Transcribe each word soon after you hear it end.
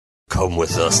Come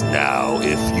with us now,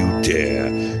 if you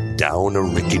dare, down a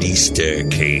rickety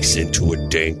staircase into a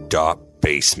dank, dark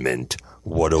basement.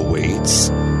 What awaits?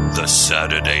 The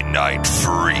Saturday Night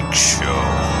Freak Show.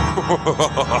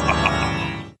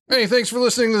 Hey, thanks for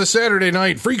listening to the Saturday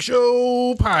Night Freak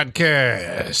Show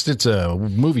podcast. It's a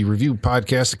movie review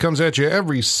podcast that comes at you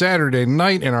every Saturday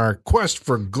night in our quest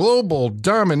for global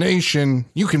domination.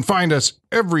 You can find us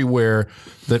everywhere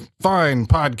that fine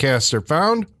podcasts are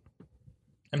found.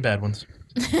 And bad ones.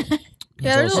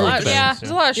 There's a lot. Yeah,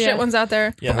 There's a lot of shit ones out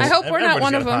there. Yeah, I hope we're not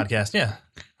one of them. Podcast, yeah.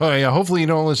 Oh, yeah. Hopefully you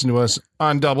don't listen to us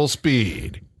on double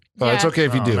speed. Well, it's okay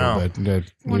if you do. No. But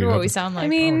wonder what we sound like. I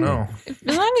mean, no.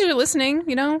 As long as you're listening,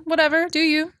 you know, whatever, do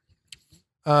you?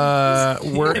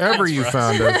 Wherever you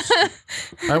found us,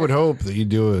 I would hope that you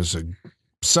do us a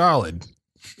solid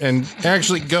and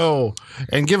actually go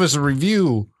and give us a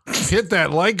review. Hit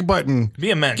that like button.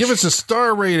 Be a mensch. Give us a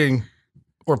star rating.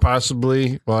 Or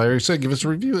possibly, well, I already said, give us a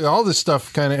review. All this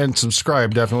stuff kind of, and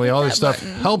subscribe, definitely. All this stuff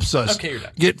helps us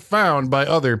get found by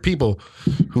other people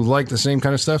who like the same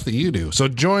kind of stuff that you do. So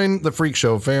join the Freak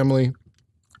Show family.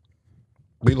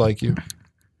 We like you.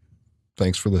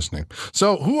 Thanks for listening.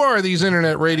 So who are these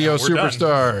internet radio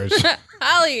superstars?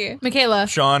 Allie. Michaela.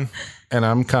 Sean. And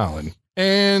I'm Colin.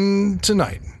 And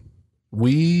tonight,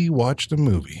 we watched a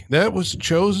movie that was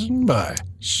chosen by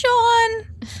Sean.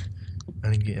 I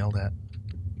didn't get yelled at.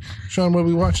 Sean, what are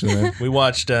we watching today? We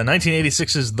watched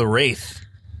 1986's The Wraith.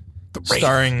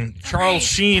 Starring Charles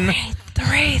Sheen. The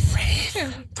Wraith.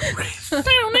 The Wraith.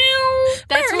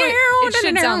 That's what it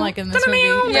should sound like in this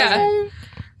movie. Yeah.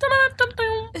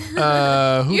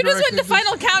 Who You just went the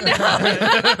final countdown.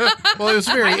 Well, it was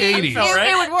very 80s. Right?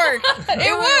 It would work.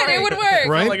 It would work.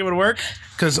 Right? Like it would work?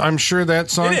 Because I'm sure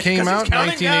that song came out in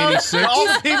 1986. All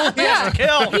the people he has to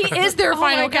kill. He is their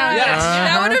final countdown. Yes.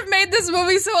 That would have made this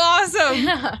movie so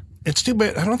awesome. It's too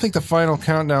bad. I don't think the final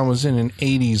countdown was in an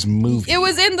 80s movie. It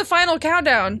was in the final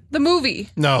countdown, the movie.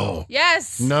 No.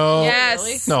 Yes. No.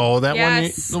 Yes. No, that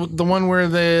Yes. one, the one where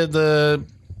the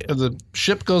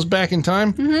ship goes back in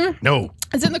time? Mm-hmm. No.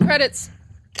 It's in the credits.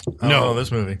 No.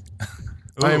 This movie.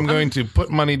 I am going to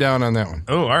put money down on that one.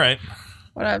 Oh, all right.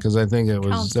 What up? Because I think it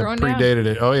was Colin's that throwing down. predated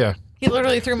it. Oh, yeah. He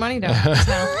literally threw money down just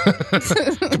now.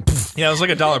 Yeah, it was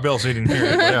like a dollar bill, so you didn't hear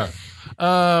it.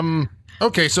 Yeah.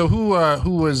 Okay, so who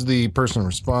was the person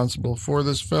responsible for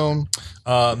this film?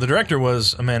 The director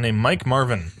was a man named Mike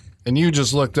Marvin. And you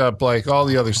just looked up like all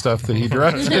the other stuff that he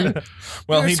directed.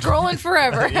 Well, You're he scrolling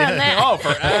forever on that.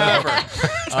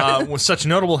 forever. With such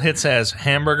notable hits as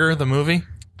Hamburger, the movie.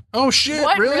 Oh shit!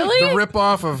 What, really? The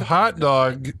ripoff of Hot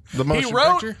Dog, the motion He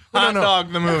wrote picture. Hot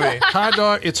Dog, the movie. Hot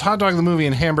Dog. It's Hot Dog the movie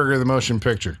and Hamburger the motion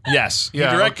picture. Yes.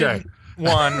 Yeah, He directed okay.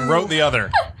 one, wrote the other.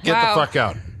 Get Wow. the fuck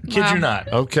out. Kid you not.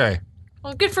 Okay.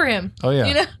 Well, good for him. Oh yeah.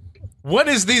 You know? What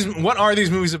are these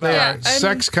movies about? They Yeah, are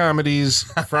sex comedies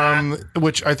from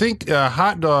which I think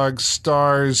Hot Dog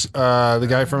stars the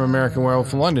guy from American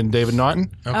Werewolf in London, David Naughton,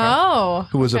 Oh.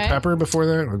 who was okay. a Pepper before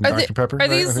that, or Dr. Pepper. are right?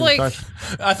 these I think like-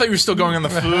 Dr. I thought you were still going on the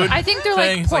food. I think they're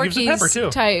thing. like It's like, it was a pepper, Porky's too.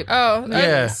 type. Oh,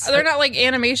 Yeah. they're not like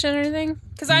animation or anything.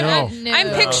 Because No.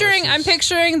 I'm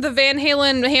picturing the Van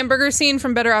Halen hamburger scene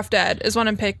from Better Off Dead is what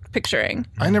I'm picturing.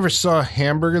 I never saw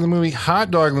Hamburger the movie. Hot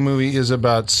Dog the movie is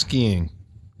about skiing.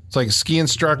 It's like ski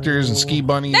instructors and ski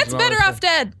bunnies. That's and all Better that Off stuff.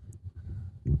 Dead.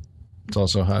 It's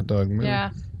also a Hot Dog movie.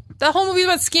 Yeah. The whole movie's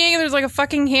about skiing and there's like a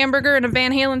fucking hamburger and a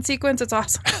Van Halen sequence. It's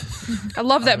awesome. I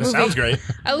love that movie. Sounds great.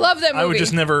 I love that movie. I would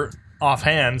just never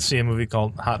offhand see a movie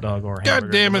called Hot Dog or Hamburger.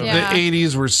 God damn it, Yeah. the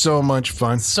 80s were so much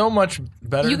fun. So much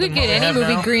better You than could what get we any have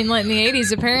movie now. greenlit in the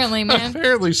 80s, apparently, man.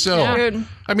 Apparently so. Yeah. Dude.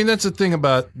 I mean, that's the thing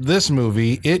about this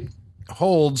movie. It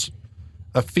holds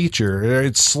a feature.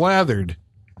 It's slathered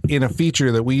in a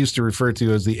feature that we used to refer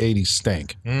to as the 80s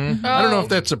stank. I don't know if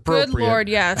that's appropriate. Good Lord,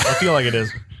 yes. I feel like it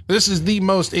is. This is the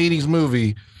most 80s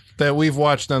movie that we've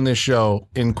watched on this show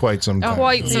in quite some time.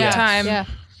 Quite some Yeah. time. Yeah.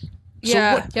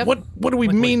 So Yeah. what do we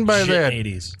mean by Shit that?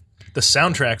 80s. The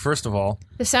soundtrack, first of all.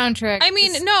 The soundtrack. I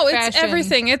mean, is no, it's fashion.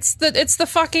 everything. It's the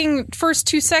fucking first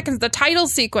 2 seconds, the title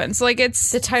sequence. Like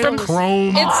it's The title is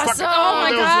Chrome. It's awesome. oh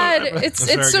my god! That's It's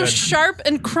very so good. sharp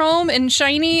and chrome and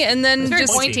shiny, and then very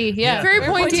just pointy. Yeah. very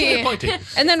pointy. Pointy.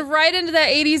 And then right into that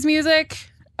 80s music.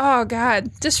 Oh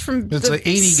god! Just from It's the an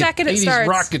 80s, second it 80s starts.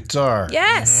 rock guitar.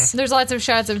 Yes. There's lots of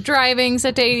shots of driving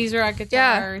set to 80s rock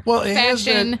guitar. Yeah. Well, it has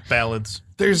fashion. Ballads.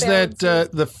 There's that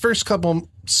the first couple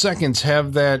seconds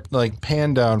have that like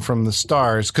pan down from the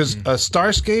stars because a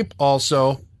Starscape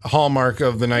also hallmark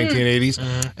of the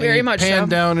 1980s. Very much pan so.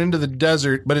 down into the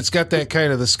desert, but it's got that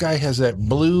kind of, the sky has that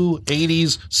blue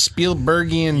 80s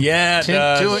Spielbergian tint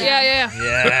to it. Yeah.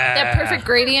 That perfect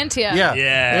gradient. Yeah.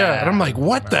 Yeah. And I'm like,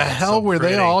 what the hell were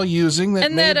they all using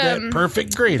that made that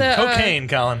perfect gradient? Cocaine,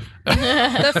 Colin.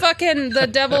 The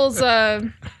devil's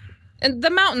and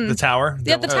the mountain. The tower.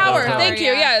 Yeah, the tower. Thank you.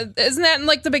 Yeah. Yeah. Isn't that in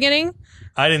like the beginning?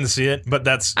 I didn't see it, but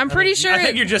I'm pretty sure. I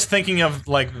think you're just thinking of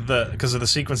because of the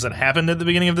sequence that happened at the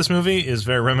beginning of this movie is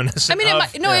very reminiscent. I mean,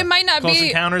 it might not Close be.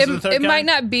 Encounters of the Third It Kind. might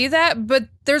not be that, but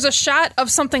there's a shot of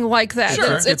something like that.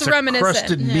 Sure. It's reminiscent. A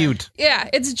crusted butte. Yeah,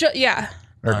 it's just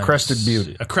Or crested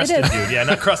butte. A crested butte. Yeah,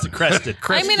 not crusted, crested.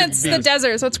 I mean, it's the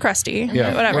desert, so it's crusty.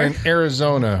 Yeah, Whatever. we're in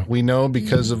Arizona. We know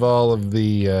because of all of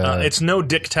the... It's no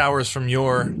Dick Towers from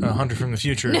your Hunter from the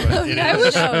Future. But it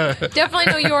is.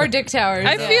 Definitely know your Dick Towers.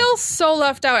 I feel so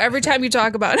left out every time you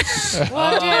talk about it.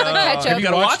 Well, do the catch up. You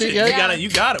gotta watch it. yet? You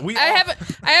got it.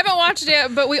 I haven't watched it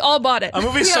yet, but we all bought it. A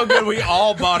movie's so good, we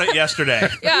all bought it yesterday.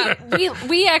 Yeah.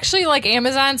 We actually, like,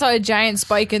 Amazon saw a giant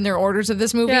spike in their orders of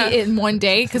this movie in one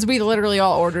day because we literally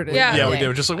all ordered it. Yeah. Yeah, we did.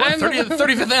 We're just like, what?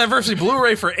 35th anniversary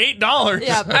Blu-ray for $8.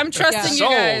 Yeah. I'm trusting you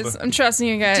guys. Sold. I'm trusting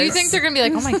you guys. Do you think they're gonna be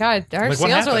like, oh my god, our Like, what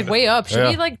sales are happened? like way up? Should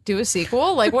we Yeah. like do a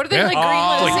sequel? Like, what are they Yeah. like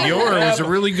greenlit? like, Eeyore was a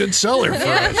really good seller for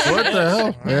us. What the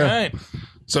hell? All right.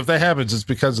 So if that happens, it's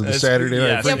because of the Saturday Night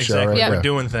yes, Freak exactly. Show. Right? Yeah. We're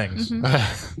doing things.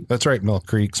 That's right, Mill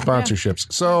Creek sponsorships.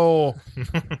 So,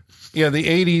 yeah, the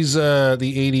 80s,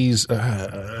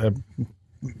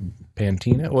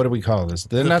 Pantina. What do we call this?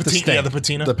 Not the patina, stain. yeah, the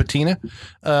patina. The patina.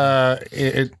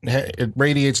 It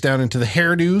radiates down into the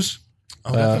hairdos.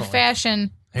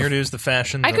 Fashion. Hairdos, the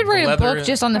fashion. I could write a book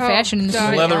just on the fashion in this God.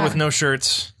 movie. leather Yeah. with no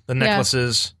shirts, the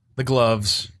necklaces, the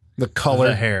gloves, The color,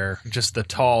 the hair, just the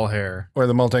tall hair. or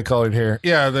the multicolored hair.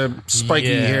 Yeah, the spiky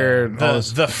hair. And all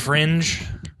this. The fringe.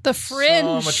 the fringe?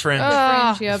 So much fringe.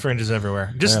 Fringe, yep. Fringe is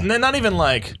everywhere. Just not even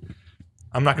like.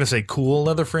 I'm not going to say cool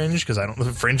leather fringe because I don't.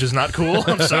 Fringe is not cool.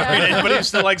 I'm sorry to anybody who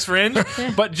still likes fringe,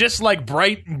 but just like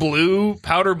bright blue,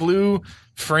 powder blue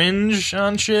fringe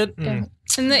on shit. And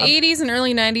In the 80s and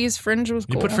early 90s, fringe was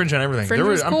cool. you put fringe on everything. Fringe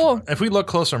was cool. If we look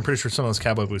closer, I'm pretty sure some of those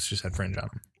cowboy boots just had fringe on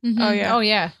them. Oh, yeah. Oh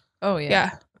yeah. Oh yeah.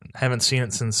 Yeah. Haven't seen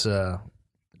it since Dumb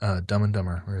and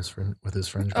Dumber with his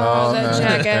fringe. Oh, that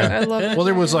jacket. I love it. Well,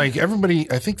 there was like everybody.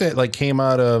 I think that like came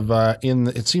out of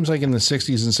it seems like in the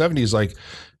 60s and 70s, like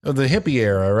the hippie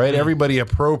era, right? Everybody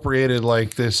appropriated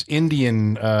like this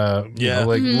Indian,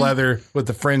 leather with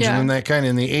the fringe, and then that kind of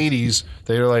in the 80s,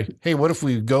 they were like, "Hey, what if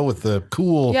we go with the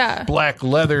cool black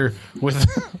leather with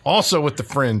also with the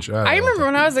fringe?" I remember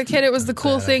when I was a kid, it was the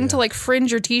cool thing to like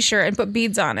fringe your T-shirt and put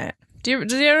beads on it. Do you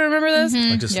ever remember this?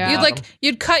 Like just Yeah.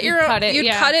 You'd cut your own, cut it, you'd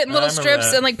yeah. cut it in little I remember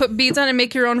strips that. and like put beads on it and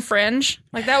make your own fringe.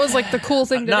 Like that was like the cool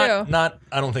thing to do.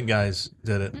 I don't think guys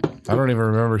did it. I don't even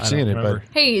remember seeing it, remember.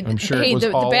 but Hey, I'm sure it was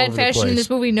the all bad over the fashion in place. this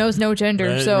movie knows no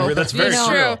gender. So That's very you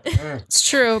know. true. It's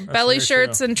true. Belly very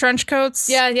shirts true. and trench coats.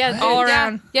 Yeah, all yeah,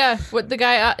 around. Yeah, what the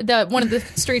guy, one of the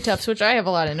street toughs, which I have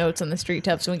a lot of notes on the street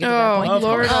toughs when we get to Oh, that point.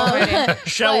 Lord almighty.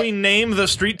 Shall we name the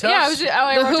street toughs? Yeah,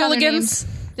 I The wrote down their hooligans.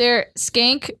 names. They're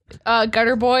Skank,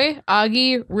 Gutter Boy,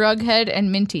 Augie, Rughead,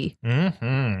 and Minty.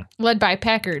 Mm-hmm. Led by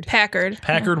Packard.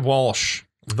 Packard Walsh,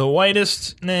 the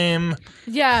whitest name,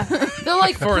 Yeah, they're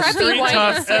like For a preppy street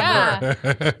whites. tough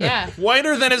Yeah, yeah.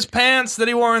 whiter than his pants that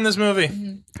he wore in this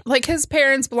movie. Like his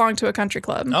parents belonged to a country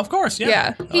club. Of course,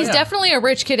 yeah. Yeah. He's definitely a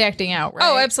rich kid acting out, right?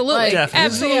 Oh, absolutely. Like, Definitely.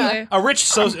 Absolutely. A rich,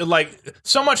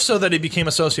 so much so that he became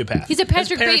a sociopath. he's a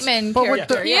Patrick parents- Bateman But what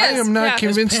character. the, Yes, I am not yeah.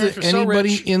 convinced His parents that were so anybody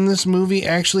rich. in this movie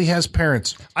actually has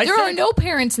parents. There are no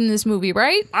parents in this movie,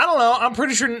 right? I don't know. I'm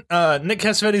pretty sure Nick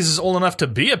Cassavetes is old enough to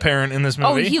be a parent in this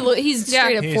Oh, movie. he's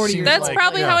straight up He 40 seems years That's old. like-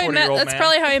 probably how he met. 40-year-old That's man.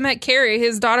 probably how he met Carrie.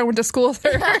 His daughter went to school with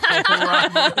her.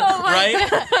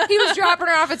 right? He was dropping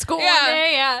her off at school Yeah. one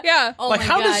day. Yeah. Yeah. Oh Like my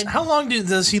how God. how long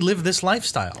does he live this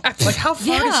lifestyle? Like how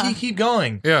far does he keep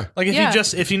going? Yeah. Like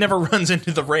if he never runs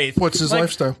into the Wraith. What's his like,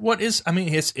 lifestyle? What is? I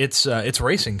mean, it's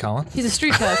racing, Colin. He's a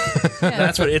street tough.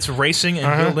 That's what it's racing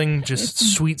and building just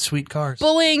sweet cars.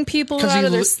 Bullying people 'Cause out he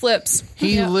of their li- slips.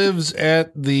 He lives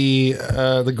at the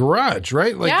garage,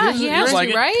 right? Like, Yeah, isn't he it has right?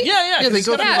 to, right? Yeah. Yeah, they 'cause go it's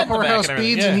through got the a back poorhouse and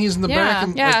everything. speeds, and he's in the back.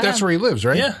 And, Yeah. like, that's where he lives,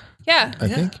 right? Yeah. Yeah. I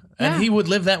think. And he would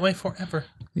live that way forever.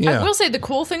 Yeah. I will say the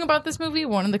cool thing about this movie,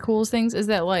 one of the coolest things, is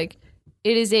that like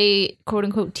it is a quote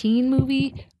unquote teen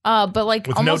movie. But like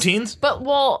With almost, no teens? But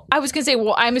I was gonna say,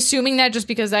 I'm assuming that just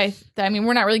because I mean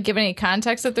we're not really given any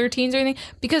context that they're teens or anything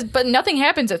but nothing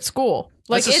happens at school.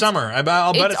 Like It's the summer. I'll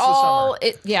bet it's the all.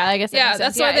 summer. Yeah, I guess. That Yeah, makes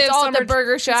sense. that's why they it's have all summer. at the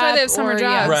burger shop. That's why they have summer or,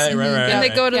 jobs. Right. And they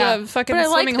go to Yeah. the fucking But I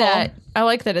like swimming that. hole. I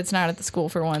like that it's not at the school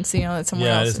for once. You know, that somewhere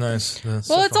else. Yeah, it is nice. That's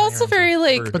Well, so it's funny. also very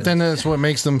like. But then that's what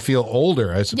makes them feel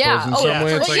older, I suppose. Yeah. In Oh, some yeah.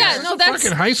 way, it's Well, like, yeah, "That's no, a that's-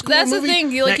 fucking high school that's the movie?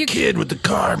 thing, you, like, that you- kid with the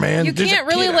car, man. You There's a can't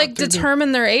really kid like out there doing-"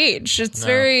 determine their age. It's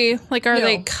very like, are No.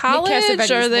 they Nick college?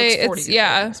 Cassavetes Are they? looks 40 It's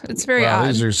years it's very Wow, odd.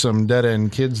 these are some dead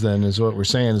end kids. Then is what we're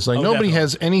saying. It's like nobody definitely.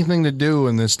 has anything to do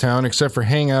in this town except for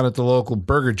hang out at the local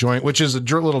burger joint, which is a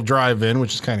little drive-in,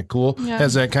 which is kind of cool. Yeah.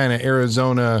 Has that kind of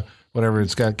Arizona. Whatever,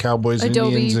 it's got cowboys,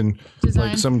 Adobe Indians, and design,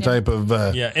 like some yeah. type of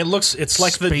Yeah, it's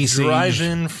like the Space age.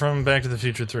 drive-in from Back to the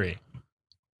Future 3.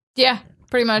 Yeah,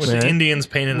 pretty much. With the Indians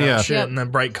painted Yeah. up shit Yep. and the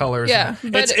bright colors. Yeah,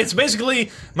 but- It's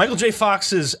basically Michael J.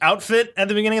 Fox's outfit at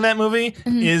the beginning of that movie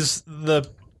is the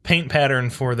paint pattern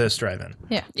for this drive-in.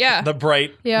 Yeah. Yeah. The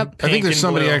bright Yep. I think pink there's and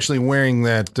somebody blue. actually wearing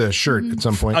that shirt at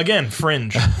some point. Again,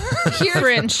 Fringe.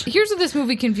 Fringe. Here's what this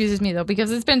movie confuses me though, because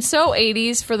it's been so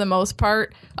 80s for the most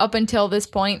part up until this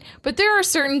point. But there are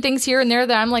certain things here and there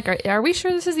that I'm like, are we sure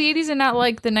this is the 80s and not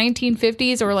like the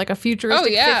 1950s or like a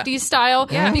futuristic 50s style?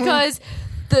 Yeah. Because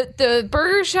the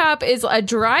burger shop is a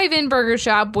drive-in burger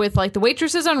shop with like the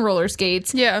waitresses on roller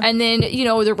skates. Yeah. And then, you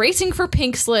know, they're racing for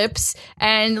pink slips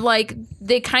and like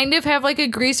they kind of have like a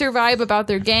greaser vibe about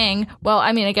their gang. Well,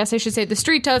 I mean, I guess I should say the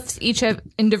Street Toughs each have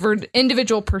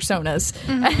individual personas.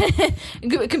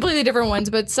 Completely different ones,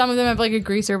 but some of them have like a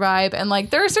greaser vibe. And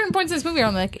like there are certain points in this movie where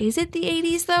I'm like, is it the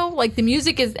 80s though? Like the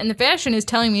music is and the fashion is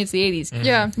telling me it's the 80s.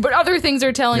 Yeah. But other things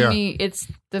are telling Yeah. me it's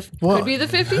Well, could be the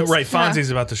 50s. Right, Fonzie's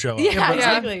about to show up. Yeah,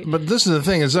 exactly. But this is the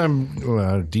thing: is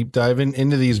I'm deep diving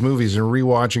into these movies and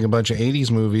rewatching a bunch of '80s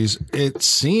movies. It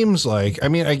seems like, I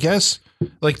mean, I guess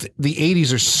like the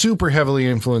 '80s are super heavily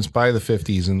influenced by the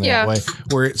 '50s in that Yeah. way.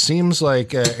 Where it seems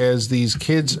like as these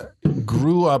kids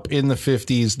grew up in the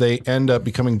 '50s, they end up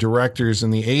becoming directors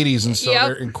in the '80s, and so Yep.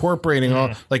 they're incorporating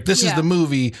all like this is Yeah. the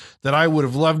movie that I would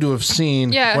have loved to have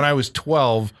seen Yeah. when I was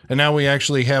 12, and now we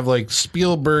actually have like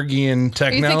Spielbergian Are you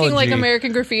technology. thinking like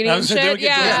American Graffiti I and was gonna say, shit? we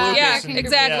get George Yeah, Lucas yeah, and-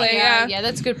 exactly. Yeah, Yeah.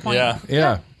 that's a good point. Yeah.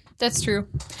 Yeah. That's true.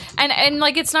 And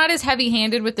like it's not as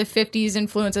heavy-handed with the 50s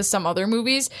influence as some other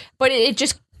movies, but it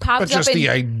just pops But just up in the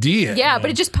idea. yeah, but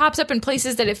it just pops up in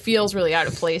places that it feels really out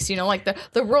of place. You know, like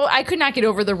the roll. I could not get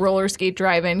over the roller skate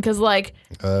drive-in because, like,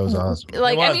 That was awesome.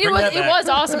 like was. I mean, Bring that it back. was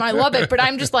awesome. I love it, but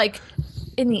I'm just like,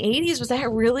 in the 80s, was that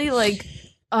really like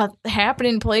a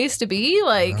happening place to be?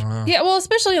 Like, Yeah, well,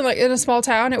 especially in like in a small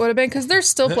town, it would have been because there's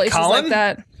still places Colin? like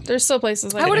that. There's still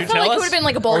places like I would that. have felt like it would have been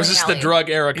like a bowling Or is this alley. the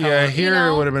drug era? Yeah, Colin? here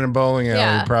know? it would have been a bowling alley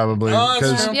Yeah. probably. Oh,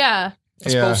 that's 'cause- true. Yeah.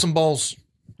 Let's yeah. bowl some bowls.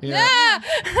 Yeah. I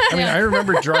mean, I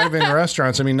remember drive-in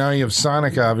restaurants. I mean, now you have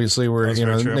Sonic, obviously, where That's you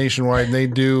know very true. nationwide they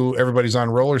do. Everybody's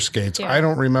on roller skates. Yeah. I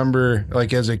don't remember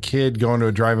like as a kid going to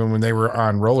a drive-in when they were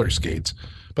on roller skates.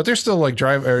 But they're still like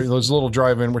those little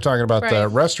drive-in. We're talking about the Right.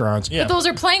 restaurants. Yeah. But those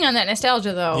are playing on that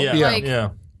nostalgia, though. Yeah. Like, yeah.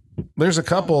 There's a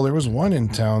couple. There was one in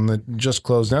town that just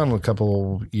closed down a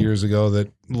couple years ago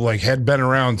that like had been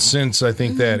around since I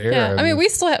think that era. Yeah, I mean, we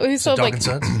still have Dunkin' like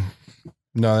Suds?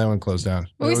 no, that one closed down.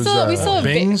 we It was, still have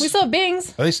Bing's. we still have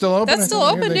Bings. Are they still open? That's I still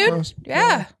think open, they dude. closed.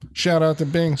 Yeah, Shout out to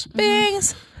Bing's.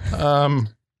 Bings.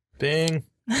 Bing.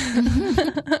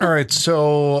 All right,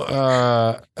 so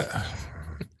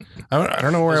I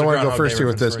don't know where Those I are want to go Groundhog first Day here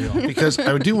with this reference for because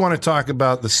I do want to talk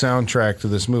about the soundtrack to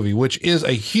this movie, which is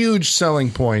a huge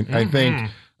selling point, I think,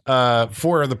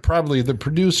 for probably the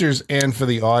producers and for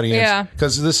the audience. Yeah.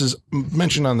 Because this is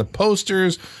mentioned on the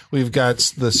posters. We've got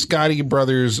the Scotty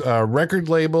Brothers record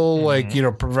label, like, you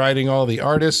know, providing all the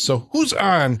artists. So who's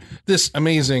on this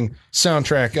amazing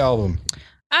soundtrack album?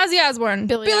 Ozzy Osbourne,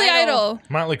 Billy Billy Idol. Idol,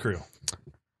 Motley Crue.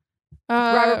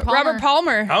 Robert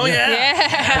Palmer. Oh, yeah.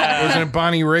 Yeah. Wasn't it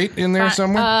Bonnie Raitt in there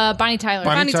somewhere? Bonnie Tyler.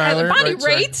 Bonnie Tyler. Bonnie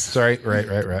right, Raitt? Sorry,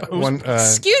 right. One,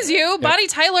 Excuse you, Bonnie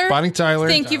Tyler. Bonnie Tyler.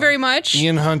 Thank you very much.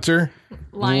 Ian Hunter.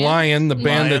 Lion. The band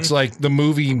Lion. that's like the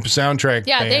movie soundtrack.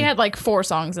 Yeah, band. they had like 4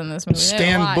 songs in this movie. They had a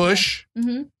Stan lot. Bush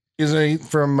is a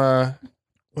from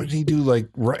what did he do? Like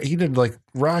he did like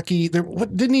Rocky.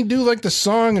 What didn't he do? Like the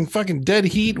song and fucking Dead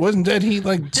Heat? Wasn't Dead Heat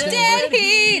like Dead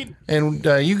Heat. And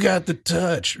you got the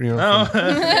touch. You know,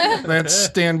 that's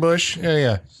Stan Bush.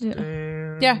 Yeah.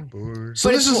 Yeah. So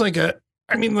this is like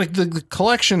I mean, like the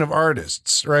collection of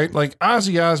artists, right? Like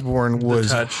Ozzy Osbourne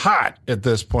was Touch. hot at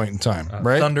this point in time,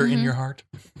 right? Thunder in Your Heart.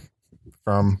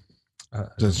 From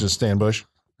that's just Stan Bush.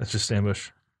 That's just Stan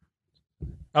Bush.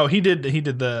 Oh, he did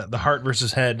the heart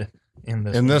versus head in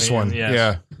this. In this movie. one, Yes.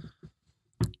 yeah.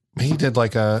 He did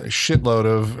like a shitload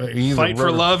of either Fight for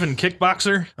Love and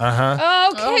Kickboxer. Uh-huh.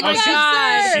 Oh, my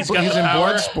gosh. She's got He's the in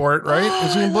power. Bloodsport, right?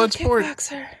 Is he in Bloodsport?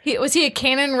 Kickboxer. Was he a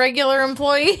canon regular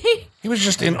employee? He was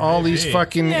just in all these Maybe.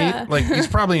 fucking Yeah. like he's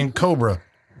probably in Cobra.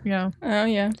 Yeah. Oh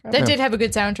yeah. That did have a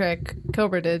good soundtrack.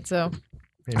 Cobra did, so.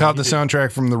 How'd the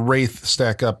soundtrack from the Wraith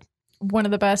stack up? One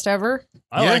of the best ever.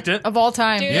 I liked it. Of all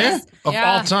time. Dude. Yeah, of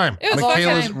Yeah. all time. It was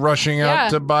Michaela's fucking- rushing out Yeah.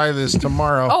 to buy this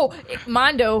tomorrow. Oh,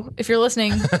 Mondo, if you're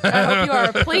listening, I hope you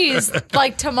are. Please,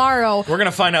 like tomorrow. We're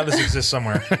gonna find out this exists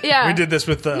somewhere. Yeah. We did this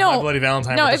with My Bloody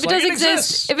Valentine. No, We're if just it does like,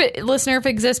 exist, listener, if it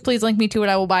exists, please link me to it.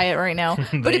 I will buy it right now.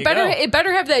 But you go. it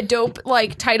better have that dope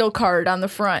like title card on the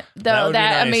front. That would be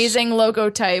That nice. amazing logo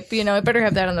type. You know, it better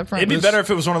have that on the front. It'd be better if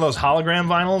it was one of those hologram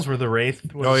vinyls where the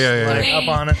Wraith was like, up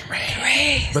on it.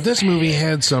 But this movie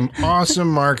had some awesome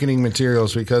marketing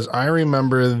materials because I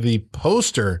remember the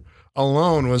poster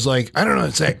alone was like, I don't know,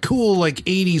 it's that cool like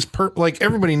 80s purple. Like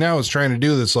everybody now is trying to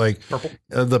do this like Purple.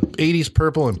 The 80s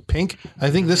purple and pink.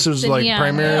 I think this was The like neon,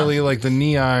 primarily like the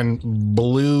neon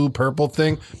blue purple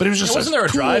thing, but it was just Wasn't there a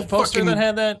cool Drive poster fucking that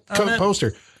had that on it?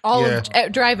 poster. All yeah.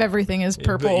 of Drive everything is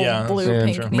purple, yeah, blue, And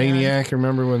pink, neon. Maniac,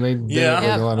 remember when they did Yeah. it?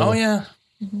 Like, a lot of Oh yeah.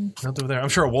 Not over there. I'm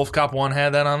sure a Wolf Cop 1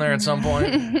 had that on there at some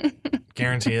point.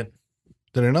 Guarantee it.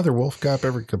 Did another Wolf Cop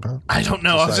ever come out? I don't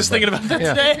know. I was just thinking about that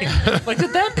today. Like,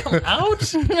 did that come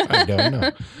out? I don't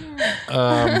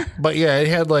know. But yeah, it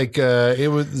had like it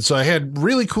was. So I had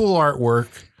really cool artwork.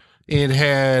 It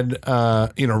had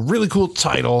really cool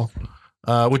title,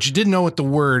 which you didn't know what the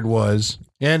word was.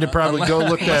 You had to probably go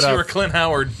look that Unless you were up. Clint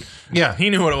Howard. Yeah, He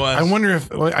knew what it was. I wonder if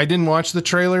I didn't watch the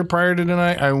trailer prior to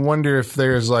tonight. I wonder if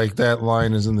there's like that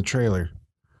line is in the trailer.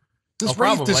 This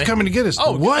Wraith is probably. coming to get us.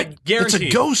 Oh, what? It's a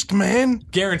guaranteed. ghost, man.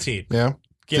 Guaranteed. Yeah. To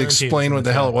Guaranteed explain it's what in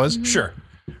the hell it trailer. was. Sure.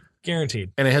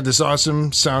 Guaranteed. And it had this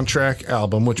awesome soundtrack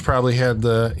album, which probably had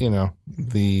the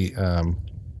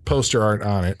poster art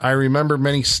on it. I remember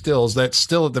many stills. That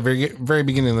still at the very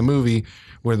beginning of the movie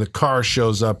where the car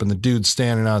shows up and the dude's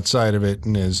standing outside of it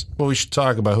and is, well, we should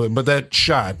talk about who, but that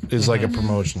shot is like a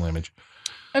promotional image.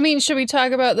 I mean, should we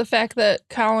talk about the fact that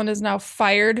Colin is now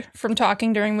fired from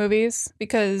talking during movies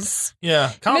because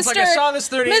Yeah. Colin's like, I saw this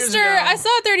 30 years ago. I saw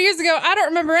it 30 years ago. I don't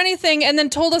remember anything, and then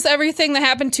told us everything that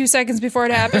happened 2 seconds before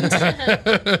it happened.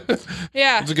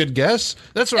 Yeah, It's a good guess.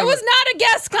 That's what it was not a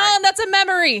guess, Colin. That's a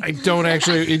memory. I don't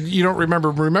actually. You don't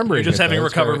remembering. You're just it, having though.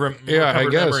 recovered I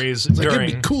guess. memories It's like, it'd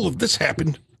during. be cool if this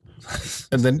happened,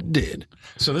 and then it did.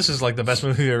 So this is like the best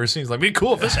movie you've ever seen. It's like, it'd be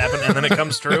cool if this happened, and then it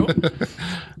comes true.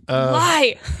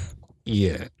 Lie.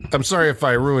 Yeah, I'm sorry if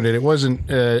I ruined it. It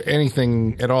wasn't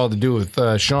anything at all to do with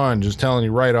Sean just telling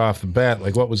you right off the bat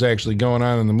like what was actually going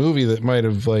on in the movie that might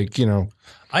have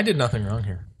I did nothing wrong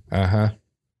here.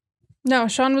 No,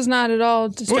 Sean was not at all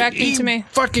distracting to me.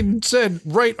 Fucking said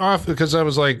right off because I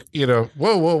was like,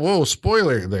 whoa,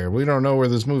 spoiler there. We don't know where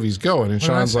this movie's going, and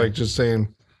Sean's like just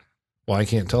saying, well, I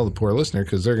can't tell the poor listener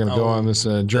because they're going to go on this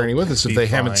journey with us if be they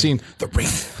haven't fine. seen the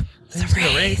Wraith. The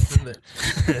Wraith.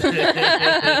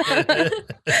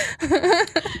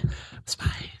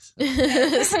 Spies.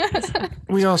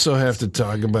 We also have to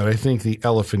talk about, I think, the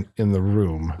elephant in the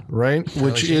room, right?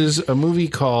 Which is a movie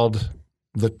called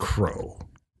The Crow.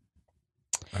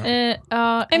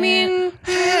 I mean,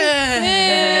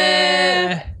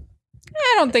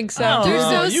 I don't think so. They're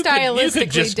so you could stylistically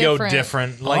just go different.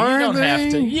 different. Like, Are you don't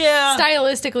have to. they? Yeah.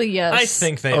 Stylistically, yes. I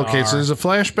think they Okay, are. so there's a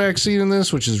flashback scene in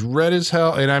this, which is red as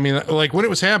hell. And I mean, like when it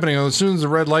was happening, as soon as the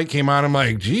red light came on, I'm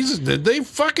like, Jesus, did they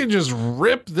fucking just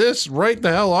rip this right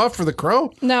the hell off for The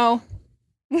Crow? No,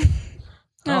 I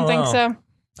don't think so.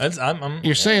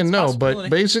 You're saying it's a no, possibility.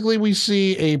 but basically we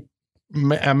see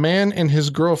a man and his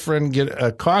girlfriend get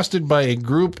accosted by a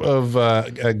group of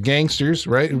gangsters,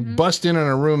 right? Who bust in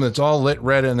a room that's all lit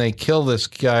red and they kill this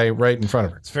guy right in front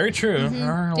of her. It's very true. There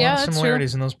are a lot Yeah, of that's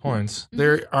similarities in those points.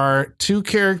 There are two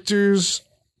characters,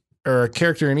 or a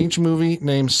character in each movie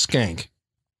named Skank.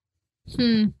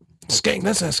 Skank,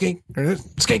 that's not Skank. Or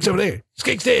Skank's over there.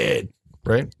 Skank's dead.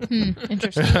 Right?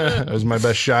 Interesting. That was my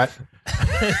best shot.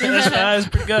 That's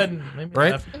pretty good. Maybe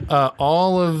Right?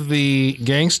 All of the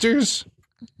gangsters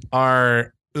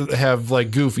have like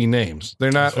goofy names.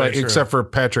 They're not very like, true. except for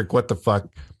Patrick, what the fuck?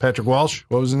 Patrick Walsh?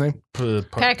 What was his name?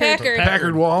 Packard.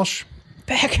 Packard Walsh.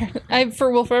 Packard. I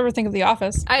will forever think of The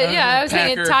Office. I was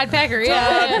thinking Packer. Todd Packer.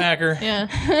 Yeah. Packer.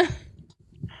 Yeah.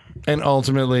 And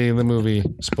ultimately, the movie,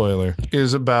 spoiler,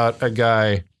 is about a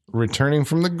guy returning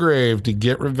from the grave to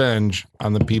get revenge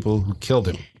on the people who killed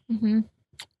him.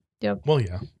 Well,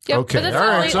 yeah. Yep, Okay, but that's all not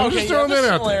right. like- So I'm okay, just yeah, throwing the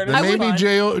that out there. similarities.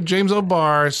 Maybe James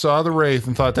O'Barr saw the Wraith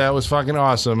and thought that was fucking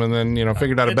awesome, and then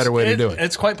figured out a better way to do it.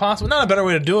 It's quite possible. Not a better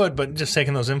way to do it, but just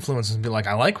taking those influences and be like,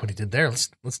 I like what he did there.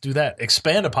 Let's do that.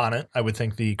 Expand upon it. I would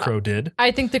think the Crow did.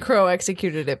 I think The Crow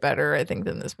executed it better, I think,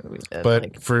 than this movie did. But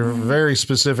Like, for very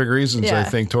specific reasons, I Yeah.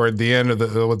 think toward the end of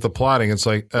with the plotting, it's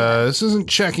like this isn't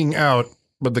checking out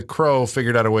but the Crow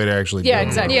figured out a way to actually Yeah, do it.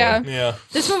 exactly. Yeah.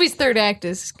 This movie's third act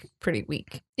is pretty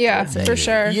weak. Yeah, for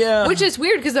sure. Yeah. Which is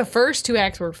weird because the first 2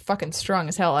 acts were fucking strong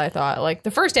as hell, I thought. Like,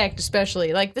 the first act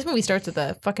especially. Like, this movie starts with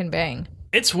a fucking bang.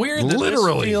 It's weird that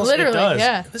Literally. this feels, Literally, it does.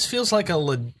 yeah. This feels like a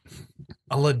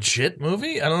legit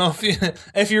movie. I don't know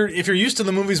if you're used to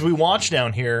the movies we watch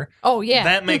down here. Oh, yeah.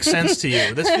 That makes sense to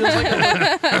you. This feels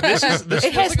like this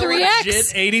feels has like 3 a acts. legit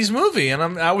 80s movie, and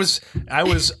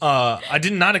I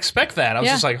did not expect that. I was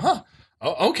just like, huh,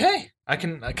 okay.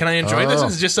 Can I enjoy this?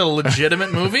 It's just a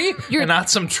legitimate movie and not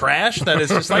some trash that is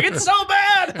just like, it's so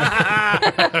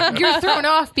bad. You're thrown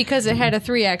off because it had a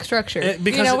 3-act structure.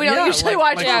 Because you know, we don't usually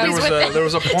watch movies with it. there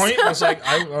was a point. It was like,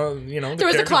 there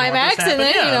was a climax, and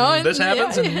then, you know, this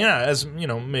happens, yeah. and as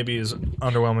maybe as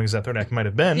underwhelming as that third act might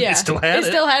have been, Yeah. it still had It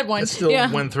still had one. It still Yeah.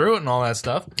 went through it and all that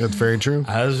stuff. That's very true.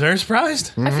 I was very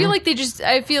surprised. I feel like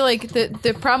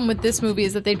the problem with this movie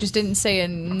is that they just didn't say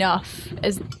enough.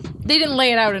 They didn't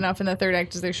lay it out enough in the third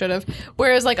act as they should have.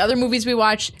 Whereas, like, other movies we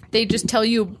watch, they just tell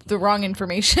you the wrong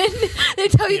information. They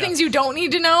tell you things you don't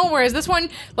need to know. Whereas this one,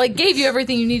 like, gave you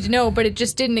everything you need to know, but it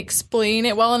just didn't explain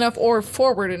it well enough or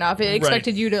forward enough. It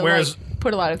expected you to, Whereas-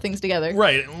 put a lot of things together.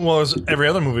 Right. Well, as every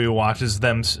other movie we watch is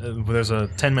them. There's a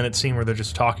 10-minute scene where they're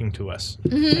just talking to us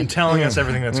and telling us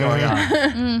everything that's going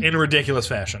on in ridiculous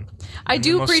fashion. I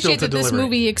do Most appreciate that stilted this delivery.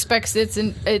 movie expects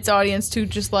its audience to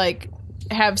just, like,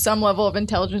 have some level of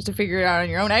intelligence to figure it out on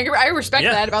your own. I respect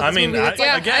that about this movie. It's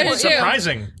I again, do it's too.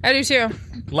 surprising. I do too.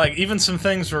 Like, even some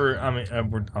things where, I'm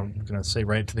going to say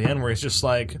right to the end, where he's just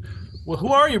like, well,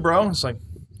 who are you, bro? It's like,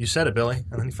 you said it, Billy.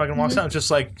 And then he fucking walks out and just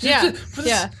like, yeah.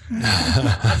 Yeah.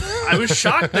 I was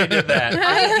shocked they did that.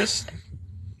 I was just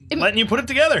letting you put it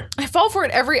together. I fall for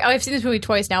it I've seen this movie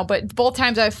twice now, but both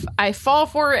times I fall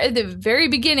for it at the very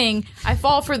beginning. I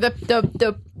fall for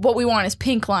the what we want is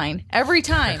pink line every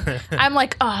time. I'm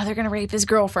like, oh, they're gonna rape his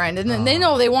girlfriend, and then they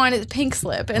know they want his pink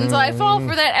slip, and so I fall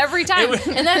for that every time.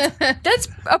 And that's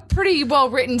a pretty well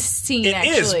written scene. It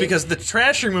is, because the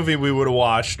trasher movie we would have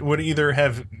watched would either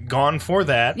have gone for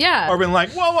that, Yeah. or been like,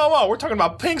 whoa, we're talking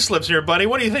about pink slips here, buddy.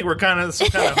 What do you think? We're kind of some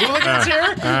kind of hooligans here?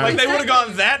 Like, they would have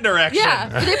gone that direction. Yeah,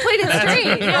 but they played it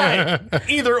straight. Yeah.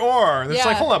 Either or. It's Yeah.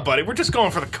 like, hold up, buddy. We're just going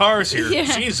for the cars here. Yeah.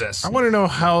 Jesus. I want to know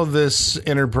how this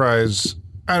enterprise,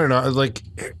 I don't know, like,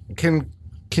 can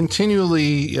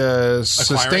continually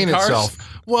sustain cars? itself.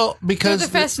 Well, They're because the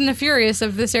Fast and the Furious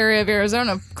of this area of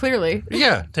Arizona, clearly.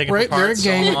 yeah, Take it right. apart, They're a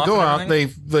sell gang them that off go and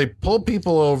out. They pull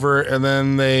people over and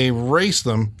then they race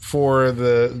them for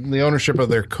the ownership of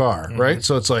their car. Right.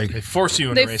 So it's like They force you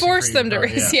into They racing force for your them to car,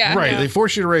 race. Yeah. right. They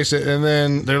force you to race it, and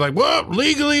then they're like, "Well,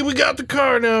 legally, we got the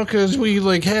car now because we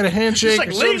like had a handshake It's like,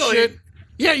 or some legally? shit."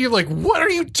 Yeah, you're like, what are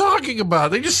you talking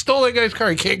about? They just stole that guy's car.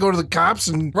 He can't go to the cops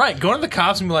and Right, go to the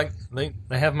cops and be like, they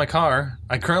have my car.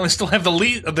 I currently still have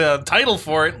the title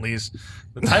for it,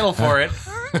 the title for it.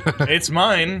 It's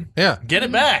mine. yeah, Get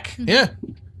it back. yeah.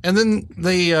 And then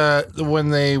they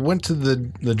when they went to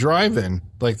the drive-in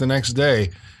like the next day,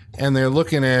 and they're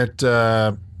looking at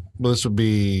well, this would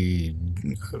be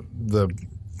the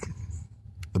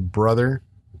brother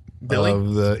Billy?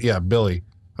 of Billy.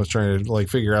 I was trying to like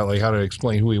figure out like how to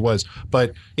explain who he was,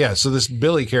 but yeah. So this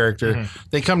Billy character,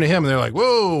 they come to him and they're like,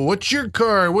 "Whoa, what's your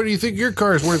car? What do you think your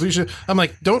car is worth?" I'm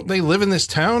like, "Don't they live in this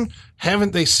town?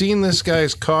 Haven't they seen this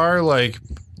guy's car? Like,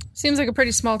 Seems like a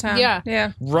pretty small town. Yeah.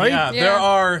 Yeah. right? Yeah, there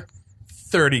are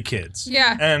 30 kids.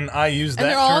 Yeah. And I use that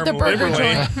they're all at term the burger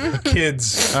liberally.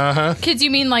 Kids. Kids, you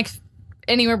mean like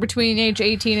anywhere between age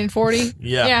 18 and 40?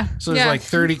 Yeah. Yeah. So there's Yeah. like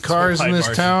 30 cars in high this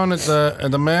margin. town at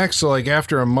the max. So like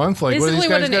after a month, like Basically what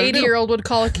what are these an guys got to do? 80-year-old would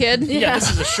call a kid. Yeah,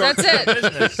 this is a short That's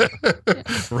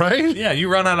business. Right? Yeah,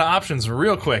 you run out of options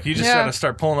real quick. You just Yeah. got to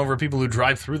start pulling over people who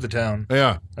drive through the town.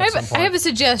 Yeah. I have a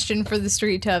suggestion for the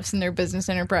Street Toughs and their business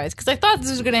enterprise because I thought this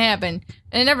was going to happen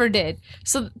and it never did.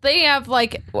 So they have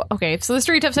like, so the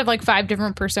Street Toughs have like 5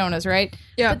 different personas, right?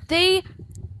 Yeah. But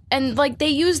they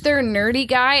use their nerdy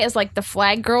guy as like the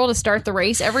flag girl to start the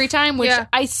race every time, which Yeah.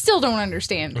 I still don't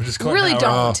understand. Which is Clint really Howard.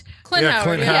 don't. Clint yeah, Howard.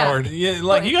 Clint yeah. Howard. Yeah,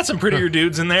 like you got some prettier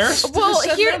dudes in there. Well, Just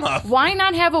set here, them up. why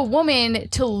not have a woman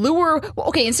to lure?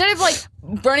 Okay, instead of like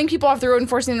running people off the road and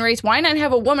forcing them to race, why not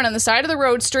have a woman on the side of the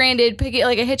road stranded, like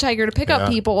a hitchhiker to pick up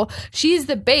people? She's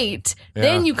the bait.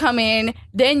 Then you come in,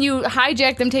 then you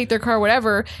hijack them, take their car,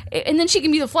 whatever, and then she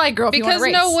can be the flag girl if you want Because to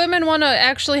race. no women want to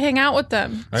actually hang out with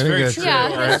them. I think very that's true. Yeah,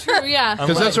 right? that's true. Yeah.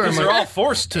 Because that's what I'm they're like, all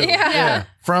forced to. Yeah.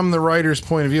 from the writer's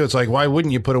point of view, it's like, why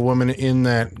wouldn't you put a woman in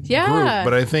that Yeah. group?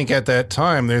 But I think at that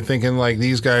time, they're thinking like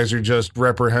these guys are just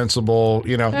reprehensible.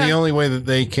 You know, the only way that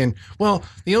they can,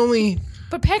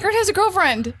 But Packard has a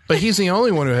girlfriend. but he's the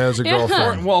only one who has a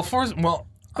girlfriend. Well,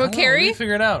 Go Carrie?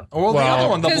 Figure it out. Well, the other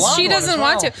one, the blonde because she doesn't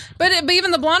want to. But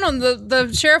even the blonde one,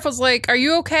 the sheriff was like, "Are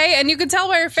you okay?" And you could tell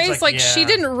by her face, like she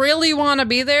didn't really want to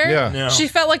be there. Yeah, no. She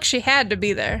felt like she had to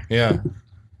be there. Yeah.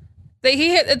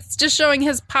 It's just showing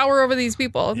his power over these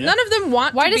people. Yeah. None of them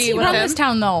want. Why to does be he with run him. this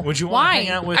town though? Would you want to hang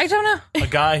out with? I don't know. A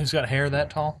guy who's got hair that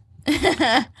tall?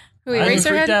 Who, I'd be freaked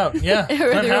Eraserhead? out. Yeah,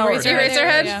 Clint Howard.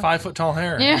 Eraserhead? Yeah. 5 foot tall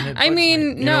hair. Yeah. And it I bugs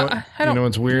mean, me. no, I don't. You know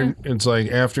what's weird? It's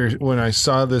like after when I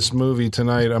saw this movie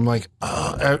tonight, I'm like,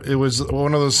 oh, it was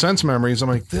one of those sense memories. I'm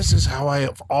like, this is how I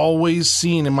have always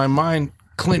seen in my mind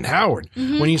Clint Howard.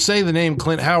 When you say the name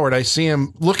Clint Howard, I see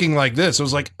him looking like this. I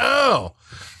was like, oh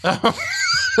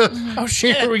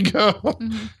shit, here we go.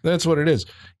 That's what it is.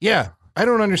 Yeah. I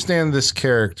don't understand this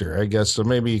character, I guess. So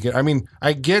maybe you can. I mean,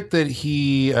 I get that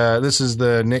he. This is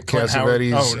the Nick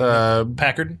Cassavetes,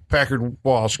 Packard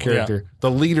Walsh character,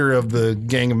 the leader of the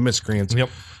gang of miscreants. Yep.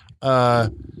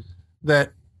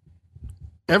 That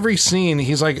every scene,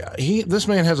 he's like, this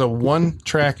man has a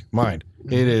one-track mind.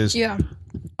 It is,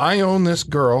 I own this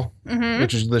girl,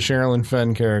 which is the Sherilyn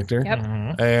Fenn character.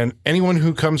 Yep. And anyone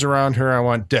who comes around her, I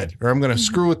want dead, or I'm going to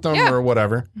screw with them, or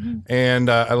whatever. And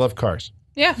I love cars.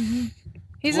 Yeah.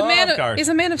 He's Love a man. cars. He's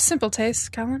a man of simple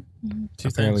taste, Colin. Two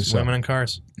Apparently things: so. women and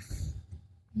cars.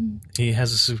 He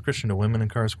has a subscription to Women and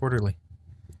Cars Quarterly.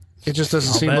 It just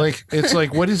doesn't seem like it's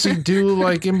like, what does he do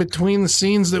like in between the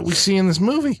scenes that we see in this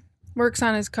movie? Works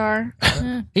on his car.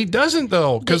 He doesn't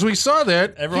though, because we saw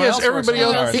that. Everyone else works everybody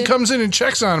on else. cars. He comes in and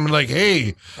checks on him and like,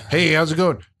 hey, how's it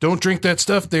going? Don't drink that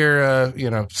stuff there.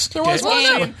 There was one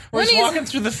scene where he's walking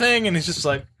through the thing and he's just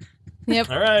like, Yep.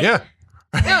 all right. Yeah.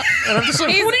 And I'm just like,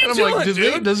 what are you doing, like,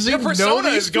 dude? does he Your know persona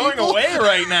these is going people? away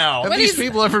right now. Have these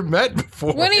people ever met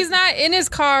before? When he's not in his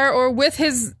car or with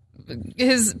his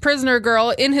prisoner girl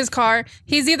in his car,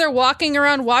 he's either walking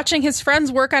around watching his friends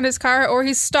work on his car or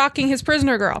he's stalking his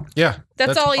prisoner girl. Yeah.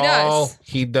 That's all he does. All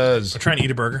he does. I'm trying to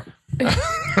eat a burger.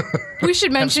 We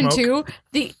should mention smoke. too,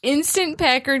 the instant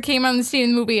Packard came on the scene in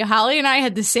the movie, Holly and I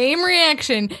had the same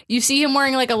reaction. You see him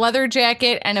wearing like a leather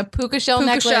jacket and a puka shell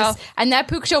necklace, shell. and that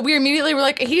puka shell, we immediately were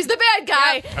like, he's the bad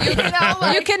guy. You know,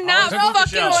 like, You cannot puka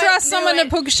fucking shell. trust Do someone in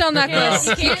it. a puka shell necklace.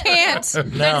 No. You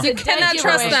can't. No. You cannot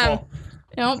trust them.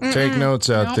 Nope. Take notes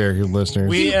out Nope. there, you listeners.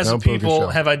 We as No a puka people shell.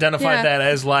 have identified Yeah. that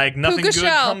as like nothing Puka good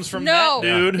shell. comes from No. that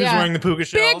dude who's Yeah. wearing the puka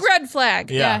shells. Big red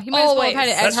flag. Yeah, he might as well have had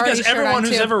it That's Ed Hardy because shirt everyone on,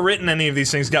 who's too. ever written any of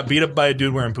these things got beat up by a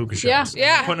dude wearing puka shells.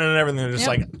 Yeah. Putting it in everything. They're just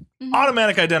Yep. like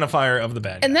automatic identifier of the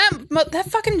bad guy. And that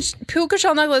fucking puka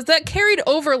shell necklace that carried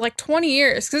over like 20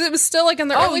 years because it was still like in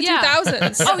the early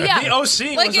 2000s. Oh yeah. The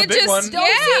OC Like was a it big just- one.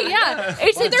 Yeah.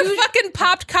 It's a With their fucking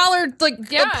popped collar like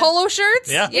Yeah. polo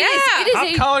shirts. Yeah. Yeah. It Pop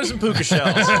is collars and puka shells.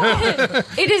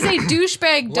 it is a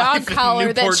douchebag dog Life in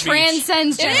collar that Newport Beach.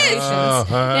 transcends generations.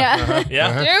 Yeah.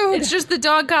 Yeah. Dude. It's just the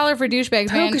dog collar for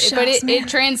douchebags, man. Puka But shells, man. it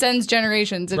transcends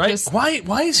generations. It Right? just Why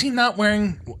is he not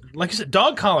wearing, like you said,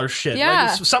 dog collar shit?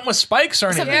 Yeah. Like something with spikes or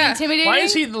anything. something Yeah. intimidating. Why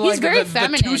is he He's like very the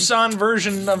feminine. Tucson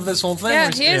version of this whole thing? Yeah,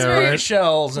 where he is he's very- puka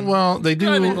shells and Well, they do.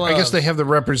 Driving I guess gloves. they have the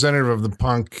representative of the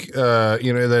punk.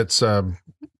 That's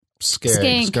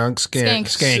Skank.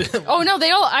 Skank. Oh no, they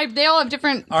all have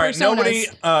different. all right,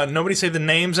 personas. nobody say the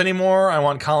names anymore. I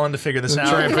want Colin to figure this out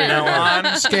try from and now on.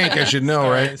 Skank, I should know,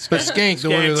 right? right, But Skank, the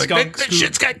one who's like, skunk, that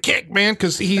shit's got kick, man,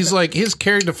 because he's like, his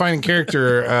defining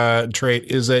character trait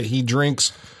is that he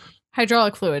drinks.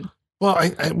 Hydraulic fluid. Well,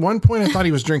 at one point I thought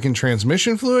he was drinking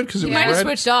transmission fluid because it He was might have red.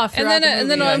 switched off. And throughout then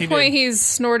the at movie. one he point did. he's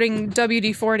snorting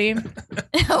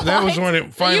WD-40. That was when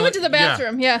it finally. You went to the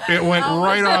bathroom, yeah. It went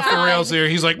right off the rails there.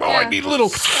 He's like, I need a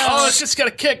little. Oh, it's just got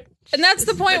a kick. And that's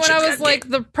the point when I was like,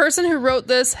 the person who wrote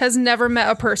this has never met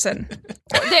a person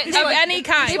of any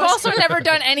kind. They've also never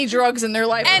done any drugs in their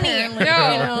life. Any, apparently,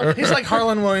 no. you know? He's like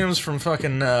Harlan Williams from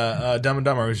fucking Dumb and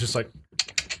Dumber. Who's just like,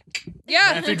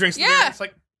 Yeah. after he drinks the beer, Yeah. it's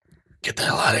like, get the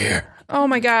hell out of here. Oh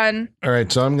my God. All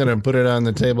right, so I'm going to put it on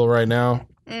the table right now.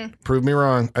 Prove me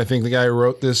wrong. I think the guy who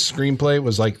wrote this screenplay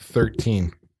was like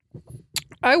 13.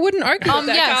 I wouldn't argue with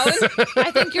that, Yes, Colin.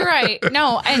 I think you're right.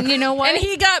 No, and you know what? And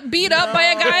he got beat up by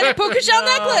a guy in a puka shell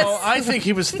necklace. Oh, I think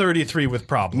he was 33 with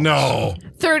problems. No.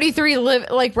 33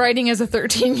 like writing as a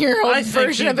 13-year-old I think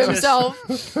version he of just-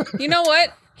 himself. You know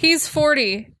what? He's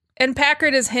 40. And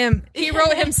Packard is him. He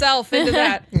wrote himself into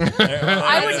that.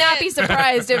 I would not be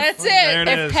surprised if That's There it.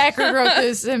 it if is. Packard wrote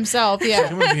this himself. Yeah,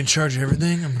 I'm going to be in charge of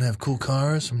everything. I'm going to have cool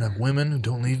cars. I'm going to have women who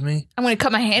don't leave me. I'm gonna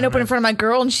cut my hand open in front of my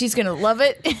girl, and she's gonna love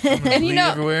it. And you know,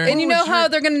 everywhere. and you know how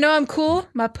they're gonna know I'm cool?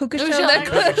 My puka shell shell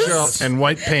necklace. And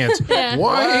white pants.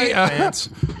 Why?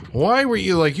 Why were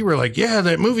you like, yeah,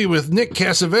 that movie with Nick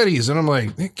Cassavetes? And I'm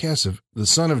like, Nick Cassavetes, the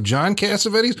son of John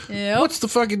Cassavetes? Yep. What's the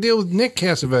fucking deal with Nick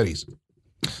Cassavetes?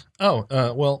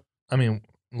 Well, I mean,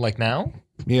 like now?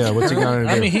 Yeah, what's he going to do?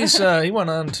 I mean, he went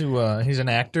on to he's an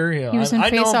actor. He was in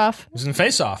Face Off. He was in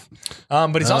Face Off.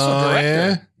 But he's also a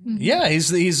director. Yeah,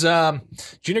 he's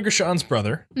Gina Gershon's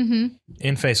brother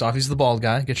in Face Off. He's the bald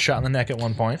guy, gets shot in the neck at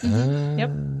one point.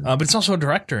 Yep. But he's also a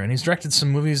director, and he's directed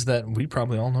some movies that we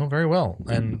probably all know very well.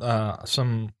 And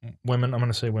some women, I'm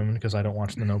going to say women because I don't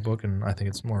watch The Notebook, and I think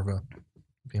it's more of a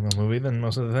female movie than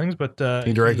most of the things. But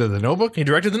he directed The Notebook? He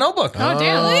directed The Notebook. Oh,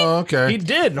 damn. Okay. He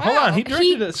did. Hold on. He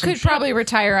directed He could probably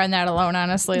retire on that alone,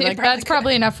 honestly. Yeah, Like that's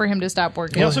probably enough for him to stop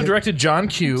working. He also directed John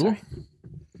Q.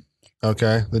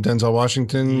 Okay, the Denzel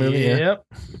Washington movie. Yeah. Yep.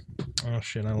 Oh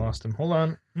shit! I lost him. Hold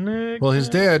on. Nick. Well, his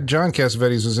dad, John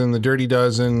Cassavetes, was in The Dirty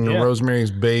Dozen, Yeah.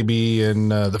 Rosemary's Baby,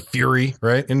 and The Fury,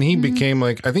 right? And he became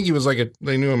I think he was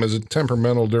they knew him as a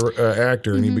temperamental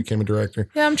actor, and he became a director.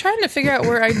 Yeah, I'm trying to figure out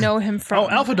where I know him from. Oh,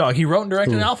 Alpha Dog. He wrote and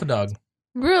directed Alpha Dog.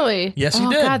 Really? Yes, he oh,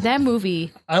 did. God, that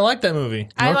movie. I like that movie.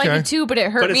 I like Okay. it too, but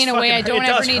it hurt But me it's in a way I fucking- don't it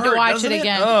ever does need hurt, to watch doesn't it it?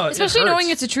 again. Oh, it Especially hurts. knowing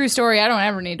it's a true story, I don't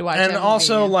ever need to watch it. And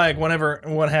also, like, whenever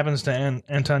what happens to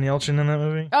Anton Yelchin in that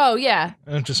movie, Oh yeah,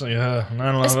 I'm just like, I don't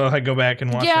know if I go back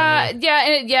and watch. that movie.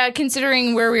 yeah.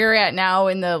 Considering where we are at now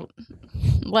in the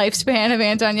lifespan of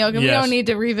Anton Yelchin, we Yes. don't need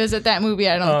to revisit that movie.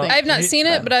 I don't think. I have not seen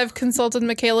it, but I've consulted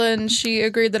Michaela, and she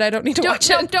agreed that I don't need to watch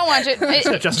it. Don't watch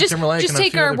it. Justin Timberlake just and a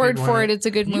take few our other word people for in it. it. It's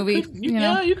a good movie. You know?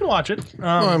 Yeah, you can watch it.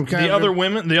 I'm kind the of- other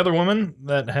woman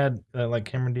that had like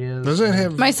Cameron Diaz. Does it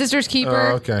have? My Sister's Keeper.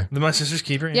 Oh, okay. My Sister's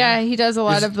Keeper? Yeah, he does a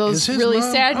lot Is- of those is his really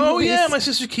mom- sad Oh movies. yeah, My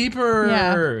Sister's Keeper.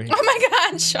 Yeah. Oh my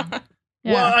God, Sean.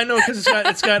 Yeah. Well, I know because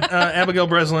it's got Abigail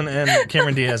Breslin and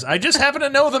Cameron Diaz. I just happen to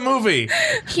know the movie.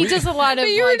 He does a lot of But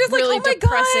you were like, just like, really oh my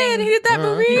depressing. God, he did that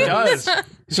movie. He does.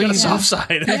 He's So got a you- soft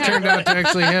side. He turned out to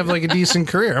actually have a decent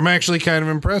career. I'm actually kind of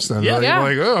impressed then. Yeah. Like, Yeah.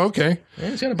 like, oh, okay. Yeah,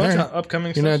 he's got a bunch All right. of upcoming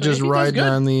You're stuff. not just He does riding good.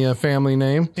 on the family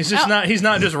name. He's just not. He's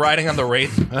not just riding on the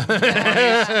Wraith.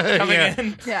 Coming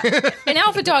in. Yeah. And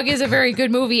Alpha Dog is a very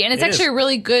good movie, and it's It actually is. a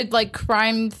really good like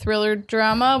crime thriller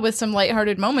drama with some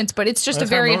lighthearted moments, but it's just a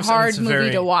That's how very most- hard it's movie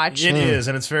very- to watch. It is,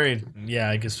 and it's very.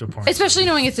 Yeah, it gets to a point. Especially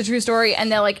knowing it's a true story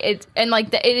and that like it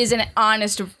is an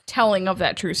honest telling of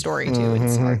that true story too.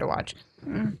 It's hard to watch.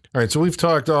 All right, so we've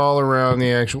talked all around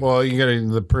the actual. Well, you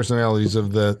got the personalities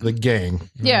of the gang.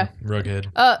 Yeah. Rugged.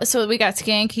 So we got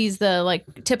Skank. He's the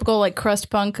like typical like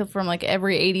crust punk from like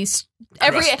every 80s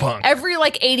Crust punk. every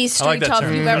like 80s I like street that tough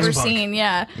term, you've crust ever punk. seen.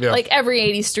 Yeah. Yeah. Like every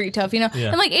 80s street tough, you know. Yeah.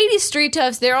 And like 80s street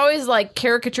toughs, they're always like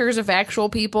caricatures of actual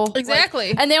people. Like,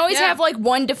 Exactly. and they always Yeah. have like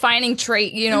one defining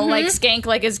trait, you know, like Skank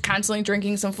like is constantly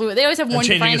drinking some fluid. They always have one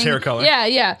changing defining his hair color. Yeah,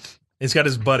 yeah. He's got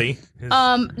his buddy.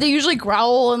 They usually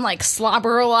growl and like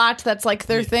slobber a lot. That's like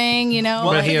their thing, you know. Well,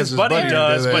 I But think he his has his buddy buddy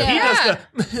does, do but he that.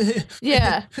 does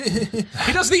Yeah.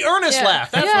 he does the earnest Yeah.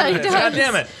 laugh. That's Yeah, what he it is. God does.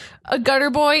 damn it. A gutter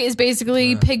boy is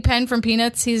basically Pigpen from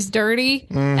Peanuts. He's dirty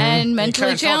and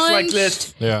mentally He kinda talks like challenged.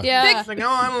 this. Yeah. Yeah, It's like, oh,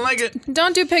 I don't like it.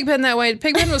 Don't do Pigpen that way.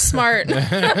 Pigpen was smart.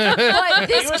 but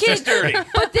this was kid, just dirty.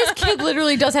 but this kid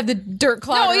literally does have the dirt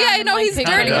cloud. No, yeah, around I him know like he's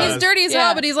Pigpen dirty. does. He's dirty as Yeah.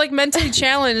 hell, but he's like mentally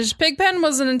challenged. Pigpen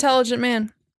was an intelligent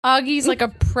man. Augie's like a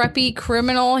preppy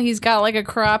criminal. He's got like a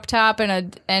crop top and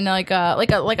like a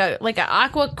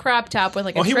aqua crop top with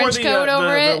like a Well, he wore trench the, coat over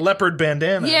the it. leopard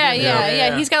bandana. Yeah, didn't he?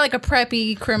 yeah. He's got like a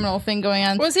preppy criminal thing going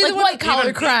on. Was he like the one- white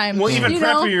collar crime? Well, even you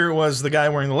know? preppier was the guy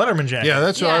wearing the Letterman jacket. Yeah,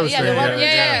 that's what I was the saying. leather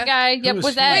Yeah. jacket guy. Yep, Who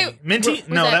with that. Wait, Minty?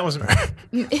 No, that- that wasn't.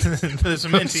 There's a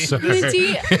Minty.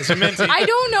 Minty. There's a Minty. I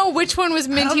don't know which one was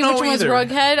Minty, know which one was either.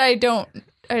 Rughead. I don't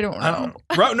know.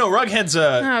 No, Rughead's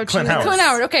Clint Howard. Clint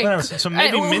Howard, okay. Clint Howard. So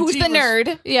maybe Who's Minty the was-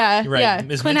 nerd? Yeah, Right. yeah.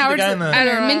 Is Clint Minty the Howard's guy in the- I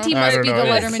don't know. Minty I must don't be the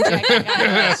know. Letterman jacket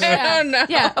guy. I don't know.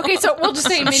 Yeah. Okay, so we'll just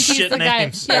say Minty's Shit the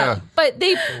names. guy. Yeah. Yeah. But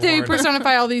they Lord.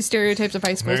 personify all these stereotypes of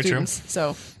high school Very true. students.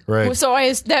 So Right. So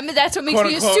that's what makes Quote,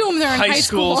 me unquote, assume they're in high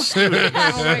school. student.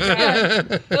 Oh my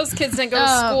God. Those kids didn't go to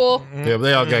school. Yeah,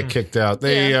 they all got kicked out.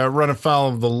 They Yeah. run afoul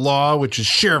of the law, which is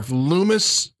Sheriff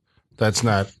Loomis. That's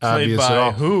not Played obvious by at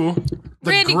all. who? The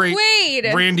Randy great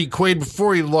Quaid. Randy Quaid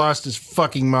before he lost his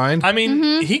fucking mind. I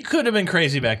mean, he could have been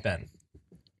crazy back then.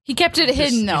 He kept it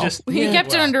hidden though. He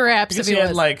kept it under wraps. Because If he he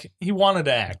had was. he wanted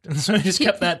to act, and so he just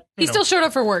kept that. He still showed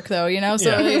up for work though, you know.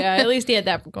 So Yeah. yeah, at least he had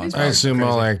that going. for I him. assume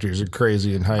all actors are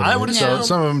crazy and hiding. I would it. So assume.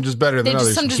 some of them just better than Some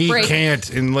others. just He break. can't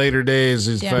in later days.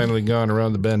 He's Yeah. finally gone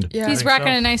around the bend. Yeah. He's think rocking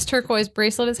so. a nice turquoise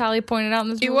bracelet, as Holly pointed out in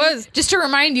this He movie. was. Just to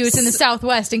remind you, it's in the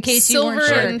Southwest, in case you Silver weren't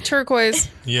sure. and turquoise.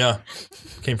 Yeah,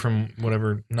 came from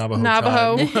whatever Navajo.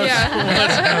 Navajo. tribe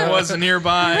Yeah. was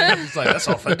nearby. It's like that's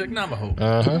authentic Navajo.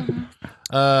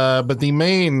 But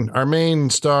our main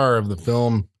star of the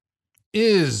film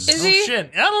is Is Oh he?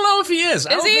 shit! I don't know if he is.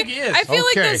 I Is don't he? think he is. I feel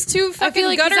like Okay. there's two I feel fucking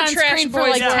like gutter he's on trash screen for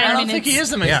boys. like yeah, 10 I don't minutes. think he is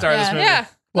the main star of this movie. Yeah.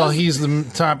 Well, he's the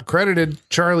top credited.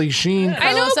 Charlie Sheen.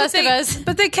 I know,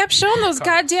 but they kept showing those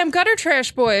goddamn gutter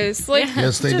trash boys. Like,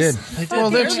 Yes, they did. Well,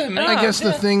 that's, I guess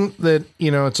the thing that,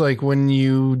 it's like when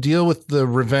you deal with the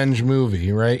revenge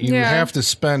movie, right? You have to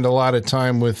spend a lot of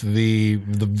time with the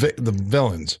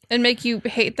villains. And make you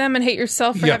hate them and hate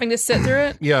yourself for having to sit through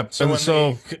it. Yeah.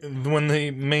 So, when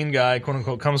the main guy, quote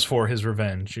unquote, comes for his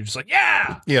revenge, you're just like,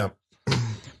 yeah! Yeah.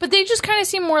 But they just kind of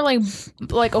seem more like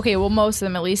okay, well, most of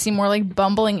them at least seem more like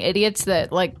bumbling idiots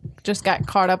that like just got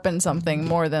caught up in something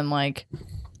more than like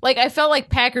I felt like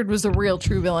Packard was the real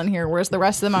true villain here, whereas the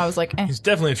rest of them I was like, He's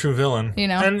definitely a true villain,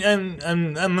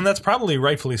 and that's probably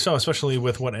rightfully so, especially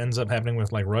with what ends up happening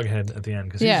with like Rughead at the end,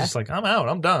 because he's just like, I'm out,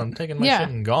 I'm done, I'm taking my shit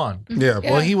and gone. Yeah,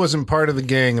 well, he wasn't part of the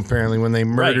gang apparently when they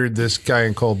murdered this guy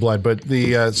in cold blood. But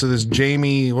the so this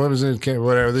Jamie, what was it?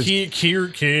 Whatever. This, I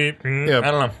don't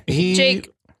know. Jake.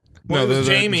 No, the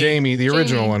Jamie, the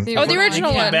original one. The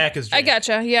original one. Back as Jake. I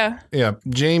gotcha. Yeah. Yeah,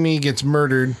 Jamie gets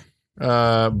murdered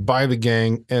by the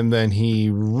gang, and then he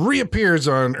reappears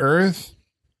on Earth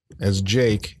as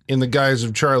Jake in the guise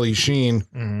of Charlie Sheen,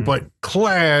 but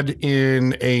clad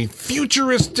in a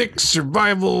futuristic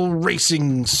survival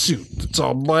racing suit. It's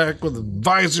all black with a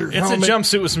visor. It's helmet. a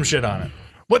jumpsuit with some shit on it.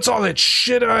 What's all that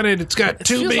shit on it? It's got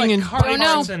tubing and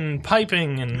pipes and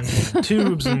piping and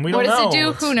tubes, and we don't know. What does it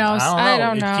do? Who knows? I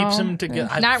don't know. It keeps him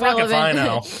together. Not relevant. I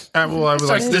know. I was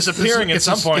like, disappearing at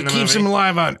some point. It keeps him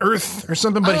alive on Earth or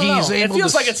something, but he's able. It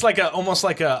feels like it's like almost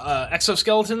like a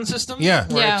exoskeleton system. Yeah,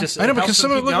 where it just, I know, because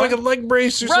some of it look like a leg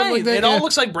brace or something like that. It all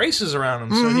looks like braces around him,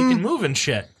 so he can move and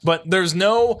shit. But there's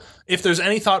no, if there's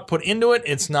any thought put into it,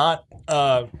 it's not.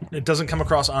 It doesn't come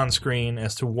across on screen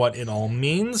as to what it all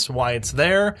means, why it's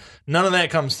there. None of that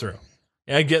comes through.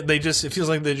 It feels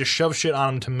like they just shove shit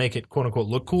on him to make it quote unquote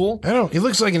look cool. I don't know. He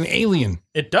looks like an alien.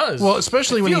 It does. Well,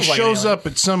 especially when he shows up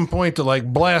at some point to like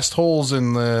blast holes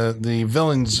in the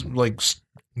villain's like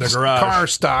the garage car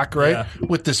stock, right? Yeah.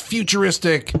 With this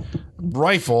futuristic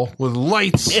rifle with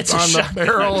lights on the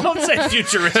barrel. Don't say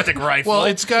futuristic rifle. Well,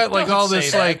 it's got like all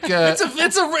this like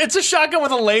it's a shotgun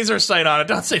with a laser sight on it.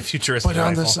 Don't say futuristic. But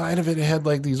on the side of it had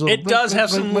like these little. It does have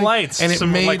some lights, and it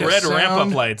some made like red ramp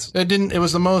up lights. It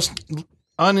was the most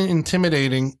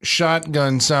unintimidating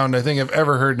shotgun sound I think I've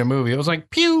ever heard in a movie. It was like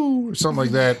pew or something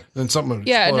like that. Then something would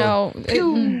explode.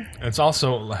 Pew. It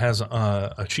also has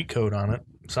a cheat code on it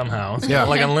somehow. Yeah,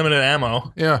 like unlimited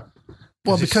ammo. Yeah.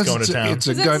 Well, because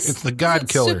it's the God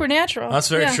killer. Supernatural. That's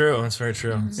very true. That's very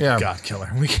true. Yeah, God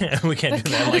killer. We can't do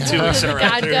that like 2 weeks in a row.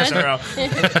 3 weeks in a row.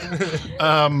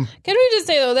 Can we just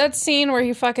say though, that scene where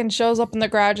he fucking shows up in the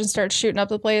garage and starts shooting up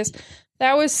the place,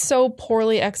 that was so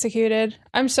poorly executed.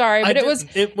 I'm sorry, but it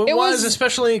was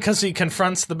especially because he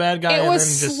confronts the bad guy. It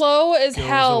was slow as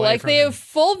hell. Like they have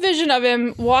full vision of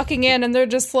him walking in, and they're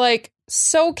just like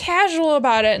so casual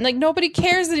about it, and like nobody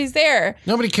cares that he's there.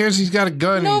 Nobody cares he's got a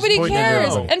gun. Nobody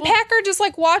cares. And Packer just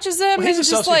like watches him. Well, he's and a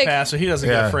just like so he doesn't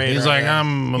get afraid. He's like,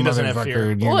 I'm a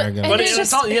motherfucker. But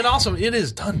it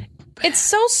is done. It's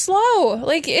so slow.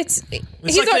 Like he's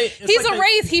a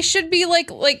Wraith. He should be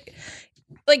like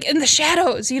in the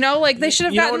shadows, like they should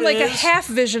have gotten like a half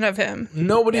vision of him.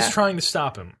 Nobody's trying to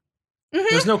stop him. Mm-hmm.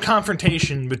 There's no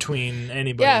confrontation between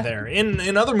anybody there.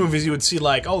 In other movies, you would see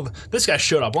like, oh, this guy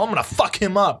showed up. Well, I'm going to fuck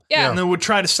him up. Yeah. And they would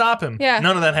try to stop him. Yeah.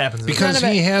 None of that happens. Because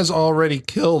he has already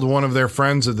killed one of their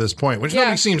friends at this point, which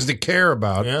nobody seems to care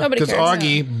about. Yeah. Because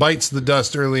Augie bites the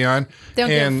dust early on. They don't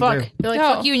give a fuck. They're like,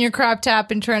 fuck you in your crop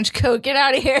top and trench coat. Get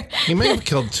out of here. He may have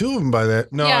killed 2 of them by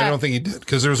that. No, I don't think he did.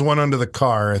 Because there was one under the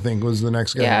car, I think, was the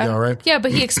next guy to go, right? Yeah,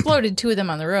 but he exploded 2 of them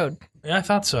on the road. Yeah, I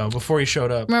thought so before he showed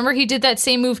up. Remember, he did that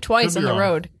same move twice on the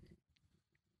road.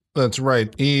 That's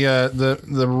right. He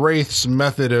the Wraith's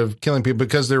method of killing people,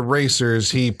 because they're racers,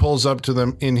 he pulls up to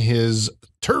them in his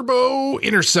Turbo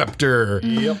Interceptor,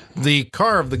 the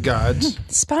car of the gods.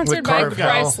 Sponsored by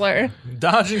Chrysler.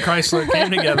 Dodge and Chrysler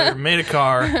came together, made a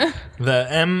car, the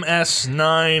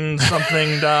MS9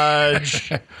 something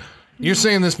Dodge. You're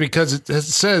saying this because it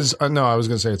says, no, I was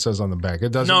going to say it says on the back.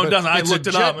 It doesn't. No, it doesn't. I looked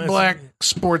it up. It's a jet black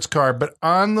sports car, but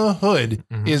on the hood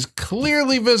is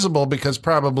clearly visible because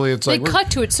probably it's like. They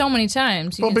cut to it so many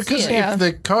times. Well, because if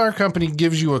the car company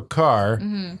gives you a car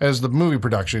as the movie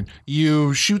production,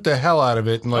 you shoot the hell out of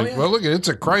it and well, look, it's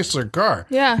a Chrysler car.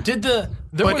 Yeah.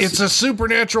 It's a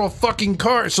supernatural fucking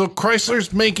car. So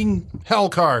Chrysler's making hell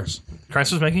cars.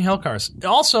 Chrysler's making hell cars.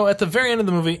 Also, at the very end of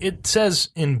the movie, it says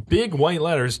in big white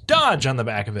letters, Dodge on the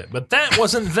back of it. But that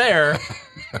wasn't there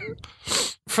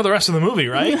for the rest of the movie,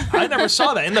 right? I never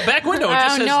saw that. In the back window, it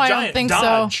just says giant I don't think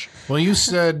Dodge. So. Well, you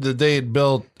said that they had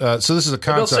built, so this is a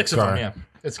concept car. Of them, yeah.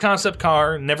 It's a concept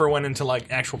car, never went into like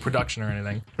actual production or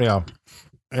anything. Yeah.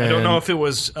 I don't know if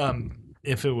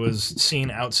it was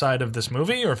seen outside of this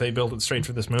movie or if they built it straight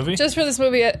for this movie. Just for this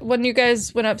movie, when you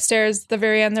guys went upstairs at the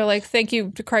very end, they're like, "Thank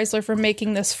you to Chrysler for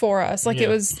making this for us." Like it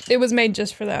was made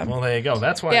just for them. Well, there you go.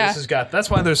 That's why that's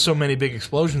why there's so many big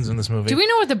explosions in this movie. Do we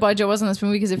know what the budget was on this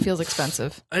movie? Because it feels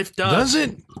expensive. It does. Does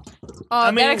it?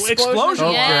 I mean, that explosion.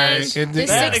 Okay. Yes. It- The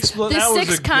that six was a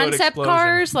good concept explosion.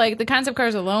 cars, like the concept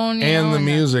cars alone. you And know, the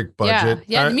music budget.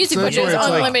 Yeah, the music So that's budget is why it's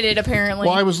like- unlimited, apparently.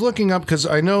 Well, I was looking up because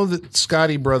I know that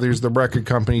Scotty Brothers, the record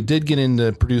company, did get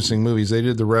into producing movies. They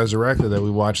did The Resurrected that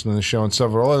we watched in the show and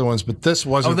several other ones, but this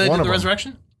wasn't they one did of the them.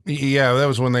 Resurrection? Yeah, that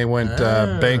was when they went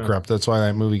bankrupt. That's why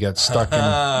that movie got stuck in.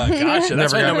 Gotcha.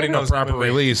 That's why got nobody knows a proper that movie.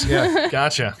 release. Yeah,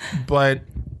 Gotcha. but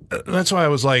that's why I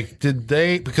was like, did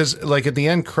they? Because like at the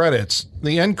end credits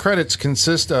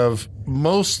consist of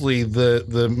mostly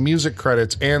the music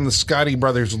credits and the Scotty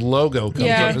Brothers logo comes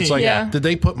Yeah. up. It's like, Yeah. did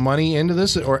they put money into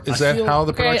this, or is that how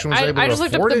the production was able I to just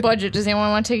looked up afford the it? budget. Does anyone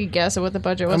want to take a guess at what the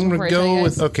budget was? I'm before going to I tell go you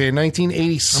with guys?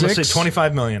 1986. I'm going to say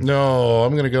 $25 million. No,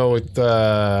 I'm going to go with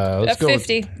let's go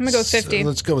 50. I'm gonna go with 50.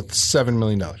 Let's go with $7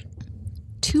 million.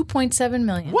 $2.7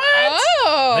 million. What?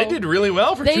 Oh, They did really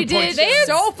well for They 2.7. did. They had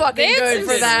so fucking they had good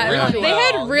some for that. Really They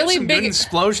had well. really There's some big good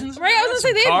explosions. Right, I was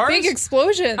gonna say they had big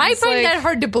explosions. I find like, that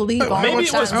hard to believe. all Maybe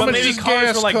the it was, time. How but much maybe does cars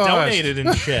gas were like cost? donated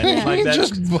and shit. Like that,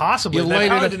 Just- possibly. you They light it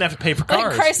probably up. didn't have to pay for I think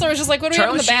cars. Chrysler was just like, "What do we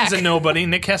Charlie have in the back?" Sheen's a nobody.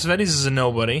 Nick Cassavetes is a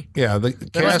nobody. Yeah, the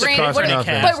cast Randy- cost what-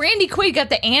 nothing. But Randy Quaid got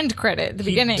the "and" credit at the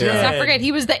beginning. did. Let's not forget,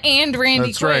 he was the "and" Randy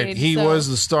That's Quaid. right. He so- was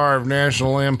the star of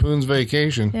National Lampoon's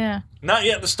Vacation. Yeah. Not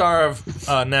yet the star of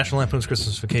National Lampoon's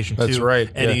Christmas Vacation 2. That's right,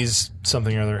 yeah. Eddie's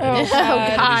something or other. Oh, Eddie's, God.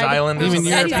 Eddie's Island. or Even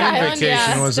something. European Island, Vacation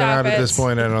yeah. wasn't Stop out at it. this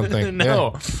point, I don't think.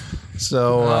 No. Yeah.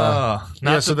 So,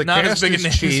 Not, so the not as cast big a is name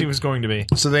as he cheap. was going to be.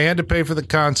 So they had to pay for the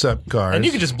concept cars. And you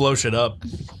could just blow shit up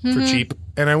for cheap.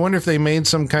 And I wonder if they made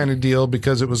some kind of deal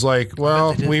because it was like,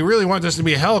 well, we really want this to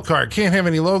be a hell car. It can't have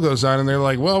any logos on. And they're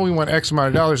like, well, we want X amount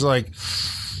of dollars. Like,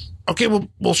 okay,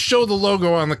 we'll show the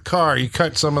logo on the car. You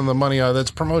cut some of the money out. That's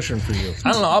promotion for you.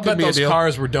 I don't know. I'll Could bet be a those deal.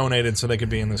 cars were donated so they could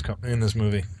be in this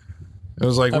movie. It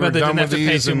was like, I we're bet they done didn't have with to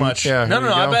pay these too and- much. Yeah, no. here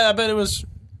we go. I bet it was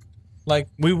like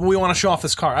we want to show off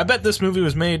this car. I bet this movie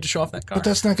was made to show off that car. But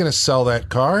that's not going to sell that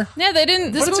car. Yeah, they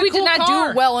didn't. This it's a movie cool did not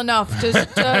car. do well enough to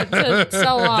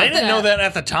sell off. They didn't know that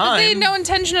at the time. They had no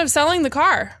intention of selling the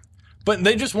car. But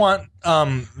they just want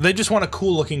a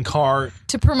cool looking car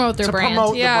to promote their to brand.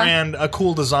 promote Yeah. the brand, a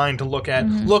cool design to look at.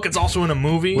 Look, it's also in a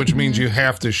movie. Which means you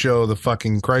have to show the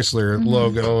fucking Chrysler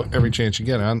logo every chance you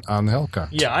get on the hell car.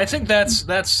 yeah, I think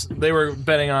that's they were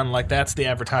betting on like that's the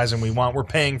advertising we want. We're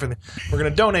paying for we're going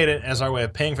to donate it as our way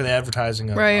of paying for the advertising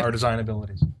of Right. our design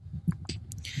abilities.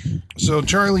 So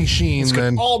Charlie Sheen This could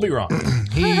then all be wrong.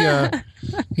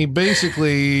 he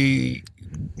basically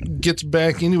gets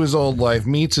back into his old life,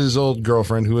 meets his old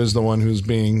girlfriend, who is the one who's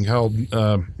being held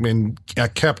in a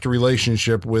kept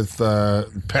relationship with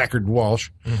Packard Walsh,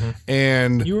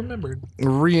 and You remembered.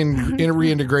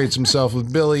 reintegrates himself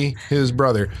with Billy, his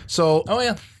brother. So, Oh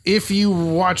yeah. if you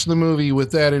watch the movie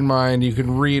with that in mind, you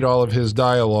can read all of his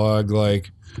dialogue,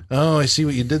 like, "Oh, I see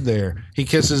what you did there." He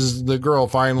kisses the girl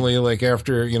finally, like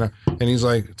after and he's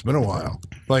like, "It's been a while."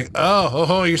 Like,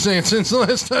 oh, you're saying since the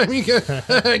last time you got,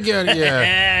 I got it,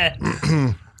 yeah,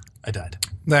 I died.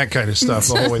 that kind of stuff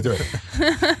the whole way through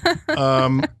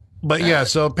it. But yeah,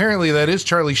 so apparently that is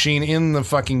Charlie Sheen in the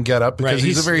fucking getup because Right,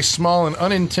 he's a he's- very small and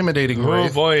unintimidating Oh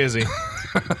Wraith. boy, is he!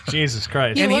 Jesus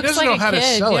Christ! And he looks doesn't like know a how to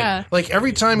kid, sell yeah. it. Like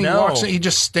every time he No. walks in, he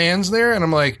just stands there, and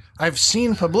I'm like, I've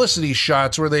seen publicity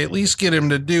shots where they at least get him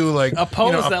to do like a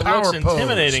pose a that power looks pose,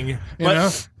 intimidating. you But know?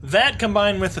 that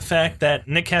combined with the fact that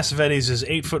Nick Cassavetes is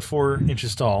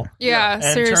 8'4" tall, Yeah, and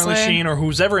seriously. Charlie Sheen or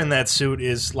who's ever in that suit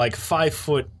is like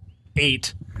 5'8".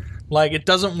 Like it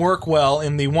doesn't work well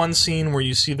in the one scene where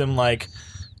you see them like.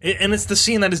 And it's the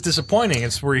scene that is disappointing.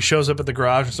 It's where he shows up at the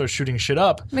garage and starts shooting shit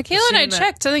up. Michaela and I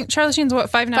checked. I think Charlie Sheen's what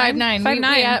 5'9". 5'9". 5'9".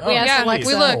 We asked yeah, Alexa.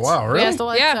 we looked. Oh, wow, We really? asked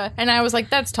Alexa, Yeah. and I was like,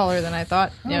 "That's taller than I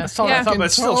thought." Yeah, That's all I thought, but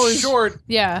it's still Tall is- short.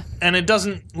 yeah. And it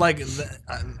doesn't, like,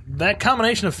 that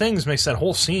combination of things makes that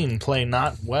whole scene play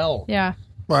not well. Yeah.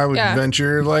 Well, I would Yeah.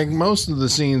 venture like most of the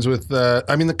scenes with.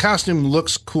 I mean, the costume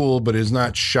looks cool, but is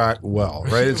not shot well,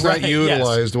 right? It's Right, not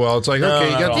utilized well. It's like, No, okay,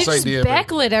 you not got at all. this They just idea. but-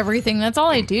 backlit everything. That's all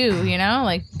I do,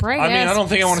 like bright. I mean, ass I don't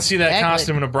think I want to see that backlit.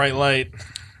 costume in a bright light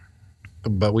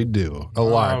But we do a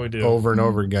lot, we do. over and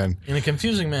over again. in a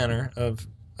confusing manner of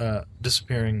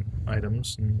disappearing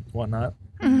items and whatnot.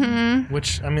 Mm-hmm.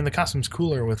 Which, I mean, the costume's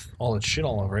cooler with all its shit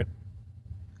all over it.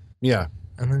 Yeah,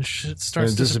 And then shit and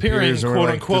starts it disappearing, disappears, and we're quote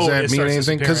like, unquote. does it that mean starts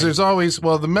anything? Because disappearing. there's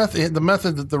always the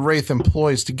method that the Wraith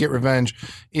employs to get revenge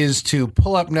is to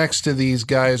pull up next to these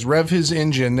guys, rev his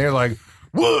engine. They're like,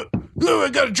 what? No, I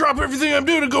got to drop everything I'm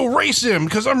doing to go race him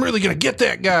because I'm really going to get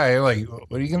that guy. Like,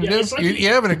 what are you going to do? Like you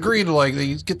haven't agreed to, like,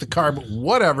 get the car, but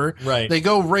whatever. Right. They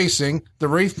go racing. The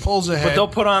Wraith pulls ahead. But they'll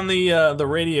put on the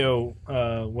radio,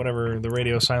 whatever, the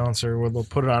radio silencer, where they'll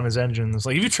put it on his engine. It's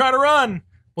like, if you try to run,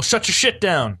 we'll shut your shit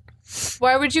down.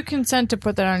 Why would you consent to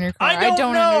put that on your car? I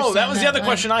don't know. understand That was the other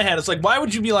question I had. It's like, why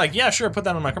would you be like, yeah, sure, put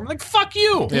that on my car? I'm like, fuck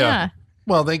you. Yeah.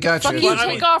 Well, they got Fuck you. you,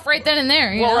 take off right then and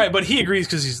there. Well, right, but he agrees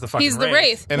because he's the fucking He's the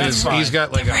Wraith. And That's fine. he's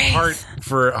got like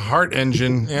a heart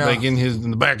engine, like in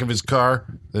the back of his car.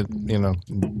 That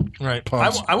Right.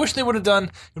 pumps. I wish they would have done. It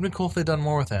would have been cool if they'd done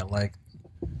more with that. Like,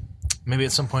 maybe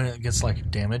at some point it gets like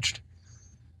damaged,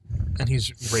 and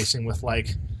he's racing with like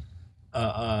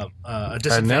a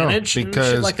disadvantage and because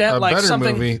shit like that. a Like better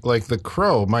something. movie like The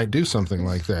Crow might do something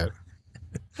like that.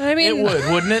 I mean, It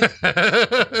would, wouldn't it?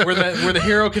 where the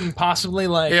hero can possibly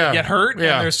get hurt, and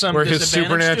there's some where his disadvantage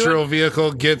supernatural to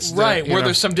vehicle gets it. Right, where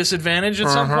there's some disadvantage at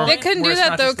some point. they couldn't where do it's that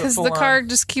not though just a because the full-on- car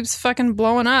just keeps fucking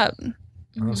blowing up.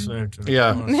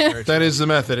 that is the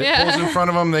method. It pulls in front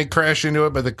of them, they crash into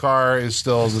it, but the car is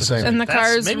still the same. And the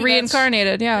car is maybe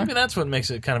reincarnated. Yeah. Maybe that's what makes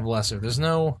it kind of lesser. There's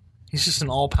no. He's just an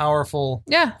all-powerful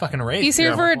fucking Wraith. He's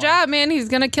here for a job, man. He's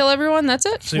gonna kill everyone. That's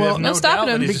it. So you have no stopping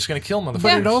doubt him. that he's just going to kill motherfuckers.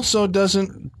 But it also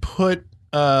doesn't put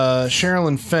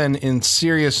Sherilyn Fenn in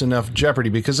serious enough jeopardy,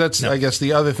 because that's, I guess,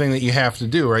 the other thing that you have to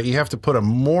do, right? You have to put a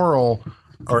moral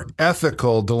or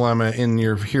ethical dilemma in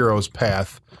your hero's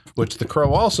path, which the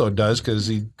Crow also does, because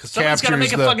he Someone's got to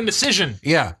make a fucking decision.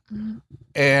 Yeah.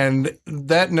 And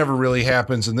that never really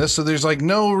happens in this. So there's like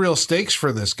no real stakes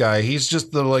for this guy. He's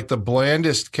just the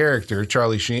blandest character,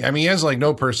 Charlie Sheen. I mean, he has like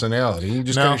no personality. He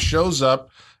just kind of shows up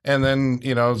and then,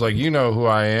 it's like, you know who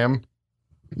I am.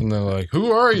 And they're like,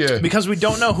 who are you? Because we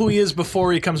don't know who he is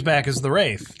before he comes back as the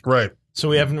Wraith. Right. So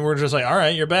we're just like, all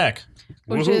right, you're back.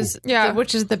 Which is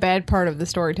the bad part of the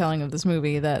storytelling of this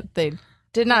movie, that they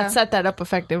did not set that up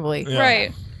effectively. Yeah.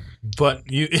 Right. But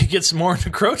it gets more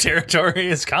into Crow territory,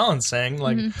 as Colin's saying.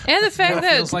 Like, and the fact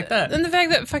that feels like that. and the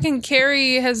fact that fucking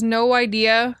Carrie has no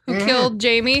idea who killed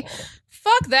Jamie.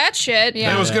 Fuck that shit.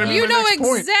 That was gonna be You my know next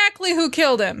point. exactly who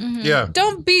killed him. Yeah.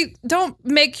 Don't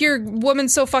make your woman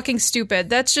so fucking stupid.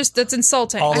 That's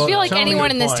insulting. Although- I feel like Tell me anyone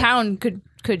your in this point. town could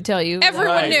tell you. Everyone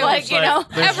Right. knew. Like, everyone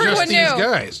just knew.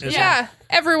 these guys. Yeah,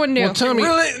 everyone knew. Well, tell me.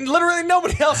 Literally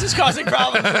nobody else is causing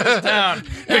problems in this town.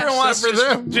 Everyone wants for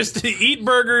them. just to eat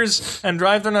burgers and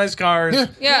drive their nice cars.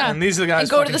 Yeah. And these are the guys And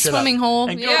go to fucking the shit swimming up. hole.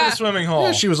 And go to Yeah. the swimming hole.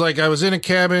 Yeah, she was like, I was in a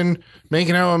cabin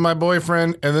making out with my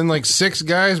boyfriend, and then like 6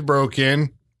 guys broke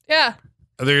in. Yeah.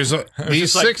 There's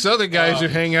these just like, 6 other guys who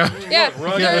hang out. Yeah.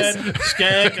 Rugged,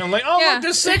 skank. I'm like, Yeah. look,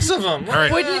 there's 6 of them. All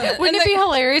right. Wouldn't it be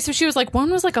hilarious if she was like,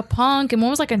 one was like a punk and one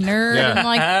was like a nerd, Yeah. and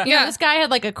like, Yeah. this guy had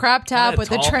like a crop top Had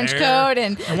with a tall trench hair. coat,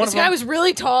 and one this of guy them- was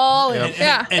really tall, and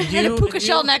Yeah. And had you, a puka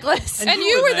shell necklace. And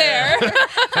you were there.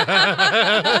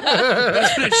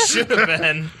 That's what it should have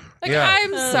been. Like, Yeah.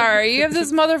 I'm sorry. You have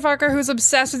this motherfucker who's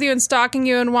obsessed with you and stalking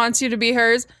you and wants you to be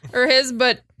hers or his,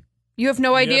 but you have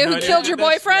no idea no who idea killed who your this-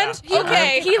 boyfriend? yeah.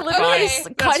 Okay. He literally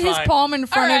Okay. cut his fine. palm in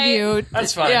front All of right. you.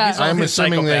 That's fine. Yeah. He's a I'm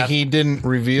assuming that psychopath. he didn't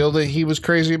reveal that he was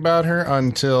crazy about her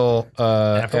until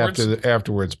Afterwards?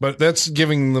 afterwards. But that's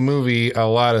giving the movie a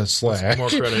lot of slack. More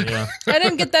credit, yeah. I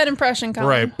didn't get that impression, Colin.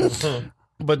 Right.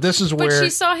 But this is But where, she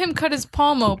saw him cut his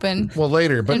palm open. well,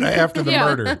 later, but after the Yeah,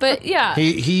 murder. But yeah.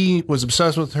 He was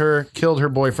obsessed with her, killed her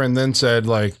boyfriend, then said,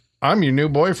 like, I'm your new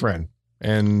boyfriend.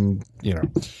 And,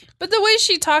 But the way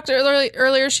she talked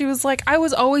earlier, she was like, I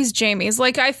was always Jamie's.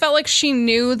 Like, I felt like she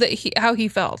knew that how he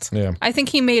felt. Yeah. I think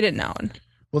he made it known.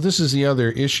 well, this is the other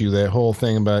issue, that whole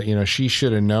thing about, she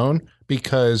should have known,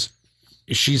 because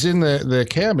she's in the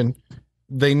cabin.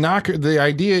 They knock her. The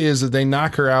idea is that they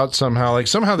knock her out somehow. Like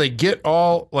somehow they get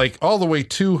all the way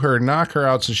to her, knock her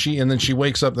out. And then she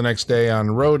wakes up the next day on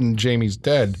the road and Jamie's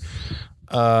dead.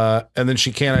 And then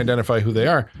she can't identify who they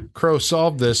are. Crow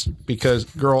solved this because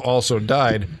girl also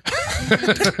died.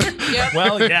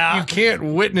 Well, yeah. You can't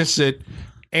witness it.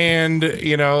 And, Fine,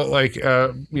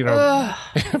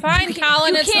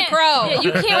 Colin, it's the Crow. Yeah,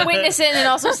 you can't witness it and then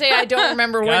also say, I don't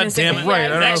remember God witnessing damn it. it. Right, I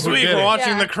don't Next know who week did we're it. watching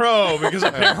Yeah. The Crow, because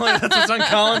apparently that's what's on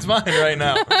Colin's mind right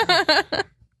now.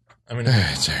 I mean,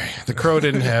 sorry. The Crow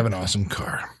didn't have an awesome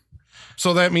car.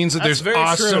 So that means that That's there's very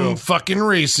awesome true. fucking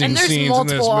racing And there's scenes in this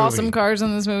multiple movie. awesome cars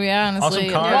in this movie, honestly. awesome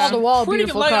And cars. wall-to-wall Pretty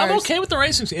beautiful good. Like, cars. I'm okay with the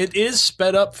racing scene. It is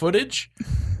sped up footage,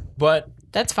 but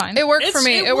That's fine. It worked for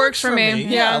me. It works for me.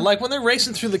 Yeah, like when they're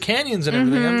racing through the canyons and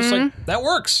everything, I'm just like, that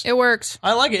works. It works.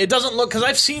 I like it. It doesn't look, because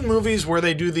I've seen movies where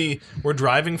they do we're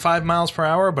driving 5 miles per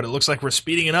hour, but it looks like we're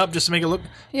speeding it up just to make it look.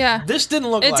 Yeah. This didn't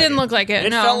look like it. It didn't look like it.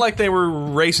 It felt like they were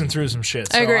racing through some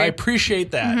shit. So I agree. I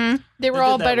appreciate that. They were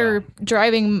all better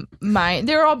driving.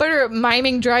 They were all better at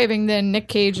miming driving than Nick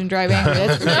Cage and driving.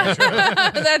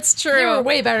 That's true. They were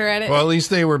way better at it. Well, at least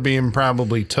they were being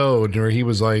probably towed, or he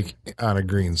was like on a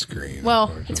green screen.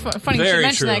 Well, it's funny you should Very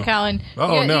mention true. that, Colin.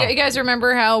 Oh, no. You guys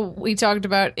remember how we talked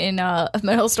about in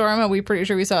Metal Storm? How we pretty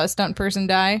sure we saw a stunt person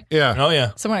die. Yeah. Oh,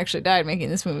 yeah. Someone actually died making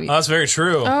this movie. Oh, that's very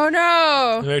true. Oh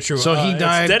no. Very true. So he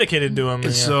died. It's dedicated to him. Yeah.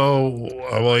 So,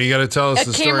 well, you got to tell us A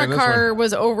the story camera on this car one.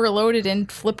 was overloaded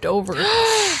and flipped over.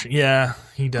 Yeah,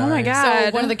 he died. Oh my So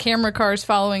god. one of the camera cars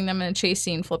following them in a chase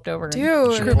scene flipped over. And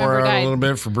Dude. the crew Pour member out a died. little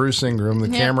bit for Bruce Ingram, the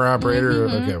camera operator.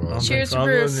 Okay, well, Cheers to All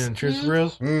Bruce. good. Cheers to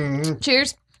Bruce.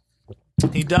 Cheers.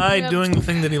 He died doing the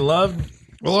thing that he loved.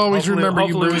 we'll always remember you,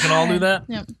 Hopefully we Bruce. can all do that.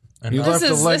 Yep. And You not- left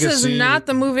a legacy. This is not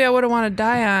the movie I would have wanted to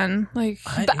die on. Like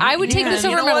But I would take this you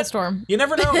over know Metal what? Storm. You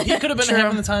never know. He could have been True.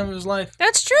 having the time of his life.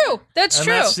 that's true. That's And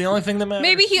true. that's the only thing that matters.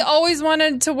 Maybe he always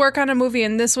wanted to work on a movie,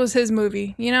 and this was his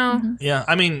movie. You know? Yeah,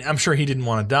 I mean, I'm sure he didn't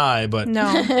want to die, but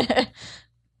No.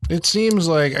 It seems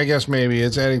like, I guess maybe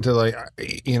it's adding to like,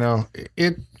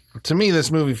 it to me,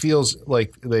 this movie feels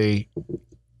like they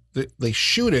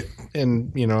shoot it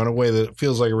in, in a way that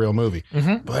feels like a real movie,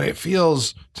 but it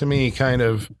feels to me kind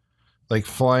of like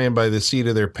flying by the seat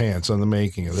of their pants on the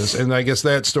making of this. And I guess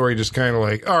that story just kind of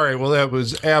like, all right, well, that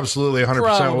was absolutely 100%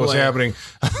 what was Probably. happening.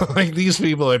 Like these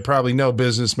people had probably no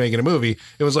business making a movie.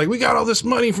 It was like, we got all this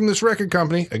money from this record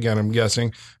company, again, I'm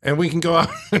guessing, and we can go out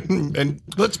and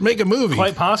let's make a movie.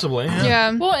 quite possibly. Yeah.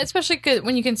 Yeah. Well, especially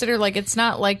when you consider, like, it's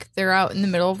not like they're out in the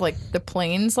middle of, like, the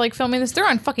plains, like, filming this. They're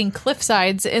on fucking cliff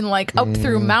sides and, like, up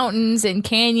through mountains and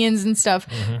canyons and stuff.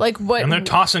 Like, what... And they're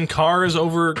tossing cars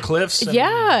over cliffs and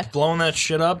Yeah. blowing that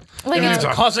shit up. Like, And it's it's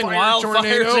a causing fire wildfires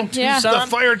tornado. in Yeah.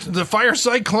 Tucson. The fire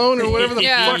cyclone or whatever the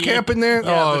Yeah. fuck happened there.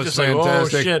 Yeah, oh, they're it's just like, oh,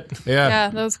 fantastic. shit. Yeah. Yeah,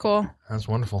 that was cool. That's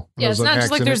wonderful. yeah, was it's an not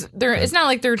just like accident. it's not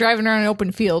like they're driving around in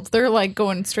open fields. They're, like,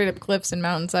 going straight up cliffs and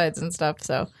mountainsides and stuff,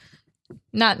 so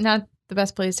not the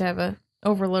best place to have a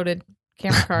overloaded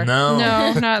camera car. No.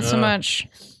 No, not so much.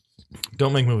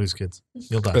 Don't make movies, kids.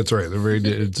 You'll die. That's right.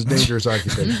 It's a dangerous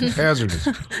occupation. Hazardous.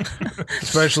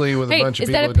 Especially with a Hey, bunch of is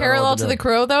people. that a parallel to The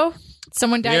Crow, though?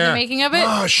 Someone died in Yeah. the making of it?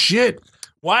 Oh, shit.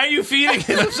 Why are you feeding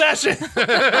his obsession?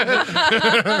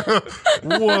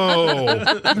 Whoa.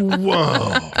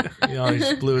 Whoa. He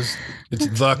just blew his... It's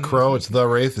The Crow. It's The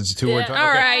Wraith. It's a two-word title. All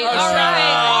right. All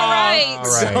right.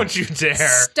 All right. Don't you dare.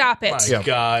 Stop it. My Yeah.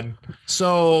 God.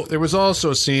 So there was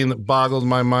also a scene that boggled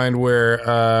my mind where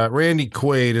Randy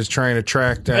Quaid is trying to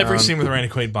track down... Every scene with Randy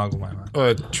Quaid boggled my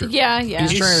mind. True. Yeah.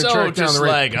 He's He's trying to so track down just the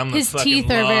Wraith. like, I'm the His fucking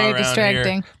teeth are law very around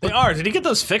distracting. here. They are. Did he get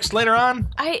those fixed later on?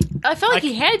 I felt like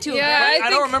he had to. Yeah, right? I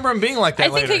don't remember him being like that I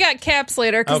think later. he got caps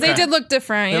later because they Okay. did look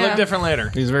different. They Yeah. look different later.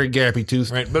 He's very gappy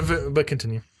toothed. Right, but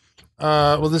continue.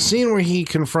 Well, the scene where he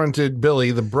confronted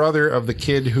Billy, the brother of the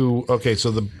kid who... Okay,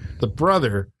 so the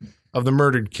brother of the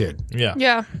murdered kid Yeah.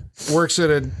 Yeah. works at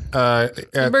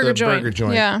the burger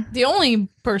joint. Yeah. The only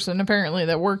person apparently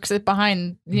that works it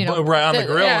behind, Right on the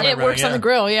grill and it everything, works on yeah. the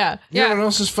grill. Yeah. You know what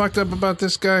else is fucked up about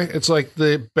this guy? It's like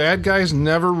the bad guys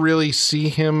never really see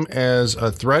him as a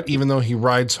threat, even though he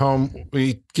rides home.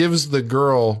 He gives the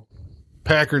girl,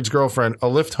 Packard's girlfriend, a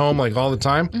lift home like all the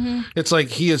time. Mm-hmm. It's like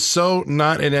he is so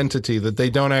not an entity that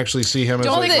they don't actually see him as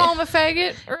Don't like... they call him a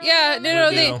faggot? Yeah. No.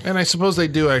 They. And I suppose they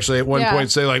do actually at one Yeah. point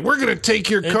say like, we're going to take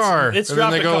your car. it's and then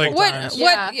they dropped go a like, couple What? times.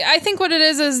 What? Yeah. I think what it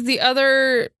is the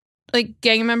other like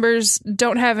gang members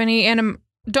don't have any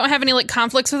like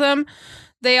conflicts with him.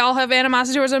 They all have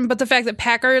animosity towards him, but the fact that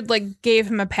Packard like gave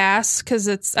him a pass because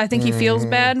I think he feels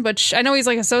bad. Which I know he's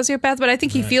like a sociopath, but I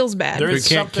think he feels bad. There You is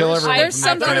can't kill everyone. There's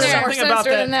something There's there. something More about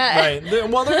sinister that. than that. Right.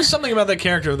 Well, there's something about that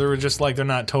character. They were just like they're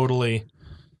not totally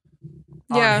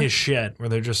Yeah. on his shit. Where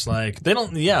they're just like they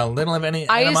don't have any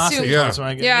I animosity. assume- towards him.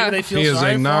 I guess. Yeah. Maybe they feel he is sorry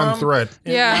a for him. non-threat.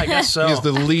 Yeah. I guess so. He is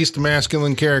the least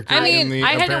masculine character I mean, in the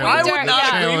I had to apparently wait I would not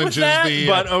Yeah. agree with challenges that, the,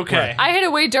 but okay. I had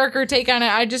a way darker take on it.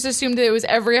 I just assumed that it was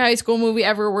every high school movie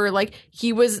ever where like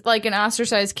he was like an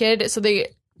ostracized kid, so they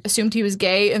assumed he was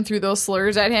gay and threw those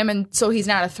slurs at him, and so he's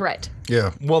not a threat.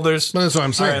 Yeah. Well, there's. But that's what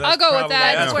I'm saying. All right, I'll go with probably-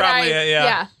 that. That's what probably I- it, yeah.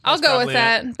 yeah. I'll That's go with probably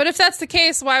that. it. But if that's the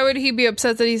case, why would he be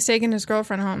upset that he's taking his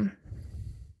girlfriend home?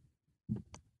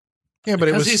 Yeah, but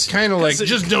it Because was he's- kind of like, because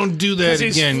just don't do that Because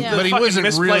he's again. the But he fucking wasn't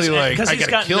misplaced- really like, because I he's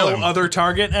gotta got kill no him. other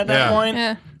target at that Yeah. point.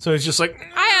 Yeah. So he's just like,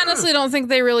 I honestly don't think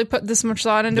they really put this much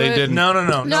thought into They it. didn't. no.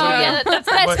 No, yeah, that's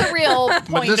the real But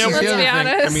point. this is Let's the other be thing. I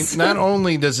honest. mean, not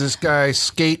only does this guy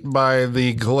skate by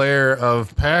the glare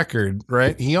of Packard,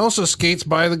 right? He also skates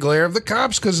by the glare of the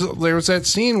cops because there was that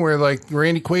scene where like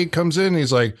Randy Quaid comes in and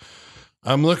he's like,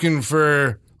 I'm looking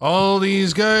for all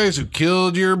these guys who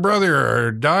killed your brother or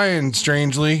are dying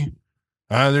strangely.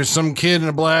 There's some kid in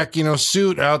a black,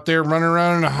 suit out there running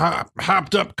around in a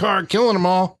hopped up car killing them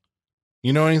all.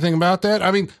 You know anything about that?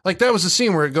 I mean, like that was the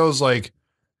scene where it goes like,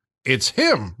 it's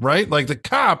him, right? Like the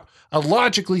cop, a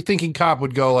logically thinking cop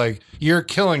would go like, you're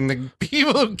killing the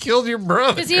people who killed your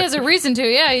brother. Because he has a reason to.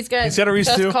 Yeah, he's got a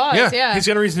reason just to. Cause, Yeah. yeah. He's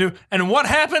got a reason to. And what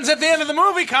happens at the end of the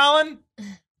movie, Colin?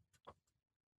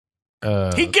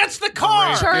 He gets the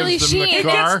car. Charlie gives them the Sheen. He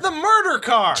car. gets the murder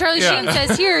car. Charlie Yeah. Sheen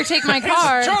says, "Here, take my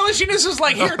car." Charlie Sheen is just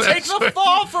like, here, take the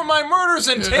fall for my murders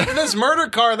and take this murder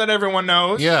car that everyone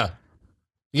knows. Yeah.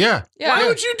 Yeah. Yeah. Why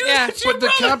would you do that to your But the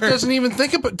cop brother? doesn't even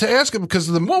think about to ask him because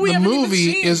the we haven't even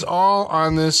movie seen. is all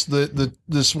on this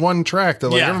this one track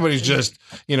that like Yeah. everybody's just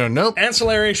nope.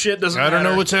 Ancillary shit doesn't I don't know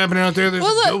matter. what's happening out there. There's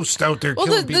Well, a the- ghost out there Well,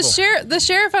 killing the people. the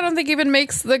sheriff, I don't think even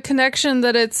makes the connection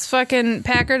that it's fucking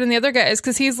Packard and the other guys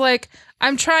because he's like,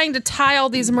 I'm trying to tie all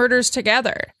these murders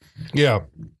together. Yeah.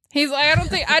 He's like,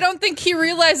 I don't think he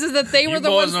realizes that they were You the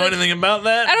boys ones. know That, anything about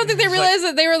that? I don't think they It's realized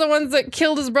that they were the ones that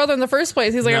killed his brother in the first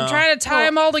place. He's like, No. I'm trying to tie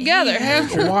them all together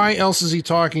Why else is he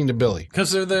talking to Billy? because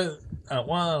they're the.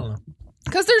 Well, I don't know.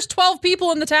 because there's 12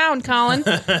 people in the town, Colin.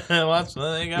 Well,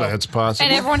 there you go. That's possible.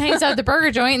 And everyone hangs out at the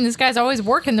burger joint, and this guy's always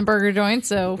working the burger joint.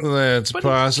 So That's But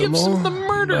possible. he gives him the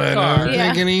murder But car. I'm Yeah.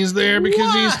 thinking he's there because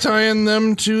Why? he's tying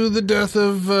them to the death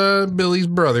of Billy's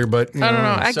brother. But I don't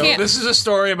know. I So can't. this is a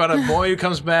story about a boy who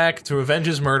comes back to avenge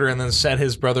his murder and then set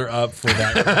his brother up for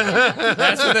that.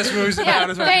 That's what this movie's yeah, about.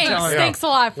 Is what I'm telling you. thanks a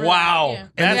lot. For Wow, that.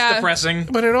 that's Yeah. depressing.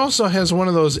 But it also has one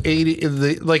of those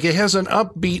 80, like it has an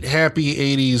upbeat, happy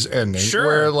 80s ending. Sure.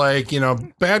 Where like,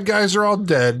 bad guys are all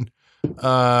dead.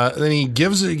 Then he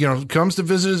gives it, comes to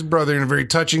visit his brother in a very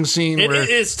touching scene It where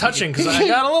is touching because I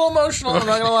got a little emotional. I'm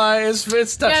not gonna lie, it's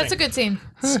touching. Yeah, it's a good scene.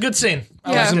 It's a good scene.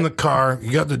 I Yeah. gives liked him it. the car.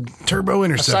 You got the turbo Aside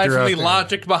interceptor from out the there.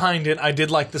 logic behind it, I did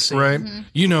like the scene. Right?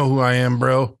 You know who I am,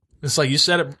 bro. It's like you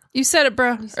said it. You said it,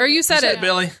 bro. Or you said it.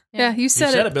 Billy. Yeah, you You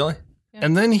said said it. it, Billy.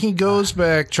 And then he goes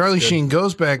back, Charlie Sheen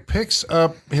goes back, picks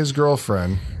up his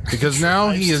girlfriend, because now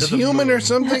he Drives is to the human moon. or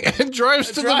something, and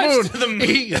drives to Drives to the the moon. moon.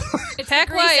 It's Pack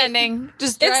the grease light. ending.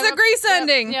 Just It's drive the up- grease Yep,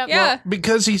 ending. yep. Yeah.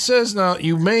 Because he says now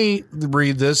you may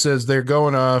read this as they're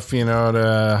going off,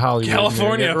 to Hollywood,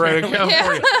 California, right? apparently.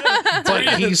 California.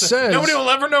 But he says Nobody will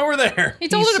ever know we're there. He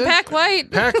told her to said- pack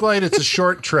light. pack light. It's a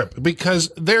short trip because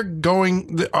they're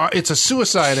going. It's a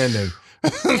suicide ending.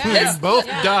 They both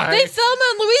die. They film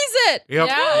and Louise it. Yep.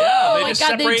 Yeah. Yeah, Oh they my just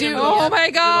god, they separate do. into Oh my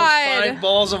Five god.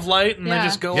 balls of light, and they Yeah.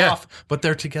 just go Yeah. off. But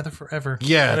they're together forever.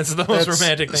 Yeah, and it's the most that's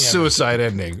romantic thing ever. suicide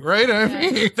ending, right? I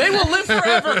mean, They will live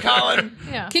forever, Colin.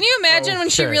 Yeah. Can you imagine when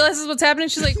she Okay. realizes what's happening?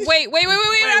 She's like, wait,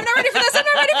 I'm not ready for this. I'm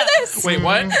not ready for this. Wait,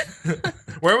 what?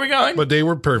 Where are we going? but they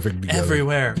were perfect together.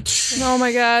 Everywhere. Oh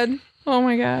my god. Oh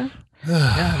my god.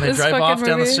 Yeah, and they This drive fucking off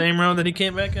down the movie. same road that he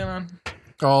came back in on.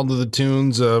 All to the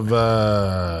tunes of.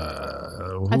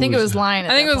 I think it was Lion. I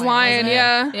think it was Lion.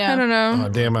 Yeah. I don't know. Oh,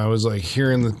 damn, I was like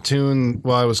hearing the tune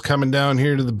while I was coming down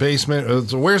here to the basement. It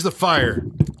was, where's the fire?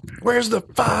 Where's the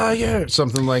fire?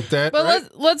 Something like that. But right?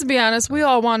 let's be honest. We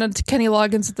all wanted Kenny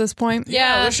Loggins at this point.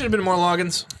 Yeah, there should have been more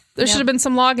Loggins. There should have been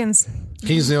some Loggins.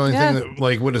 He's the only Yeah. thing that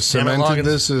like would have Damn it, cemented Loggins.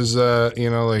 this is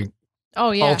like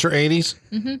Oh yeah. ultra 80s.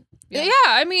 Yeah.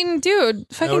 I mean, dude,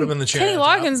 fucking would've been the cherry Kenny on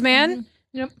top. Loggins, man.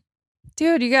 Yep.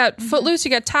 Dude, you got Footloose,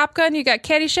 you got Top Gun, you got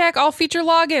Caddyshack, all feature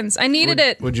Loggins. I needed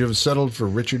it. Would you have settled for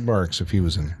Richard Marx if he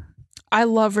was in there? I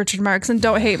love Richard Marx, and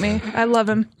don't hate me. I love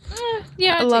him.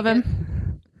 Yeah. I love him.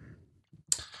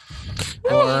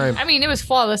 All right. I mean, it was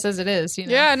flawless as it is. You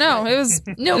know? Yeah, no, it was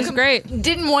No, it was great.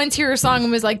 Didn't once hear a song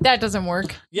and was like, that doesn't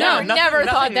work. Yeah, No, never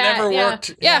thought that. Never Yeah.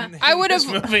 worked. Yeah, in I would this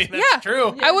have. movie. That's Yeah,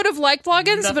 true. I would have liked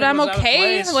Loggins, Nothing but I'm was out of okay.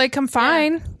 place. Like I'm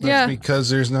fine. That's Yeah. because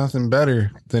there's nothing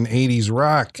better than 80s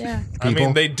rock. Yeah. I People.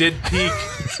 mean, they did peak.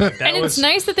 That And it's was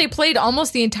nice that they played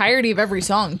almost the entirety of every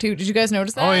song too. Did you guys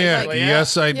notice that? Oh yeah, Like, yeah.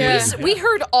 yes I did. Yeah. we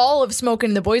heard all of "Smoke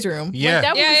in the Boys' Room." Yeah. Like,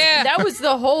 that was, Yeah. that was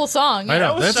the whole song. I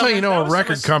know. was That's how some- you know that a was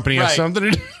record some- company has right. something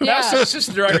to do. That's the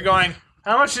assistant director going,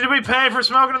 how much did we pay for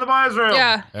Smoking in the Boys' Room?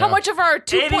 Yeah. How much of our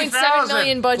 2.7 $80,000.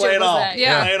 million budget Play it was all. that?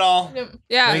 Yeah. Play it all.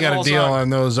 Yeah. They got a whole deal song. on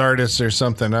those artists or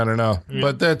something. I don't know.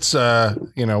 But that's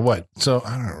what? So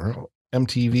I don't know.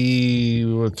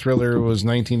 MTV Thriller was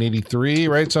 1983,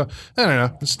 right? So I don't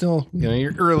know. It's still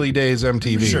your early days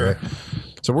MTV. Sure. Right?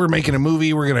 So we're making a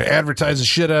movie. We're going to advertise the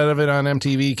shit out of it on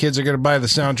MTV. Kids are going to buy the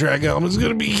soundtrack album. It's going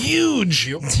to be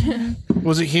huge.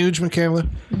 Was it huge, Michaela?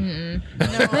 No.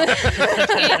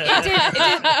 It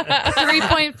did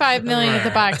 3.5 million at the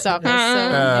box office.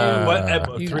 What?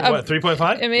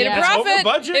 3.5? It made Yeah. a profit. Over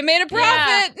budget? It made a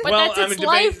profit. But Well, that's its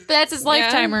life. That's its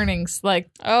lifetime earnings. Like,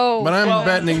 Oh, But I'm Well,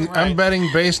 betting. right. I'm betting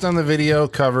based on the video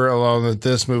cover alone that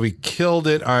this movie killed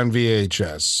it on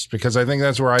VHS because I think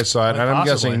that's where I saw it, and I'm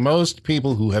Possibly. guessing most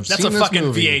people who have That's seen a this fucking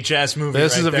movie. VHS movie.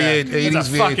 This right is a there. 80s It's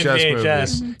a fucking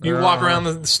VHS movie. You walk around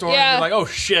the store Yeah. and you're like, oh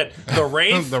shit, the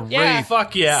Wraith? The Yeah. Wraith.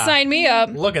 Fuck yeah. sign me up.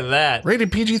 Look at that.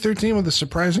 Rated PG-13 with a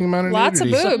surprismeing amount of Lots of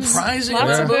nudity. boobs. Surprising Lots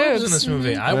amount of of boobs boobs. in this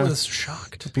movie. I was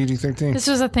shocked. PG-13. this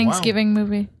was a Thanksgiving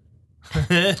movie.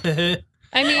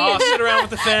 I mean, Oh, sit around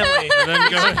with the family and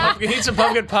then go eat some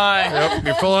pumpkin pie. Yep,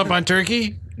 you're full up on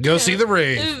turkey. Go see the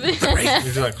Wraith. You're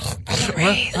just like,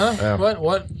 what? Huh?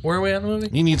 What? Where are we at in the movie?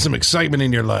 You need some excitement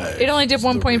in your life. It only did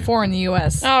 1.4 in the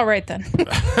U.S. all right then.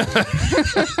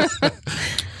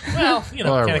 Well, you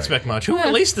know, All can't right. expect much. Who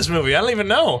released this movie? I don't even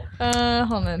know.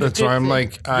 Hold on. That's why I'm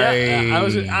like, there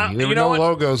you were know no what?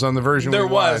 logos on the version we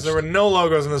watched. There were no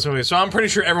logos in this movie, so I'm pretty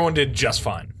sure everyone did just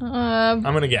fine. I'm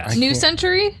gonna guess. New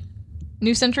Century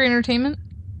Entertainment.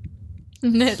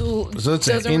 So it's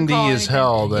Doesn't indie recall as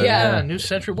hell. That, Yeah. New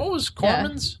Century. What was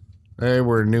Corman's? They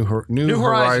were New Horizon.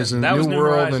 Horizon, That was New New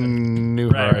World, Horizon. and New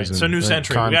Right. Horizon. So New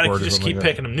Century. We gotta Concord or just something keep like that.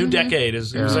 picking them. New Decade.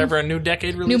 Was there ever a New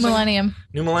Decade release? New Millennium.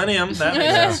 New Millennium. That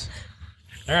makes sense.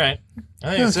 All right.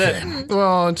 I think that's it.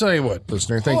 Well, I'll tell you what,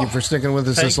 listener. Thank you for sticking with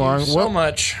us Thank this long. you so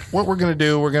much. What we're going to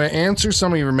do, we're going to answer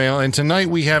some of your mail. And tonight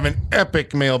we have an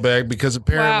epic mailbag because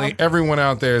apparently Wow. everyone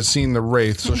out there has seen The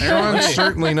Wraith. So Sean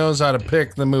certainly knows how to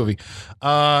pick the movie.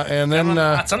 And then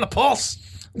It's on the pulse.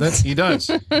 he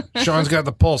does. Sean's got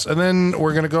the pulse. And then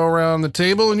we're going to go around the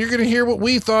table and you're going to hear what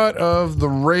we thought of The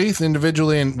Wraith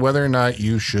individually and whether or not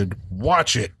you should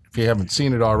watch it if you haven't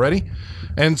seen it already.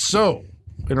 And so,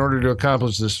 in order to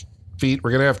accomplish this feat,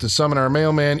 we're going to have to summon our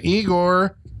mailman,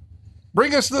 Igor.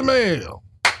 Bring us the mail.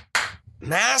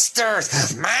 Masters,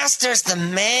 the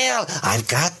mail. I've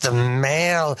got the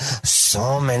mail.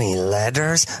 So many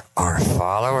letters. Our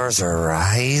followers are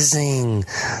rising.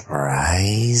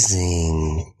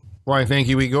 Why, thank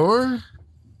you, Igor.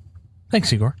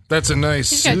 Thanks, Igor. That's a nice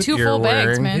He's suit got two you're full bags,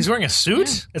 wearing. man. He's wearing a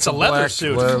suit? It's a leather Black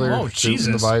suit. leather Oh, suit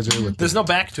and the Jesus. visor with There's no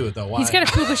back to it, though. Why? He's got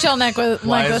a puka shell necklace.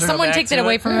 Why is there no Someone back take to that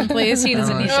away it? from him, please. He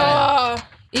doesn't need that. Oh,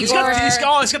 He's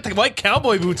got the white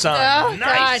cowboy boots on. Oh,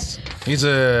 Nice. He's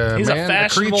a He's a man, a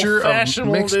fashionable- creature of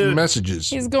fashionable mixed dude. messages.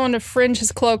 he's going to fringe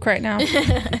his cloak right now.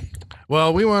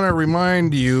 Well, we want to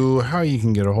remind you how you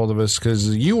can get a hold of us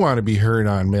because you want to be heard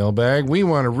on Mailbag. We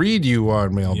want to read you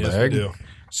on Mailbag. Yes, we do.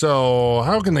 So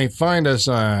how can they find us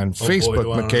on Facebook,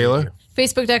 do I Michaela?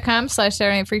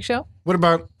 Facebook.com/Saturday Night Freak Show. What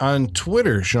about on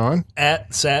Twitter, Sean?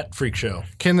 At Sat Freak Show.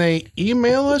 Can they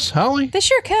email us, Holly? They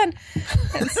sure can.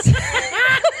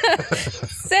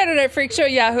 Saturday Night Freak Show,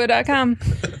 yahoo.com.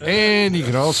 And you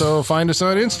can also find us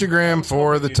on Instagram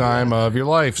for the time of your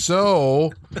life.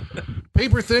 So,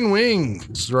 Paper Thin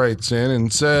Wings writes in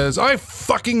and says, I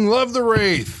fucking love the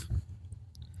Wraith.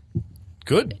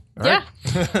 Good. Yeah.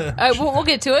 We'll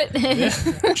get to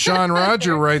it. Sean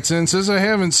Roger writes in and says, I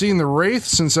haven't seen the Wraith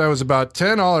since I was about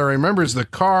 10. All I remember is the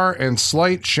car and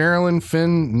slight Sherilyn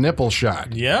Finn nipple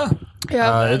shot. Yeah.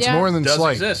 Yeah. It's Yeah. more than Does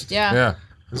slight. exist. Yeah. Yeah.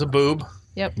 There's a boob.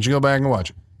 Did you go back and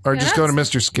watch it? Or just go to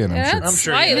Mr. Skin, I'm sure. I'm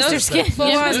sure Slight. you- That Mr. was Skin. full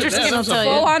Yeah, on- Mr. Skin will that's tell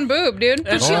Full you. on boob, dude.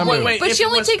 And Full on boob. wait, But if she it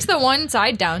only was- takes the one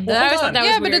side down. I always thought that Yeah,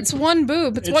 was but weird. it's one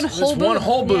boob. It's one whole It's boob. one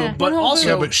whole boob, Yeah. but One whole also boob.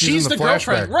 Yeah, but she's in the the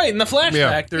girlfriend. flashback. Right, in the flashback,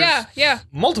 Yeah. there's Yeah.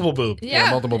 multiple boob.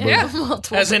 Yeah. multiple boobs. Yeah.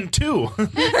 Multiple. As in two.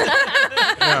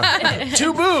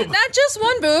 Two boob. Not just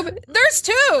one boob. There's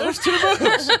two. There's two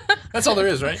boobs. That's all there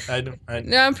is, right?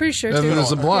 No, I'm pretty sure And then two.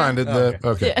 there's a blonde at the...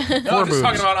 Okay. No, Four I'm just boobs.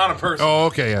 talking about on a person. Oh,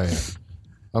 okay, yeah.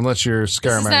 Unless you're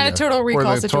Scaramanga. not a Total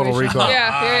Recall or the Total situation. Recall.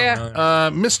 Yeah.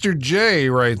 Mr. J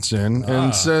writes in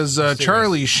and says,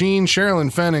 Charlie Sheen,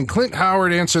 Sherilyn Fenn, and Clint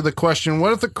Howard answer the question,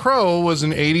 what if The Crow was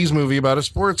an 80s movie about a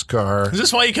sports car? Is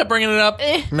this why you kept bringing it up?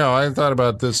 No, I thought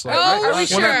about this. Oh, when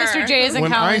sure. Mr. J isn't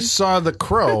When I counting. saw The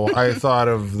Crow, I thought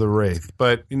of The Wraith.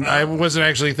 But I wasn't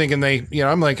actually thinking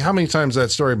I'm like, how many times has that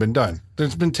story been done?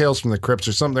 There's been Tales from the Crypts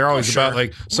or something. They're always sure. about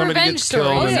like somebody Revenge gets killed.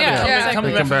 stories. And, Yeah.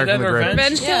 Coming they come back from the grave.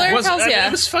 Revenge killer? Was, Hells yeah.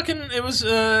 It was fucking. It was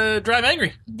Drive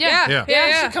Angry. Yeah. Yeah.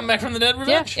 Yeah. Come back from the dead.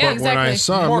 Revenge. Yeah. But when I Exactly.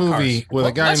 saw a More movie cars. with a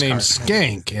Well, guy less named cars.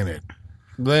 Skank in it,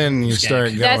 then you start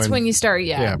going. That's when you start.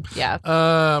 Yeah.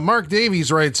 Mark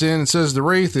Davies writes in and says The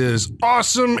Wraith is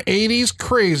awesome, 80s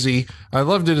crazy. I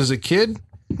loved it as a kid.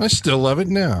 I still love it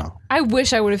now. I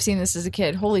wish I would have seen this as a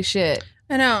kid. Holy shit.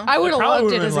 I know. I would have Probably loved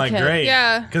would it have as been a like kid. great.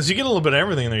 Yeah. Because you get a little bit of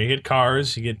everything in there. You get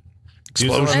cars, you get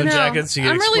Explosions. leather I know. jackets, you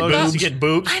get I'm really explosions, bummed. you get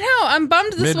boobs. I know. I'm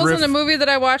bummed this Midriff. wasn't a movie that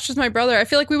I watched with my brother. I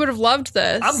feel like we would have loved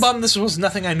this. I'm bummed this was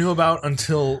nothing I knew about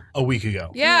until a week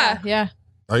ago. Yeah. Yeah.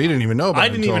 Oh, you didn't even know about it. I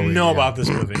didn't until even we- know yeah. about this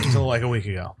movie until like a week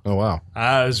ago. Oh, wow.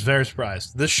 I was very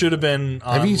surprised. This should have been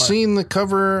on Have you like- seen the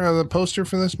cover of the poster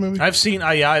for this movie? I've seen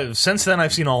since then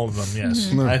I've seen all of them,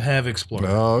 yes. I have explored.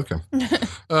 Oh, okay.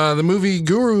 The Movie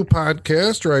Guru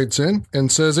podcast writes in and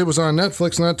says it was on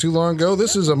Netflix not too long ago.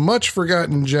 This is a much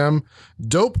forgotten gem,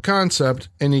 dope concept,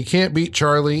 and you can't beat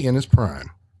Charlie in his prime.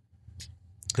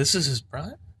 This is his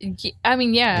prime? I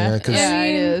mean, Yeah, yeah. 'cause- Yeah,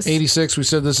 it is. 86, we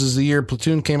said this is the year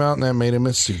Platoon came out, and that made him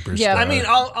a superstar. Yeah. I mean,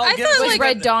 I'll I give thought, it Was like,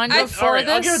 Red Dawn all before right,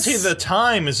 this? I'll give it to you. The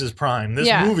time is his prime. This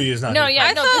Yeah. movie is not. No, his yeah,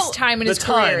 I no, thought this time in the his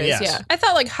time, career is, yes. yeah. I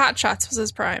thought like Hot Shots was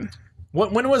his prime.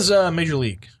 When was Major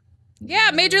League?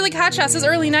 Yeah, Major League Hot Shots is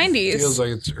early 90s. Feels like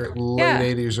it's late Yeah.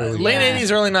 80s, early Late Yeah.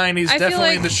 80s, early 90s. I feel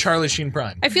Definitely like- the Charlie Sheen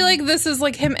prime. I feel like this is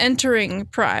like him entering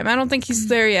prime. I don't think he's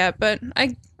there yet, but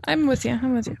I'm with you.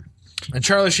 I'm with you. And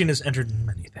Charlie Sheen has entered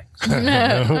many things. Ew.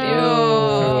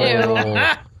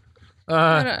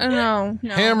 I don't know.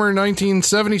 No. Hammer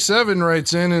 1977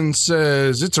 writes in and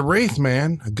says, it's a Wraith,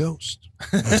 man, a ghost.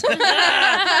 It's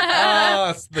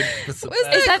the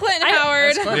Was that Clint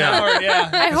Howard? Clint Howard, yeah.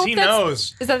 I 'Cause hope he that's-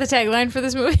 knows. Is that the tagline for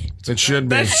this movie? It should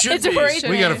be. That should It's a be. Wraith.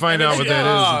 We got to find out what that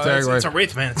is. The It's a tagline.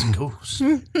 Wraith, man. It's a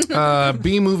ghost.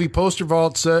 B-Movie Poster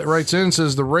Vault writes in and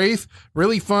says, the Wraith,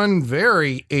 really fun,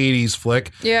 very 80s flick,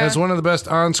 Yeah. has one of the best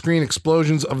on-screen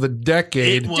explosions of the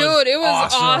decade. Dude, it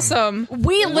was awesome.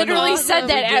 We literally said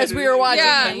that as we were watching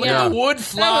Yeah, it. Look yeah. at the wood That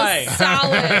fly. was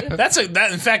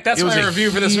solid. In fact, that's It was my a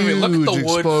review for this movie. Look at the huge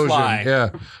wood explosion. fly.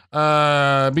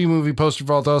 Yeah. B-Movie Poster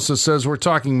Vault also says we're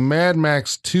talking Mad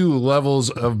Max 2 levels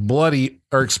of bloody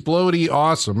or explodey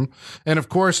awesome, and of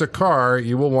course a car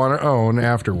you will want to own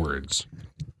afterwards.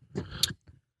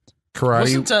 Karate.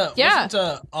 Wasn't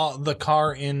the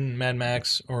car in Mad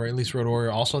Max, or at least Road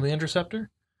Warrior, also the Interceptor?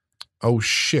 Oh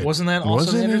shit! Wasn't that Was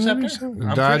also it the an Interceptor? Interceptor?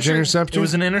 I'm Dodge pretty sure Interceptor? It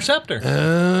was an Interceptor.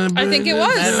 I think it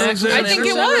was. Mad Max was I an think it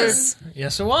Interceptor. was.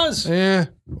 Yes, it was. Yeah.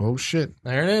 Oh shit!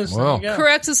 There it is. Well. There you go.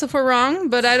 Correct us if we're wrong,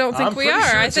 but I don't think I'm we pretty are.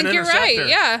 sure I it's an think you're right. Interceptor.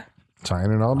 Yeah.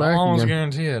 Tying it all back I'll almost again.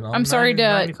 guarantee it. I'm sorry to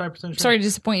 95% sure. sorry to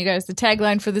disappoint you guys. The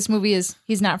tagline for this movie is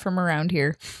 "He's not from around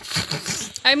here."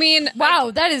 I mean,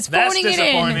 Wow, that is That's phoning it in.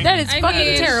 disappointing. That is I fucking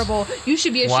mean- terrible. You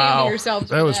should be ashamed Wow. of yourselves.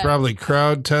 That for was probably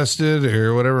crowd tested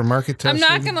or whatever, market I'm tested.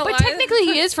 not gonna lie. But technically,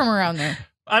 he is from around there.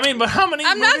 I mean, but how many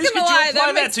I'm not movies gonna could lie, you that apply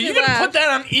that makes to? me You can laugh. put that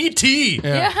on E.T.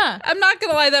 Yeah. I'm not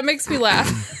gonna lie. That makes me laugh.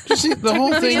 Just see, the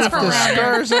whole thing is with from the around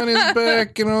there. scars on his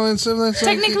back and all that stuff. That's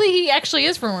like- Technically, he actually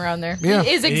is from around there. Yeah.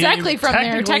 He is exactly from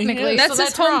there, technically. That's so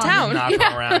his wrong. hometown. Not from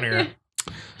around here.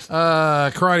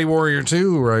 Karate Warrior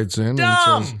 2 writes in and says,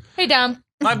 Dumb. Hey, Dom.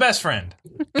 My best friend.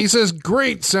 he says,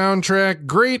 great soundtrack,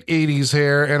 great 80s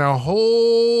hair, and a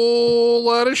whole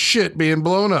lot of shit being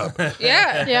blown up.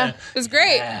 Yeah. Yeah. It was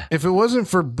great. If it wasn't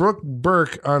for Brooke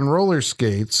Burke on roller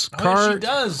skates, Oh, she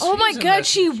does. Oh my She's in God, this.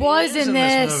 she was is in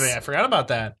this this. movie. I forgot about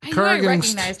that. I knew I getting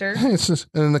recognized her. It's just-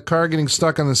 and the car getting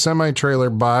stuck on the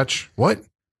semi-trailer botch. What?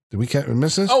 Did we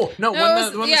miss this? Oh no! No, When it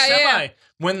was- the yeah, semi, yeah.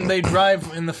 when they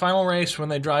drive in the final race, when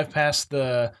they drive past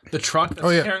the truck that's Oh,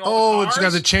 yeah. carrying all the Oh, it's cars.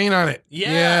 got the chain on it.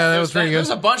 Yeah, that there's was pretty good. There's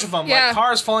a bunch of them. Yeah. Like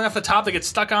cars falling off the top that get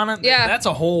stuck on it. Yeah. That's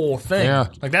a whole thing. Yeah.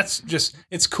 Like that's just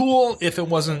it's cool if it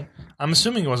wasn't. I'm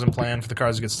assuming it wasn't planned for the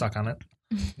cars to get stuck on it.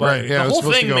 But Right, yeah, it the was whole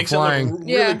supposed to thing go makes flying. it look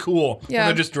really Yeah. cool. Yeah. When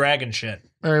they're just dragging shit.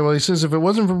 All right, well, he says if it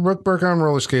wasn't for Brooke Burke on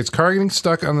roller skates, car getting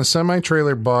stuck on the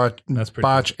semi-trailer That's pretty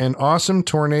botch, and awesome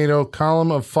tornado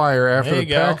column of fire after There the you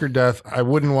go. Packer death, I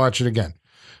wouldn't watch it again.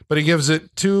 But he gives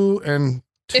it 2 and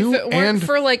 2 If it weren't and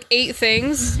for like 8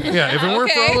 things. yeah, if it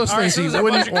weren't for Okay. all those All right, things, so he there's a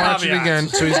wouldn't bunch of watch it caveats. again.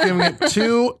 So he's giving it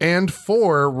 2 and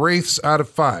 4 Wraiths out of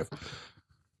 5.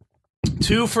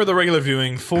 2 for the regular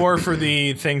viewing, 4 for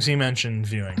the things he mentioned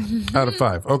viewing. Out of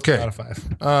 5. Okay. Out of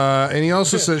 5. And he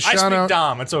also says I shout speak out.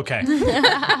 Dom. It's okay.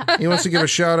 He wants to give a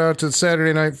shout out to the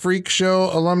Saturday Night Freak Show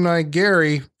alumni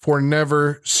Gary for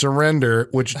Never Surrender,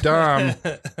 which Dom,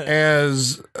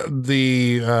 as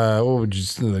the what would you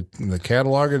say, the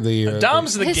cataloger, the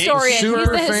Dom's the Historian. gatekeeper.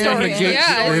 super He's the fan, the, historian.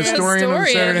 Yeah, the he's the historian of the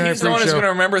historian. Saturday Night He's the Freak one who's Show. going to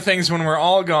remember things when we're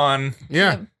all gone.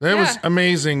 Yeah, that was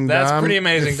amazing. That's Dom. pretty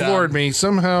amazing, It floored Dom. me.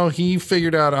 Somehow he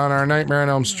figured out on our Nightmare on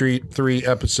Elm Street 3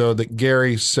 episode that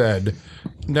Gary said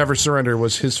Never Surrender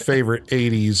was his favorite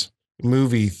 80s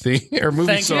movie theme or movie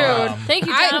Thank song. you. Thank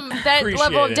you, Tom. That appreciate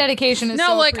level of it. dedication is No,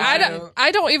 so like appreciated.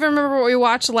 I don't even remember what we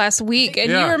watched last week, and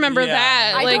Yeah. you remember Yeah.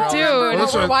 that. I Like, don't dude, remember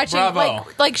that's what we're what- watching. Bravo.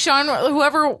 Like Sean,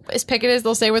 whoever is pick it is,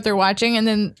 they'll say what they're watching, and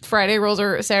then Friday rolls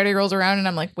or Saturday rolls around, and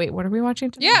I'm like, wait, what are we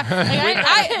watching today?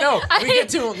 yeah. No, we get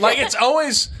to like it's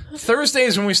always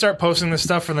Thursdays when we start posting this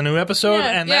stuff for the new episode,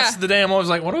 Yeah. and that's Yeah. the day I'm always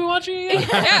like, what are we watching again?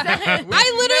 Yeah.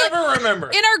 I literally Never remember.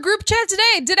 in our group chat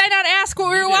today. Did I not ask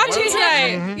what we were watching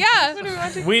tonight?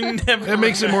 Yeah. We never. It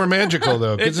makes it more magical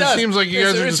though, because it, does. seems like you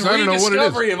guys are It's just I don't know what it is.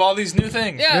 rediscovery of all these new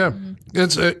things. Yeah. Yeah,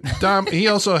 it's Dom. He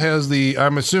also has the.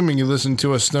 I'm assuming you listen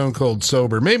to us stone cold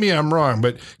sober. Maybe I'm wrong,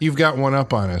 but you've got one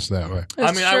up on us that way.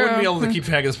 I mean, I wouldn't be true. able to keep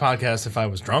track of this podcast if I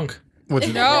was drunk. Which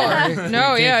is No, why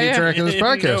no, you yeah, can't keep yeah. track of this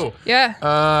podcast. No.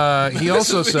 Yeah. He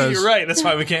also says You're right. That's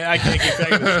why I can't keep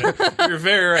track of this shit. You're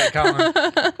very right,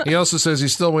 Colin. he also says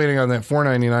he's still waiting on that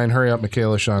 $4.99. Hurry up,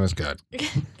 Michaela. Sean is God.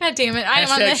 God damn it! I'm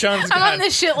Hashtag Sean's I'm God. on the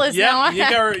shit list Yeah, now. you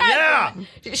got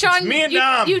yeah. Sean, me and you,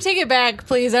 Dom. you take it back,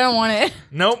 please. I don't want it.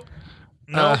 Nope.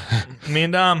 Me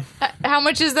and Dom. How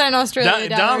much is that in Australia?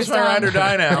 Dom's my ride or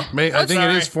die now. I think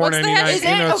it is Sorry. $4.99 Is it?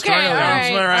 in Okay, Australia. all right.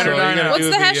 Dom's my ride or So die you gotta now. What's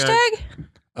do the the, hashtag?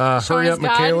 Hurry Sean up, is God.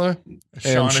 Michaela.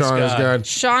 Sean And is Sean is God. God.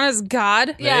 Sean is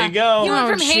God. Yeah. you go. You went Oh,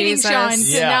 from hating Jesus. Sean to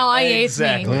Yeah, now I hate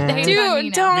exactly. me. Hating on me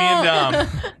Dude, now. Me and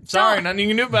don't Dom. Sorry, nothing you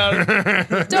can do about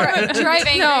it. Drive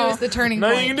angry No. was the turning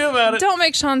Nothing you point. can do about it. don't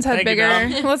make Sean's head Thank you,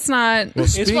 bigger. Let's not. Well,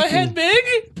 Is my head big?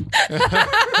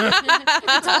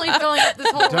 It's only filling up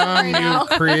this whole room Dom, right now.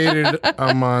 you created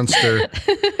a monster.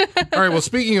 All right, well,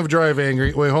 speaking of Drive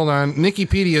Angry, wait, hold on.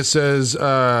 Nikipedia says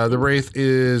The Wraith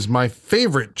is my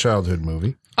favorite childhood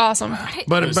movie. Awesome.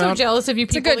 But I'm so about, jealous of you a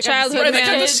people. good that got to see childhood, it They as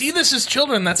got to kids. see this as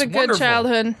children. That's It's a good wonderful.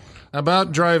 childhood.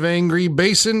 about Drive Angry,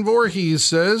 Basin Voorhees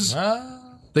says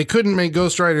they couldn't make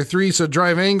Ghost Rider 3, so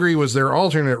Drive Angry was their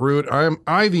alternate route. Am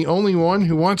I the only one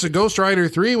who wants a Ghost Rider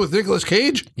 3 with Nicolas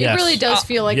Cage? It Yes. really does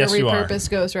feel like yes, a you are. repurposed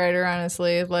Ghost Rider,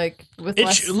 honestly. Like with It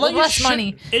less, sh- like with less it should-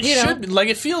 money. It you know? should like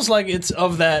it feels like it's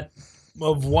of that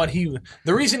of what he.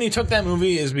 The reason he took that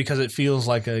movie is because it feels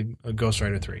like a Ghost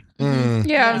Rider 3. Yeah.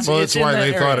 Well, It's that's in why that they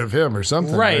area. thought of him or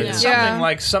something. Right. Yeah. Something Yeah.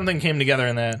 like something came together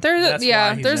in that. There's That's a, yeah.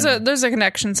 why he's There's in a it. there's a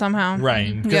connection somehow.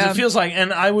 Right. Because Yeah. it feels like,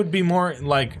 and I would be more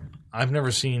like, I've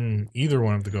never seen either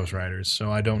one of the Ghost Riders,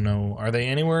 so I don't know. Are they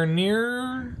anywhere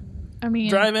near I mean,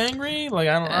 Drive Angry? Like,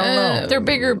 I don't know. they're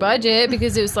bigger budget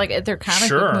because it was like they're comic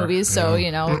Sure. book movies, so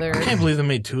you know I they're. can't believe they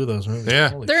made 2 of those movies. Yeah.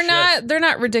 Holy They're shit.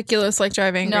 not ridiculous like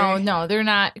Drive Angry. No, they're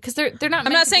not because they're not.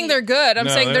 I'm not saying they're good. I'm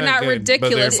saying they're not good,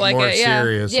 ridiculous but they're like more it. Yeah.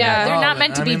 serious. Yeah, they're Oh, not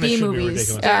meant to I be mean, they B should be movies.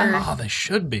 ridiculous. Yeah. Oh, they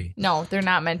should be. No, they're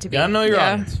not meant to be. Gotta know your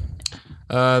Yeah. audience.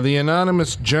 The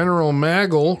anonymous General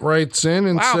Maggle writes in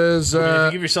and Wow. says, If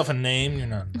you give yourself a name, you're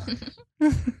not.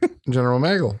 General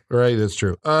Maggle. Right, that's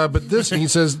true. But this, he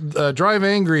says, Drive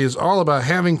Angry is all about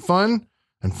having fun.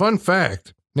 And fun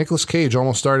fact, Nicolas Cage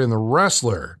almost starred in The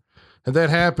Wrestler. Had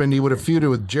that happened, he would have feuded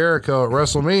with Jericho at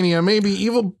WrestleMania, maybe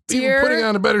even Dear putting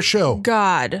on a better show.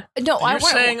 God. No, I You're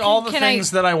want. saying all the can things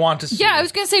that I want to see. Yeah, I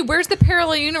was gonna say, where's the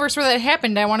parallel universe where that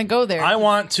happened? I want to go there. I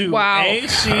want to Wow. A,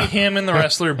 see him in The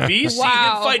Wrestler, B, see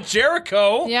Wow. him fight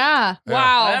Jericho. yeah.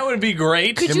 Wow. That would be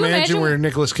great. Could you imagine where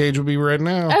Nicolas Cage would be right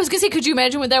now. I was gonna say, could you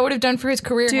imagine what that would have done for his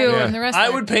career? Dude. In the rest I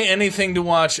would pay anything to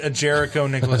watch a Jericho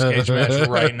Nicolas Cage match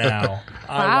right now.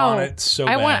 I Wow. want it so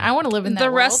bad. I want to live in that. The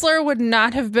world. wrestler would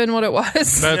not have been what it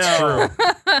was. That's true.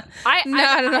 I Not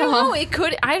at don't all. know. It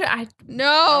could. I No.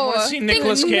 I want to see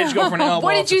Nicolas Cage go for an elbow.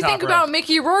 What off did you the top think rope. about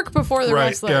Mickey Rourke before the Right,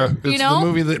 wrestler? yeah. It's You know, the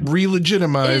movie that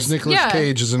re-legitimized It's- Nicolas yeah.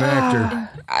 Cage as an actor.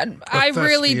 I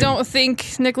really thespian. don't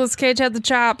think Nicolas Cage had the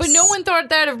chops. but no one thought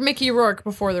that of Mickey Rourke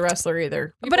before the wrestler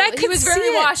either. But I he could was see very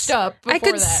it. washed up. I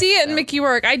before could that, see it in so. Mickey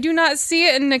Rourke. I do not see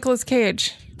it in Nicolas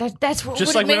Cage. That's what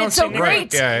Just would like have we made don't it so see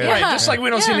great. Yeah, yeah. Right, just like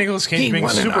we don't see Nicolas Cage He being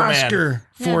won an Superman. Oscar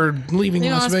for leaving You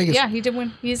know, Las Vegas. yeah, he did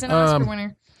win. He's an Oscar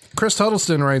winner. Chris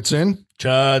Huddleston writes in,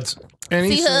 Chuds. and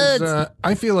he See says, Huds.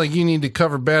 I feel like you need to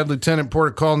cover Bad Lieutenant Port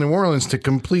of Call New Orleans to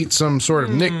complete some sort of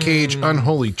Nick Cage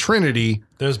unholy trinity.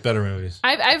 There's better movies.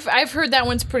 I've heard that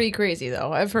one's pretty crazy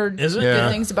though. I've heard Is it? good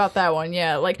Yeah. things about that one.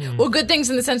 Yeah, like well, good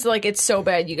things in the sense that like it's so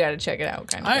bad you got to check it out.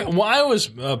 Kind of. I was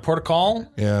Protocol.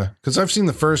 Yeah, because I've seen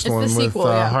the first It's the one sequel,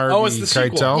 with yeah. Harvey Oh, it's the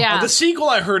sequel. Keitel. Yeah. The sequel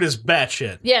I heard is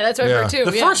batshit. Yeah, that's what Yeah. I've heard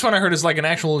too. The yeah. first one I heard is like an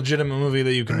actual legitimate movie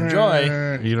that you can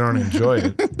enjoy. You don't enjoy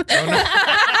it.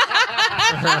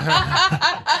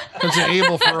 It's an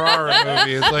Abel Ferrara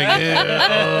movie. It's like,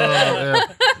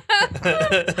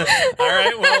 All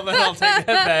right, well then I'll take that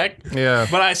back. yeah.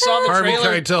 But I saw the Harvey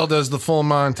trailer. Keitel does the full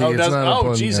Monty. Oh, It's does, not a oh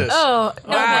pun, Jesus! yeah. Oh Oh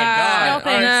my God! no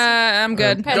thanks. I'm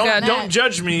good. Pass Don't on that. don't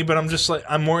judge me, but I'm just like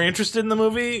I'm more interested in the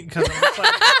movie because I'm just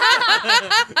like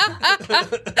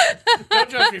Don't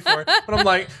judge me for it. But I'm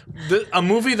like, a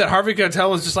movie that Harvey Keitel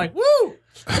was just like, woo!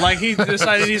 Like he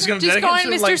decided he's going to Just dedicate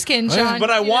going to Mr. like, Skin, Sean. But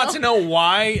I you want know? to know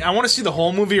why. I want to see the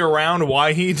whole movie around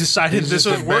why he decided this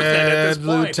was worth it at this Bad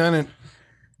point. lieutenant.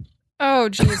 Oh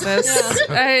Jesus!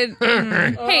 Hey,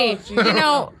 you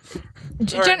know,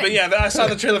 All right, but yeah, I saw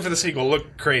the trailer for the sequel.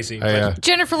 Looked crazy. But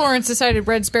Jennifer Lawrence decided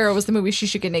Red Sparrow was the movie she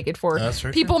should get naked for. That's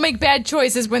very People make bad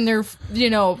choices when they're,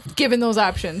 given those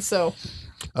options. So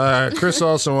Chris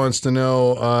also wants to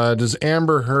know, does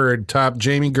Amber Heard top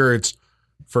Jamie Gertz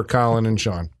for Colin and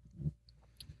Sean?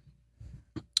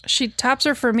 She tops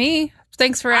her for me.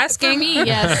 Thanks for asking. for me,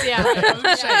 yes, yeah. I was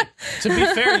gonna say, to be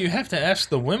fair, you have to ask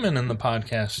the women in the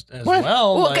podcast as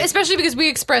well. Well, like- especially because we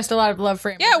expressed a lot of love for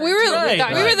Amber. Yeah, we were Right,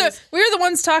 we were the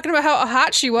ones talking about how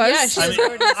hot she was. Yeah, she I was mean,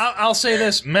 gorgeous. I'll say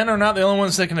this: men are not the only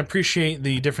ones that can appreciate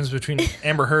the difference between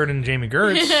Amber Heard and Jamie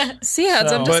Gertz. See, I'm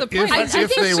So- But disappointed.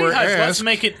 if think they were Guys, let's asked,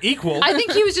 make it equal. I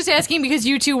think he was just asking because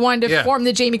you two wanted to Yeah. form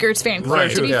the Jamie Gertz fan club.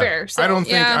 right, To be yeah. fair, so. I don't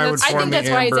think Yeah, I would that's- I form think the that's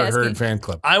why he's Amber asking. Heard fan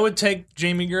club. I would take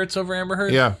Jamie Gertz over Amber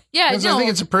Heard. Yeah. Yeah, Because no. I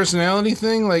think it's a personality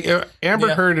thing. Like Amber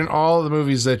Yeah. Heard in all the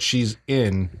movies that she's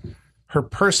in, her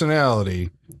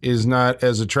personality is not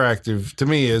as attractive to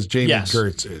me as Jamie Yes.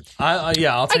 Gertz is. I'll I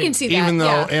take can see that. Even though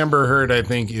yeah. Amber Heard, I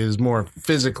think, is more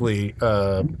physically.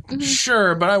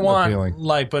 Sure, but I want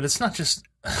Appealing. but it's not just.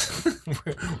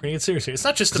 We're gonna get serious here. It's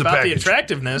not just It's a about the package.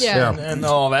 attractiveness Yeah. and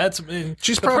all that.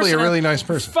 She's The probably a persona- really nice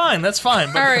person. Fine, that's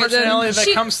fine. But All the right, then personality that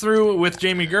she- comes through with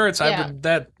Jamie Gertz, Yeah.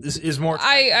 that is more.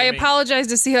 I attractive to me. apologize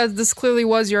to see how this clearly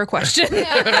was your question. And,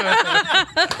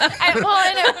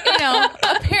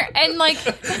 and like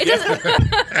it doesn't.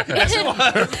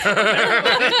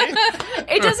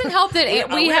 It doesn't help that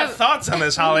We we have have. thoughts on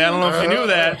this, Holly. I don't know if you knew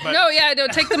that, but No, yeah,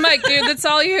 don't take the mic, dude. That's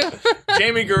all you.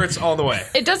 Jamie Gertz all the way.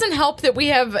 It doesn't help that we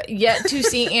have yet to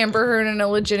see Amber Heard in a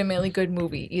legitimately good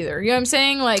movie either. You know what I'm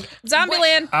saying? Like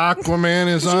Zombieland. Aquaman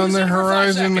is on was the in it for 5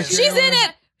 horizon. seconds. She's in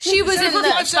it. she was in it in for the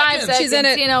 5 5 seconds. seconds. She's in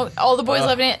it. You know, all the boys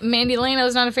loved it. Mandy Lane, I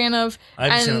was not a fan of. I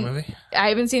haven't seen And the movie. I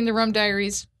haven't seen the Rum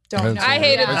Diaries. Don't know. I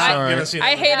hated That's that. all I'm right. gonna see that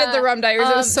I movie. hated the Rum Diaries.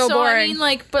 It was so boring.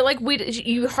 I mean,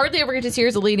 you hardly ever get to see her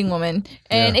as a leading woman,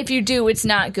 and if you do, it's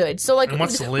not good. So, like, And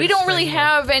what's the we latest don't really thing,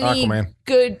 have any Aquaman.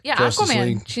 good. Yeah, Justice Aquaman.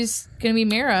 League. She's gonna be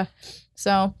Mara.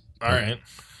 So, All right.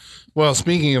 Well,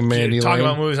 speaking of Mandy Talking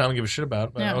about Lane, movies I don't give a shit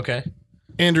about, but Yeah. okay.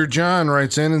 Andrew John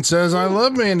writes in and says, I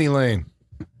love Mandy Lane.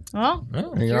 well,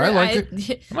 Oh, You know, I liked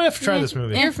it. I might have to try this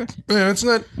movie. You're Yeah, it's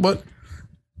not what.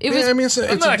 It was. I mean, it's a,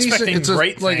 I'm it's not a decent. expecting It's a,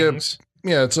 great like things.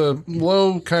 it's a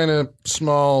low kind of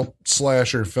small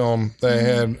slasher film that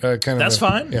had kind of. That's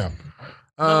fine. Yeah.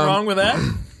 Nothing wrong with that.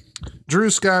 Drew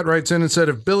Scott writes in and said,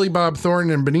 if Billy Bob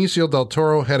Thornton and Benicio del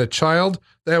Toro had a child,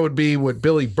 that would be what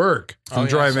Billy Burke from yeah, I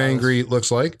Drive saw Angry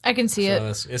looks like. I can see So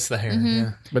it. it's the hair.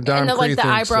 Yeah. But Dom And the, like the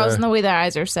Cree thinks, eyebrows and the way the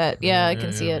eyes are set. Yeah, I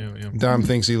can see it. Yeah. Dom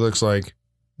thinks he looks like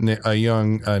a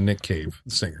young Nick Cave,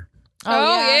 the singer. Oh,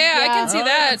 yeah, I can see Oh,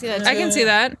 that. I can see that I can see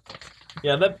that.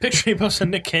 Yeah, that picture he posted of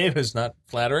Nick Cave is not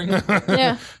flattering.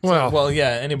 Yeah. Well,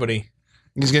 yeah, anybody.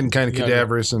 he's getting kind of Younger.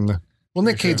 cadaverous.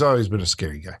 Nick Cave's always been a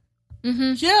scary guy.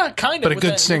 Yeah, kind of. But a with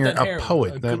good that- singer, with that a hair.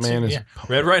 poet. good That man singer, is yeah. a poet.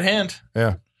 Red right hand.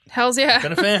 Yeah. Hell's yeah.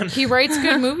 Been a fan. He writes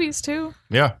good movies too.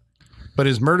 Yeah. But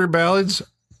his murder ballads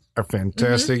are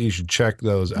fantastic. You should check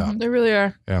those out. They really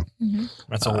are.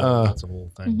 That's a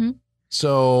whole thing.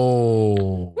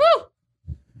 So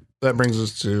that brings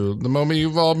us to the moment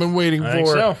you've all been waiting I think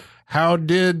for. so. How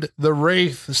did the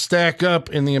Wraith stack up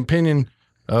in the opinion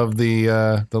of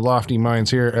the lofty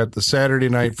minds here at the Saturday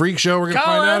Night Freak Show? We're gonna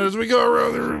find Colin! out as we go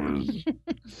around the room.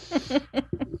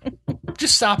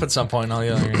 Just stop at some point and I'll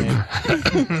yell your name.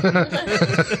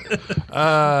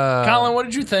 Uh, Colin, what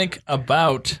did you think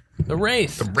about The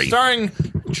Wraith? Starring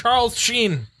Charles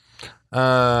Sheen.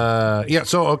 yeah.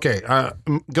 So okay.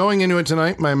 Going into it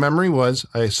tonight, my memory was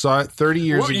I saw it 30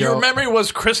 years ago. Your memory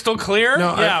was crystal clear?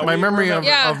 No, my we memory remember.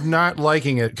 of not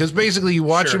liking it. Because basically you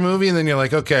watch Sure. a movie and then you're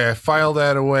like, okay, I filed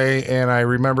that away and I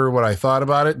remember what I thought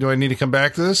about it. Do I need to come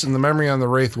back to this? And the memory on the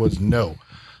Wraith was no.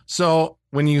 So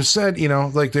when you said,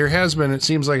 like there has been, it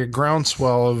seems like a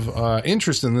groundswell of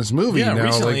interest in this movie Yeah, now.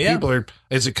 recently, like yeah. people are,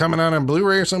 is it coming out on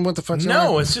Blu-ray or something? What the fuck's going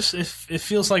No, on? it's just it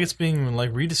feels like it's being like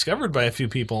rediscovered by a few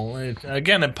people.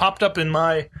 It popped up in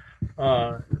my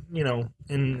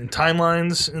in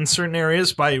timelines in certain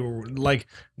areas by like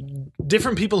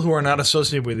different people who are not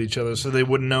associated with each other, so they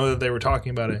wouldn't know that they were talking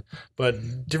about it.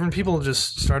 But different people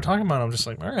just started talking about it. I'm just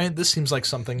like, all right, this seems like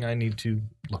something I need to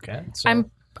look at. So.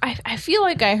 I feel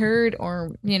like I heard,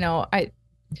 or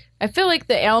I I feel like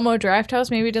the Alamo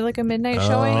Drafthouse maybe did like a midnight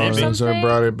showing or so something. I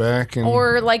brought it back.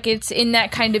 Or like it's in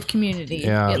that kind of community.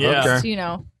 Yeah, Looks, okay.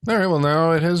 All right, well,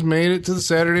 now it has made it to the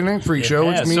Saturday Night Freak Show,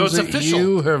 which means it's that official.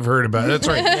 you have heard about it. That's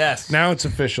right. Yes. Now it's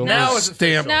official. Now it's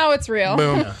stamped. Now it's real.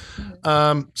 Boom.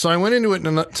 So I went into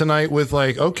it tonight with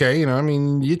like, okay,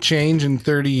 you change in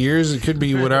 30 years. It could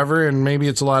be whatever, and maybe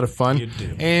it's a lot of fun. You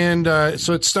do. And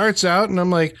so it starts out, and I'm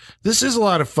like, this is a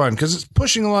lot of fun because it's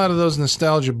pushing a lot of those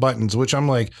nostalgia buttons, which I'm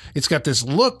like, it's got this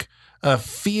look, a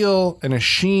feel, and a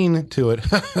sheen to it.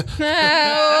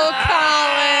 Oh,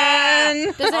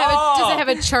 Colin. Does it have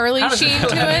a Charlie sheen to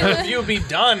The it? review be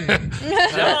done.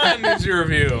 Done is your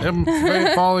review. I'm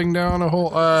falling down a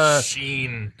hole.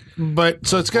 Sheen. But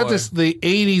so it's got boy. the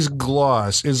 80s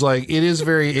gloss is like, it is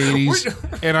very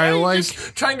 80s. And I like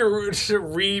Just trying to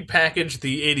repackage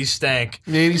the 80s stank.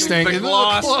 the 80s stank. The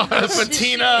gloss, the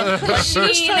patina.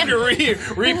 Just trying to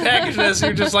repackage this.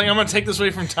 You're just like, I'm going to take this away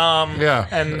from Tom. Yeah,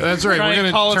 and that's right. try We're and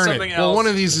going call to it turn something it. else. Well, one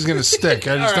of these is going to stick.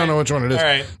 I just don't know which one it is. All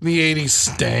right. The 80s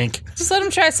stank. Just let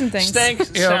him try some things. Stank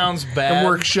Yep. sounds bad. I'm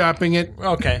workshopping it.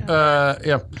 Okay.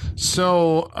 Yeah.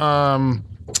 So,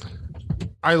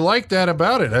 I like that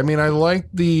about it. I mean, I like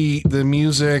the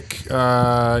music,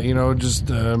 I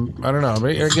don't know.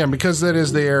 Again, because that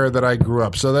is the era that I grew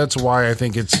up. So that's why I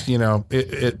think it's,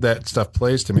 that stuff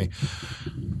plays to me.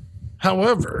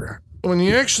 However, when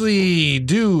you actually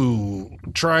do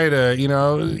try to, you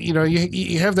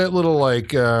have that little like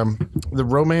the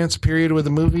romance period with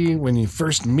the movie when you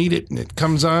first meet it and it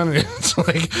comes on and it's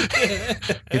like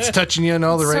it's touching you in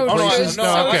all the right So places.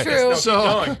 true.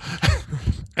 So true. So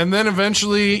and then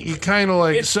eventually you kind of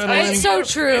like It's settle in. It's so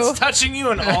true. It's touching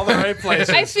you in all the right places.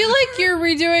 I feel like you're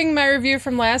redoing my review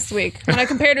from last week when I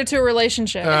compared it to a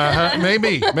relationship.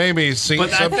 Maybe. See, But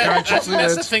subconsciously,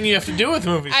 that's the thing you have to do with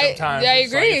movies sometimes. I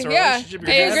It's like agree. it's a Yeah, relationship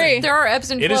you're I having. agree. There are ebbs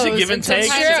and It flows. is a give and take.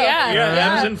 sometimes- true.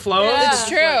 Yeah, ebbs and flows. It's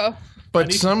true.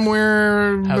 but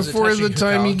somewhere How's it before touching the you,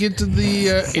 time you Colin? get to the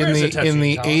Where is it touching in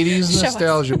the you, Colin? 80s Show us.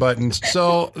 nostalgia buttons.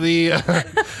 So the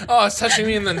Oh, it's touching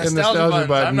me in the nostalgia, nostalgia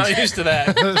buttons. I'm not buttons. used to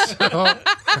that.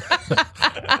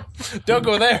 Don't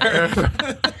go there.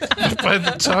 by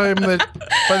the time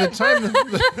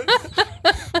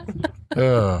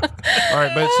all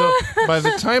right, but so by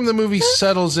the time the movie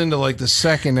settles into like the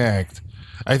second act,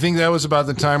 I think that was about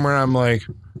the time where I'm like,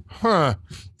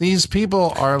 these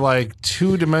people are like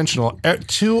two-dimensional.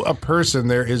 To a person,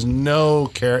 there are no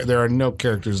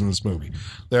characters in this movie.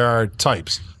 There are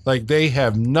types. Like they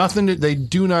have nothing they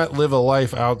do not live a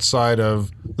life outside of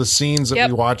the scenes that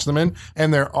we watch them in,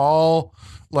 and they're all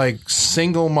like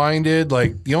single-minded.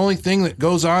 Like the only thing that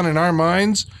goes on in our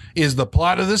minds is the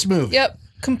plot of this movie. Yep.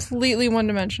 Completely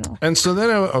one-dimensional. And so then,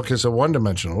 so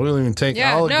one-dimensional. We'll even take.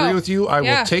 Yeah, I'll no. agree with you. I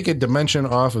Yeah. will take a dimension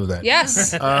off of that.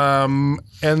 Yes.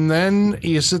 And then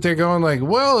you sit there going like,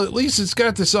 well, at least it's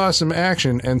got this awesome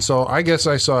action. And so I guess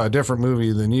I saw a different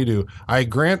movie than you do. I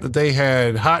grant that they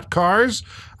had hot cars.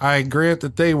 I grant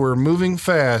that they were moving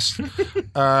fast.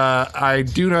 I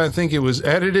do not think it was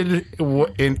edited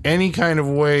in any kind of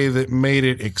way that made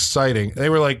it exciting. They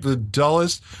were like the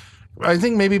dullest. I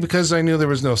think maybe because I knew there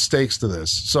was no stakes to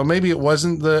this. So maybe it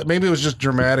wasn't maybe it was just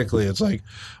dramatically. It's like,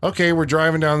 okay, we're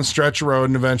driving down the stretch road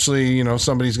and eventually,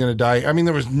 somebody's going to die. I mean,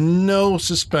 there was no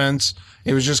suspense.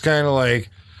 It was just kind of like,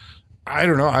 I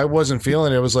don't know. I wasn't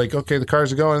feeling it. It was like, okay, the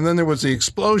cars are going. And then there was the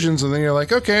explosions. And then you're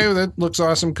like, okay, that looks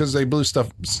awesome because they blew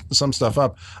some stuff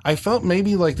up. I felt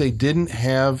maybe like they didn't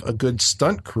have a good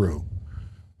stunt crew.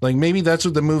 Like maybe that's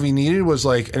what the movie needed was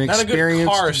like an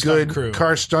experienced, good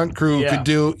car stunt crew could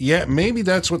do. Yeah, maybe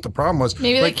that's what the problem was.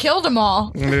 Maybe they killed them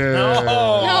all.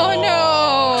 No,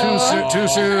 no. Too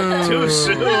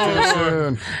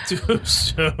soon.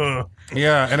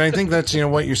 Yeah, and I think that's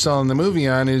what you're selling the movie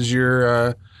on is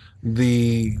your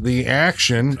the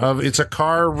action of it's a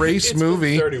car race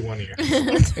movie. 31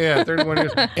 years. Yeah, 31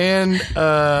 years. And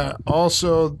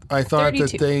also I thought 32.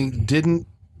 that they didn't.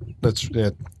 That's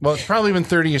it. Well, it's probably been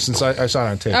 30 years since I saw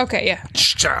it on tape. Okay, yeah.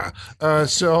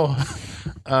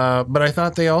 But I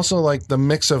thought they also like the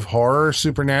mix of horror,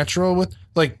 supernatural with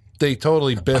like they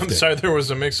totally biffed I'm it. sorry, there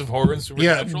was a mix of horror and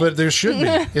supernatural. Yeah, but there should be.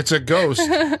 It's a ghost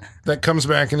that comes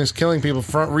back and is killing people,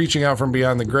 reaching out from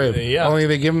beyond the grave. Yeah. Only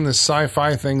they give them this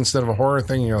sci-fi thing instead of a horror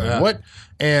thing. And you're like, what?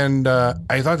 And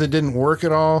I thought that didn't work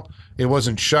at all. It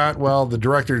wasn't shot well. The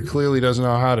director clearly doesn't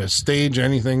know how to stage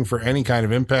anything for any kind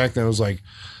of impact. And it was like,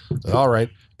 all right.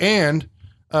 And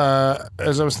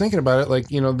as I was thinking about it, like,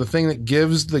 the thing that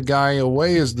gives the guy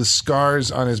away is the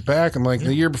scars on his back. I'm like,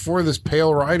 the year before this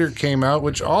Pale Rider came out,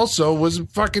 which also was a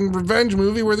fucking revenge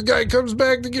movie where the guy comes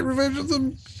back to get revenge of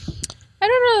them. I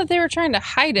don't know that they were trying to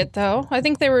hide it, though. I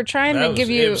think they were trying to give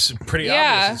you... It was pretty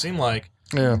obvious, it seemed like.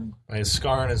 Yeah. His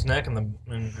scar on his neck and the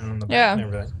back and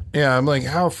everything. Yeah, I'm like,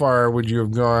 how far would you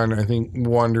have gone, I think,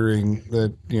 wondering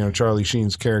that, Charlie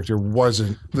Sheen's character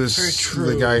wasn't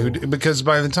the guy who... Because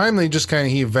by the time they just kind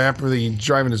of... He's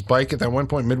driving his bike at that one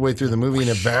point midway through the movie and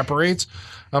evaporates.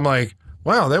 I'm like,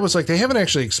 wow, that was like... They haven't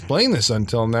actually explained this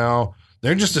until now.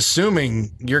 They're just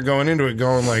assuming you're going into it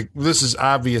going like, this is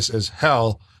obvious as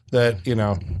hell that,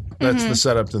 that's the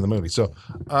setup to the movie. So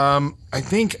I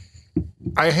think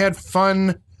I had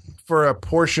fun for a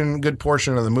good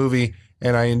portion of the movie,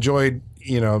 and I enjoyed,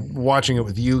 watching it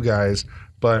with you guys,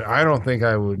 but I don't think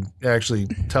I would actually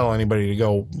tell anybody to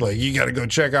go, like, you got to go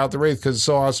check out The Wraith because it's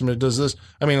so awesome it does this.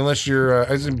 I mean, unless you're,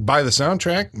 buy the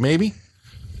soundtrack, maybe.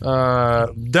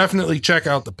 Definitely check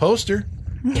out the poster.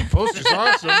 The poster's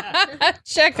awesome.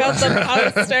 Check out the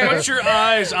poster. Put your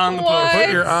eyes on the poster. Put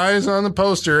your eyes on the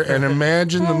poster and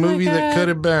imagine the movie that could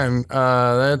have been.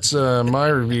 That's my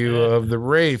review of The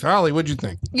Wraith. Holly, what'd you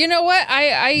think? You know what?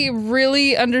 I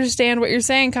really understand what you're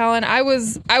saying, Colin. I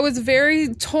was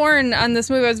very torn on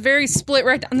this movie. I was very split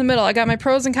right down the middle. I got my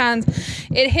pros and cons.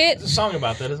 It hit... There's a song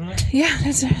about that, isn't it? Yeah,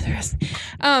 there is.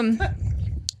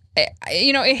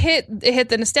 It hit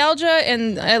the nostalgia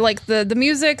and I like the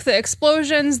music, the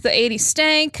explosions, the 80s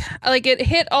stank. Like it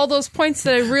hit all those points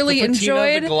that I really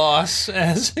enjoyed. The gloss,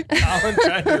 as Colin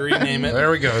tried to rename it.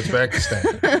 There we go. It's back to stank.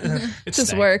 It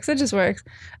just works.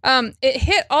 It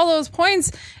hit all those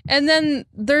points, and then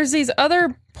there's these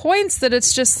other points that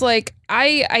it's just like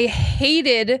I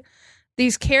hated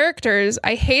these characters.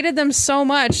 I hated them so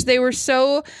much. They were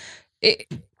so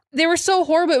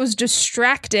horrible. It was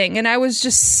distracting, and I was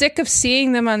just sick of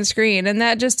seeing them on screen, and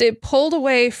that it pulled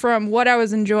away from what I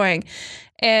was enjoying.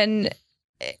 And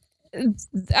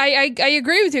I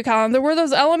agree with you, Colin. There were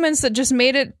those elements that just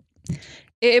made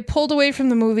it pulled away from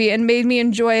the movie and made me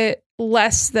enjoy it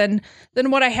less than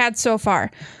what I had so far.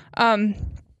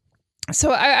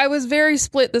 So I was very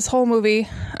split this whole movie.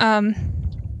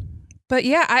 But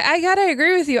yeah, I gotta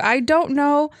agree with you. I don't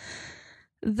know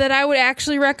that I would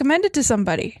actually recommend it to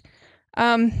somebody.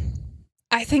 I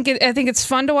think it's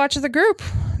fun to watch as a group,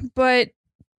 but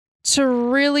to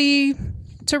really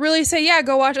say, yeah,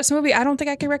 go watch this movie, I don't think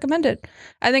I can recommend it.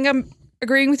 I think I'm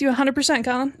agreeing with you 100%,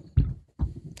 Colin.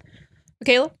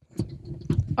 Michaela?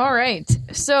 All right.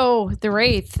 So, The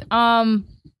Wraith.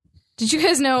 Did you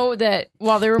guys know that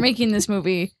while they were making this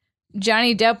movie,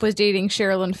 Johnny Depp was dating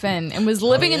Sherilyn Fenn and was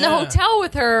living in the hotel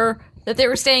with her that they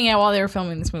were staying at while they were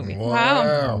filming this movie?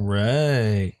 Wow.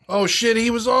 Right. Oh, shit. He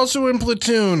was also in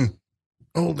Platoon.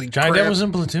 Holy Johnny crap. Depp was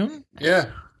in Platoon? Yeah.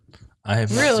 I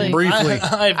have not Really? seen Briefly.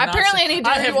 Apparently I need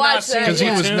to rewatch that. Because he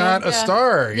was not a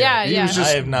star. Yeah, He yeah. was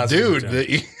just I have not dude.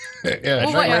 seen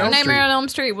Nightmare on Elm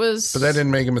Street was... But that didn't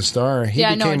make him a star. He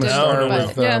Yeah, no, became it a didn't, star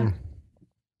but- with...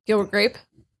 Gilbert Grape,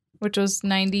 which was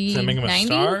 90. Does that make him a 90?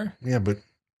 star? Yeah, but...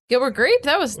 Gilbert Grape?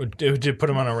 That was... Did you put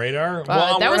him on a radar?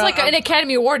 that was like an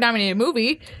Academy Award nominated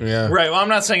movie. Yeah. Right. Well, I'm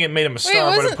not saying it made him a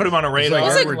star, but it put him on a radar. like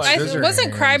Wasn't Edward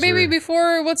Scissorhands Crybaby or-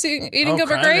 before What's He Eating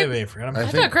Gilbert Grape? Crybaby, I forgot I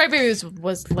thought Crybaby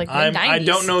was like mid-90s. I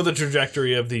don't know the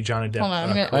trajectory of the Johnny Depp. Hold on,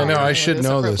 I know, I should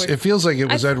know real this. quick. It feels like it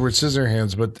was Edward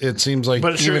Scissorhands, but it seems like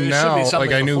But it should- even it should be now, something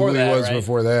like I knew who before he that, was right?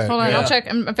 before that. Hold on, Yeah. I'll check.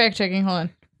 I'm fact checking. Hold on.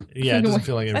 Yeah, it doesn't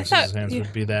feel like Edward thought Scissorhands you-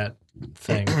 would be that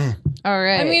thing. All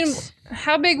right. I mean,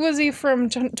 how big was he from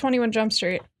 21 Jump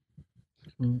Street?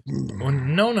 Well,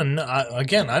 no.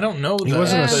 Again, I don't know. He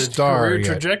wasn't a the star career yet.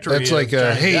 trajectory. That's like, of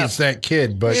Johnny hey, Depp. it's that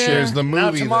kid, but there's the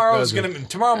Now movie that does it.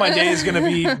 tomorrow my day is gonna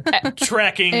be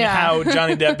tracking how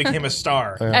Johnny Depp became a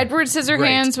star. Edward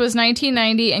Scissorhands was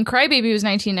 1990 and Crybaby was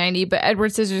 1990, but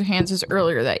Edward Scissorhands was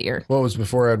earlier that year. What was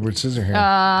before Edward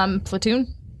Scissorhands?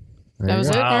 Platoon. There That you was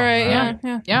go. it. Wow. All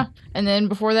right, yeah. And then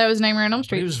before that was Nightmare on Elm He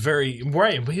Street. was very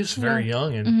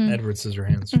young in Edward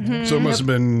Scissorhands. So it must have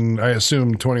been, I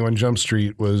assume 21 Jump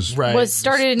Street was... Right. Was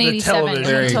started in The 87 television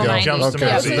There you until go. 90. jumps to Okay,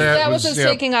 my so feet. That was his yep.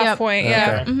 taking off Yep. point.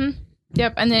 Yeah. Okay.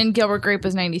 Yep, and then Gilbert Grape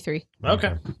was 93.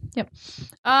 Okay.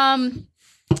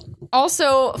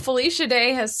 Also, Felicia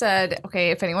Day has said,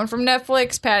 okay, if anyone from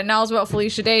Netflix, Pat knows about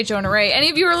Felicia Day, Jonah Ray, any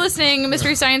of you are listening,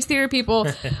 Mystery Science Theater people,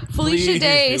 Felicia Please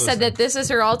Day be said that this is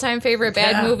her all-time favorite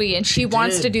bad movie, and she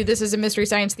wants did. to do this as a Mystery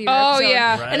Science Theater Oh, episode.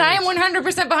 yeah. And I am 100%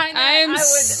 behind that. I am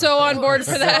so on board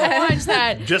for that. watch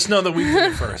that. Just know that we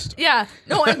did it first. Yeah.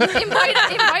 No, invite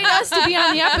us to be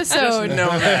on the episode. Know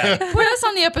that. Put us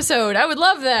on the episode. I would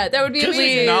love that. That would be Just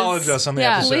amazing. acknowledge us on the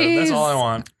Yeah. episode. That's all I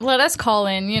want. Let us call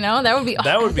in, that would be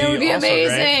That would be also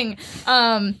amazing.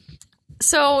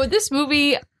 So this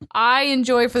movie I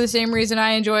enjoy for the same reason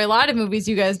I enjoy a lot of movies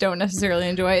you guys don't necessarily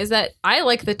enjoy, is that I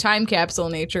like the time capsule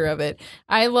nature of it.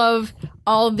 I love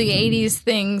all of the 80s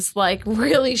things like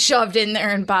really shoved in there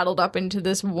and bottled up into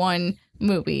this one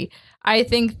movie. I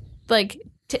think like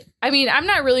I'm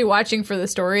not really watching for the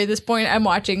story at this point. I'm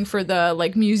watching for the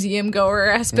like museum goer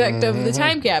aspect of the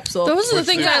time capsule. Those are the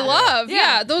things I love.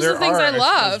 Yeah, those are the things I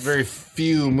love. There's very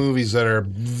few movies that are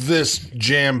this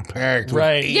jam packed.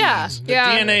 Right. Yeah. The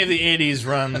DNA of the 80s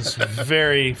runs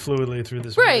very fluidly through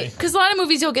this movie. Right, because a lot of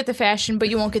movies you'll get the fashion, but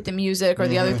you won't get the music or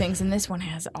the other things, and this one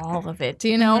has all of it,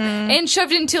 you know? And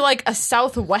shoved into, like, a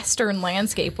southwestern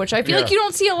landscape, which I feel like you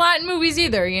don't see a lot in movies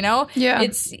either, you know? Yeah.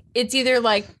 It's either,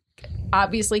 like,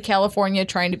 obviously California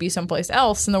trying to be someplace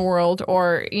else in the world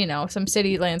or, you know, some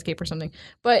city landscape or something.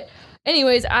 But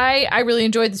anyways, I really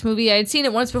enjoyed this movie. I had seen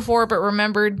it once before, but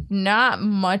remembered not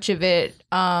much of it.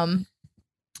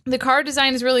 The car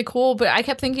design is really cool, but I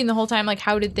kept thinking the whole time, like,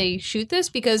 how did they shoot this?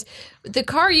 Because the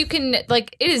car, you can,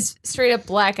 like, it is straight up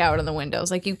blackout on the windows.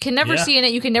 Like, you can never see in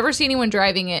it. You can never see anyone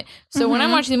driving it. So when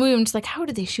I'm watching the movie, I'm just like, how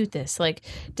did they shoot this? Like,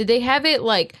 did they have it,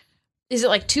 like, is it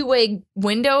like two-way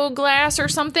window glass or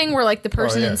something where like the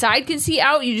person inside can see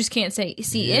out, you just can't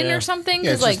see in or something?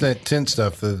 Yeah, it's like, just that tint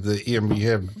stuff. You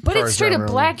have, but it's straight up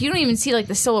black. You don't even see like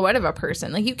the silhouette of a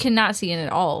person. Like you cannot see in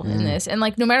at all in this. And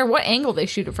like no matter what angle they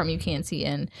shoot it from, you can't see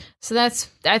in. So I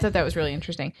thought that was really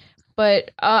interesting.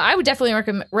 But I would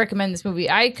definitely recommend this movie.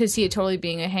 I could see it totally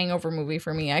being a hangover movie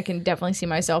for me. I can definitely see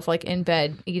myself like in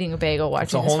bed eating a bagel watching.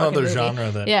 It's a whole other movie.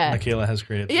 genre that Michaela has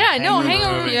created. Yeah,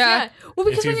 hangover. Yeah. Well,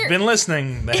 because if you've been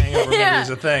listening, the hangover movie is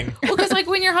a thing. Well, because like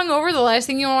when you're hungover, the last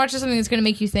thing you want to watch is something that's going to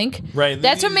make you think. Right.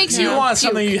 That's what makes you. You want puke.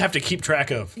 something you have to keep track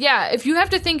of. Yeah, if you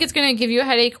have to think it's going to give you a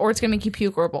headache or it's going to make you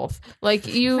puke or both, like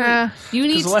you need.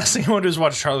 Because the last thing you want to do is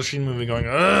watch a Charlie Sheen movie going.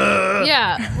 Ugh.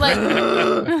 Yeah,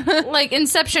 like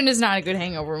Inception is not a good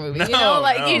hangover movie. No, you know,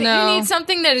 like no. you need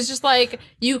something that is just like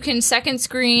you can second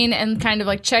screen and kind of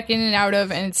like check in and out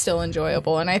of, and it's still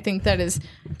enjoyable. And I think that is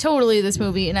totally this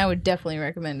movie, and I would definitely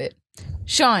recommend it.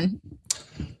 Sean.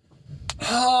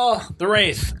 Oh, the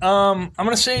Wraith. I'm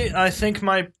gonna say I think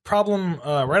my problem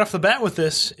right off the bat with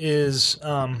this is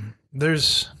I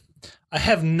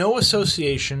have no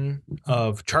association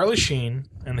of Charlie Sheen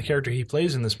and the character he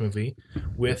plays in this movie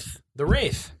with the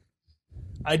Wraith.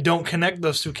 I don't connect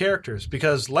those two characters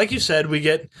because, like you said,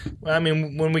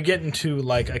 when we get into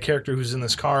like a character who's in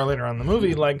this car later on in the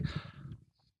movie, like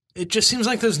it just seems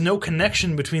like there's no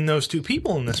connection between those two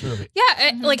people in this movie.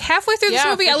 Yeah, like halfway through this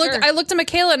movie, I looked at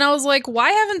Michaela and I was like, why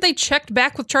haven't they checked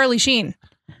back with Charlie Sheen?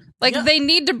 Like, they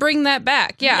need to bring that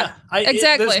back. Yeah,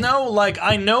 exactly. There's no, like,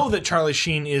 I know that Charlie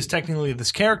Sheen is technically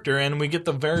this character, and we get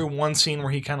the very one scene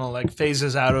where he kind of, like,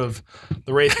 phases out of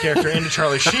the Wraith character into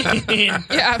Charlie Sheen,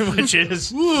 which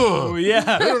is,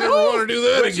 I don't ever want to do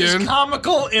that which again. is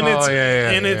comical in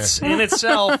in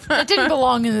itself. It didn't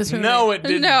belong in this movie. No, it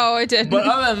didn't. No, it didn't. But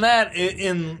other than that,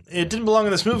 it didn't belong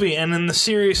in this movie, and in the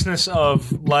seriousness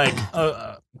of, like,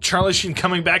 Charlie Sheen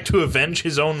coming back to avenge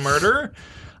his own murder,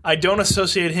 I don't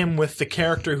associate him with the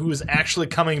character who is actually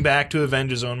coming back to avenge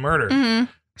his own murder.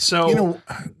 Mm-hmm. So,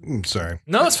 I'm sorry.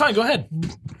 No, that's fine. Go ahead.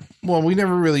 Well, we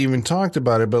never really even talked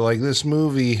about it, but like this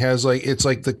movie has like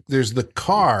there's the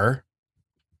car.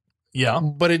 Yeah,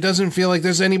 but it doesn't feel like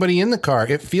there's anybody in the car.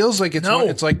 It feels like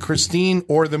it's like Christine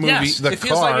or the movie. Yes, the it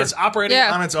feels like it's operating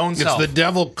on its own self. It's the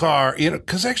devil car,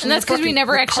 because actually, and that's because we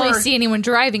never actually see anyone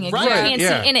driving it. Right. You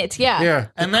can't see in it. Yeah.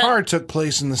 And the car took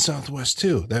place in the Southwest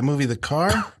too. That movie, The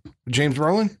Car, James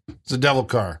Brolin, it's a devil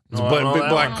car. It's a big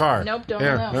black car. Nope, don't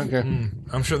know. Okay.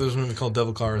 I'm sure there's a movie called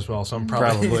Devil Car as well. So I'm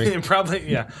probably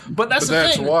yeah. But that's the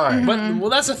thing. Why. But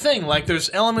that's the thing. Like, there's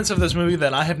elements of this movie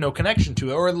that I have no connection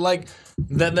to, or like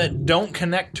that don't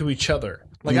connect to each other.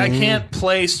 Like, I can't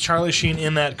place Charlie Sheen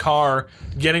in that car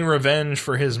getting revenge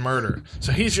for his murder.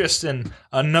 So he's just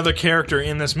another character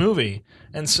in this movie.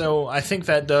 And so I think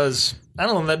that does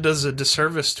a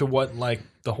disservice to what, like,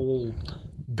 the whole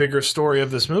bigger story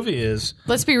of this movie is.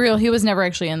 Let's be real, he was never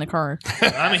actually in the car.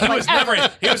 I mean, he was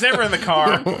never in the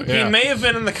car. He may have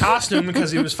been in the costume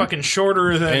because he was fucking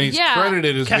shorter than. And he's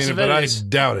credited as being, but I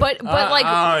doubt it. But like,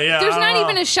 there's not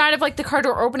even a shot of like the car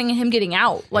door opening and him getting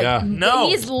out. Like, no,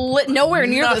 he's nowhere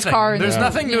near this car. There's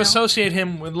nothing to associate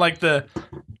him with, like the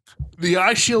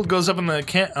eye shield goes up on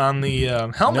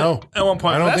the helmet at one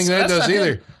point. I don't think that does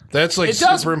either. That's like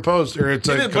superimposed, or it's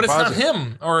like, but it's not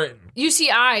him. Or You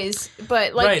see eyes,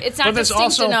 but like Right. it's not But there's distinct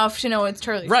also- enough to know it's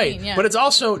Charlie Right, Sheen. Yeah. but it's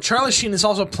also Charlie Sheen is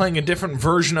also playing a different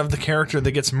version of the character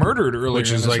that gets murdered earlier Which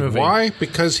in is this like, movie. why?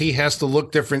 Because he has to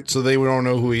look different so they don't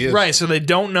know who he is. Right, so they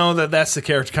don't know that that's the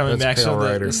character coming That's back. Pale So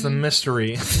Rider. it's the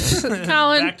mystery.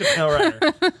 Colin. Back to Pale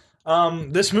Rider.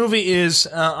 This movie is.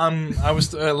 I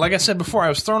was like I said before, I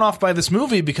was thrown off by this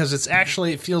movie because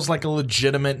it feels like a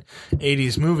legitimate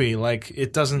 '80s movie. Like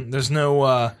it doesn't. There's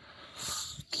no.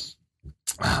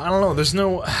 I don't know. There's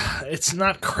no. It's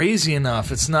not crazy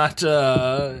enough. It's not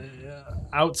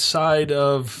outside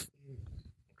of.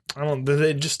 I don't.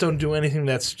 They just don't do anything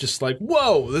that's just like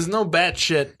whoa. There's no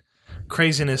batshit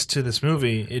craziness to this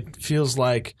movie. It feels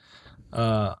like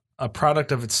a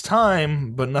product of its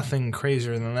time, but nothing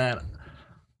crazier than that.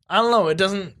 I don't know. It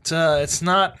doesn't. It's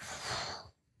not.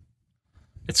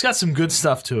 It's got some good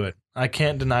stuff to it. I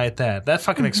can't deny it. That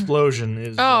fucking explosion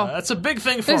is. That's a big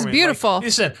thing for It's me. beautiful. Like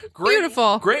you said,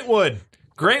 Beautiful. Great wood.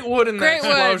 Great wood in Great that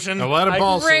wood. explosion. A lot of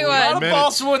balsa Great wood. wood. A lot of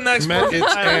balsa wood in that Met explosion.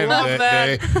 its I end love that that.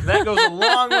 day. That goes a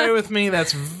long way with me.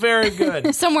 That's very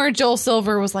good. somewhere Joel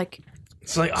Silver was like,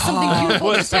 It's like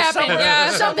beautiful just happened. Yeah,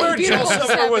 somewhere something Joel beautiful just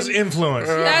Silver was happened.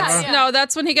 influenced.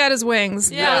 That's when he got his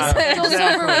wings. yeah. Joel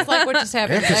Silver was like, what just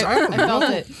happened? Yeah, 'cause I don't felt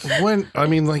know it. when. I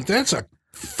mean, like that's a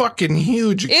fucking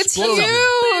huge It's explosion.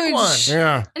 Big one. huge.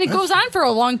 Yeah. And it goes on for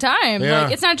a long time. Yeah.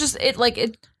 Like it's not just it. Like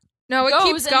it. No, it goes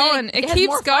keeps and then going. It has keeps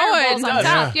more fireballs going. on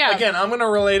top. Yeah. Again, I'm going to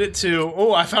relate it to.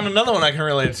 Oh, I found another one I can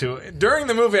relate it to. During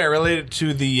the movie, I related it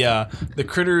to the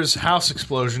Critters house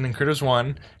explosion in Critters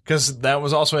 1 because that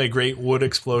was also a great wood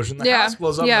explosion. The house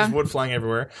blows up and there's wood flying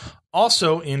everywhere.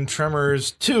 Also in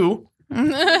Tremors 2, when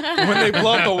they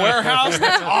blow up the warehouse,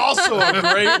 that's also a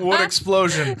great wood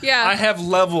explosion. Yeah. I have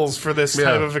levels for this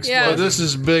type of explosion. But this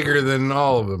is bigger than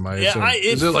all of them, I assume.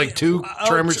 Is it like two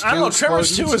Tremors 2 I don't know. Tremors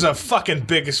 2 explosions? is a fucking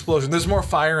big explosion. There's more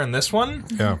fire in this one.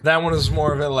 Yeah. That one is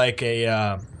more of a like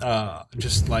a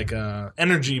just like a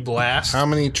energy blast. How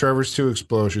many Tremors 2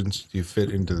 explosions do you fit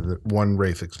into the one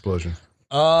Wraith explosion?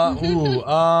 Fire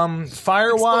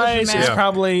wise, Explosion it's map.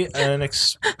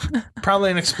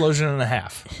 probably an explosion and a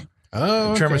half. Oh,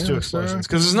 okay. Tremors 2 That's, explosions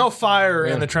because there's no fire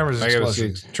in the Tremors I gotta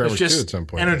explosion. see Tremors It's just 2 at some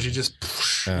point. energy just.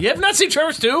 You have not seen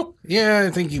Tremors 2? Yeah,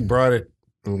 I think you brought it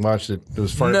and watched it. It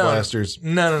was Fart Blasters.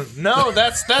 No.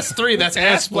 That's 3. That's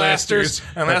Ass Blasters,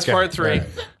 and that's Okay. part 3. Right.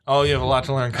 Oh, you have a lot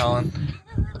to learn, Colin.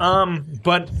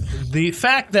 But the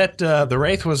fact that the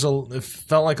Wraith it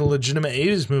felt like a legitimate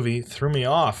 80s movie threw me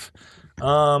off.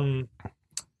 And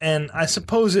I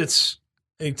suppose it's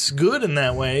good in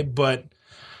that way, but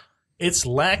it's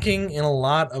lacking in a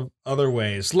lot of other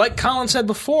ways. Like Colin said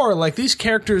before, like these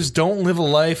characters don't live a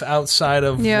life outside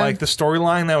of like the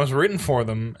storyline that was written for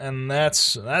them, and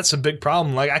that's a big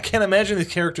problem. Like I can't imagine these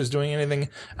characters doing anything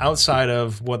outside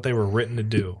of what they were written to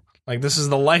do. Like this is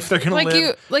the life they're going to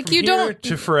live. From you here don't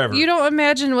to forever. You don't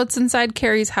imagine what's inside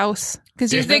Carrie's house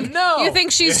because you think you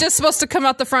think she's just supposed to come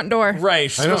out the front door. Right.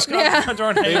 She's supposed to go out the front door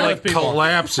and hang They out like with people.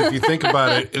 collapse if you think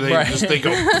about it. They Right. they go.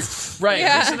 Right.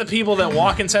 Yeah. These are the people that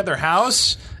walk inside their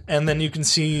house, and then you can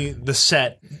see the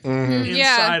set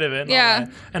inside of it. And all that.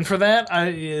 And for that,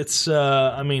 it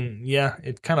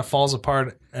kind of falls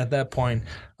apart at that point.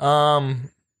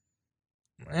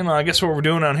 I guess what we're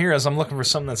doing on here is I'm looking for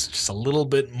something that's just a little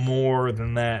bit more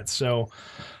than that. So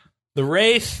the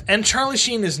Wraith and Charlie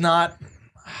Sheen is not.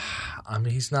 I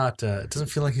mean, he's not. It doesn't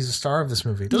feel like he's a star of this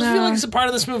movie. It doesn't feel like he's a part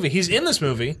of this movie. He's in this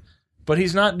movie, but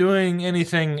he's not doing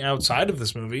anything outside of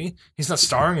this movie. He's not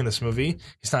starring in this movie.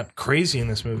 He's not crazy in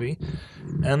this movie,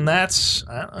 and I guess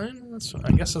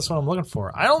that's what I'm looking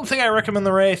for. I don't think I recommend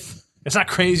the Wraith. It's not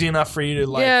crazy enough for you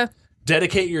to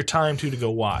dedicate your time to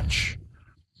go watch.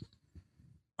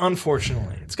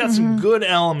 Unfortunately, it's got some good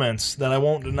elements that I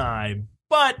won't deny,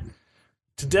 but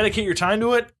to dedicate your time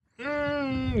to it,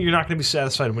 you're not going to be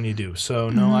satisfied when you do.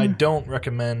 So, no, I don't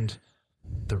recommend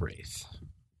the Wraith.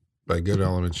 By good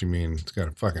elements, you mean it's got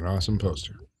a fucking awesome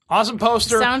poster. Awesome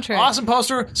poster. Soundtrack. Awesome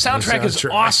poster. Soundtrack is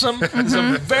awesome. There's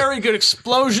a very good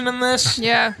explosion in this.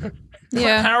 Yeah.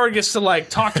 Clint Howard gets to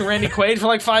talk to Randy Quaid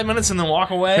for 5 minutes and then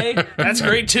walk away. That's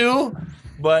great too.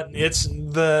 But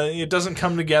it doesn't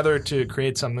come together to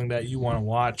create something that you want to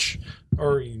watch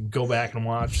or you go back and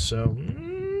watch. So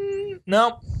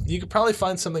no, you could probably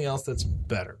find something else that's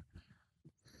better.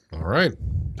 All right.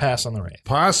 Pass on the Wraith.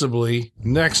 Possibly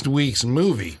next week's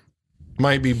movie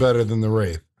might be better than the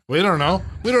Wraith. We don't know.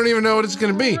 We don't even know what it's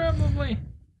going to be. Probably.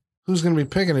 Who's going to be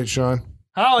picking it, Sean?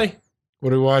 Holly.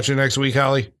 What are we watching next week,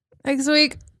 Holly? Next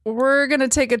week, we're going to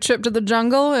take a trip to the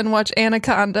jungle and watch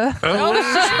Anaconda. Yes.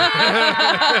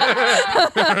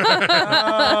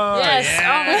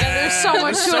 Oh my god, there's so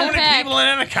much to So many unpack. people in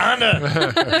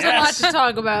Anaconda. There's a lot to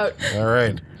talk about. All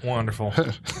right. Wonderful.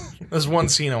 There's one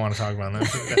scene I want to talk about in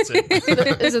that movie. That's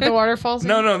it. Is it the waterfalls?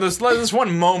 No, there's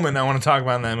one moment I want to talk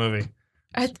about in that movie.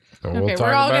 Okay, We'll we're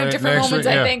talk all about gonna have it different next moments,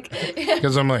 week, I yeah. think.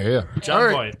 Because I'm like, yeah. John All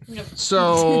right. Voight.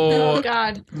 So Oh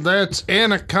god. that's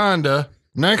Anaconda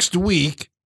next week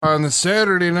on the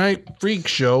Saturday Night Freak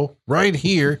Show right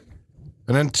here.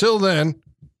 And until then,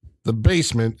 the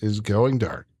basement is going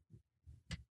dark.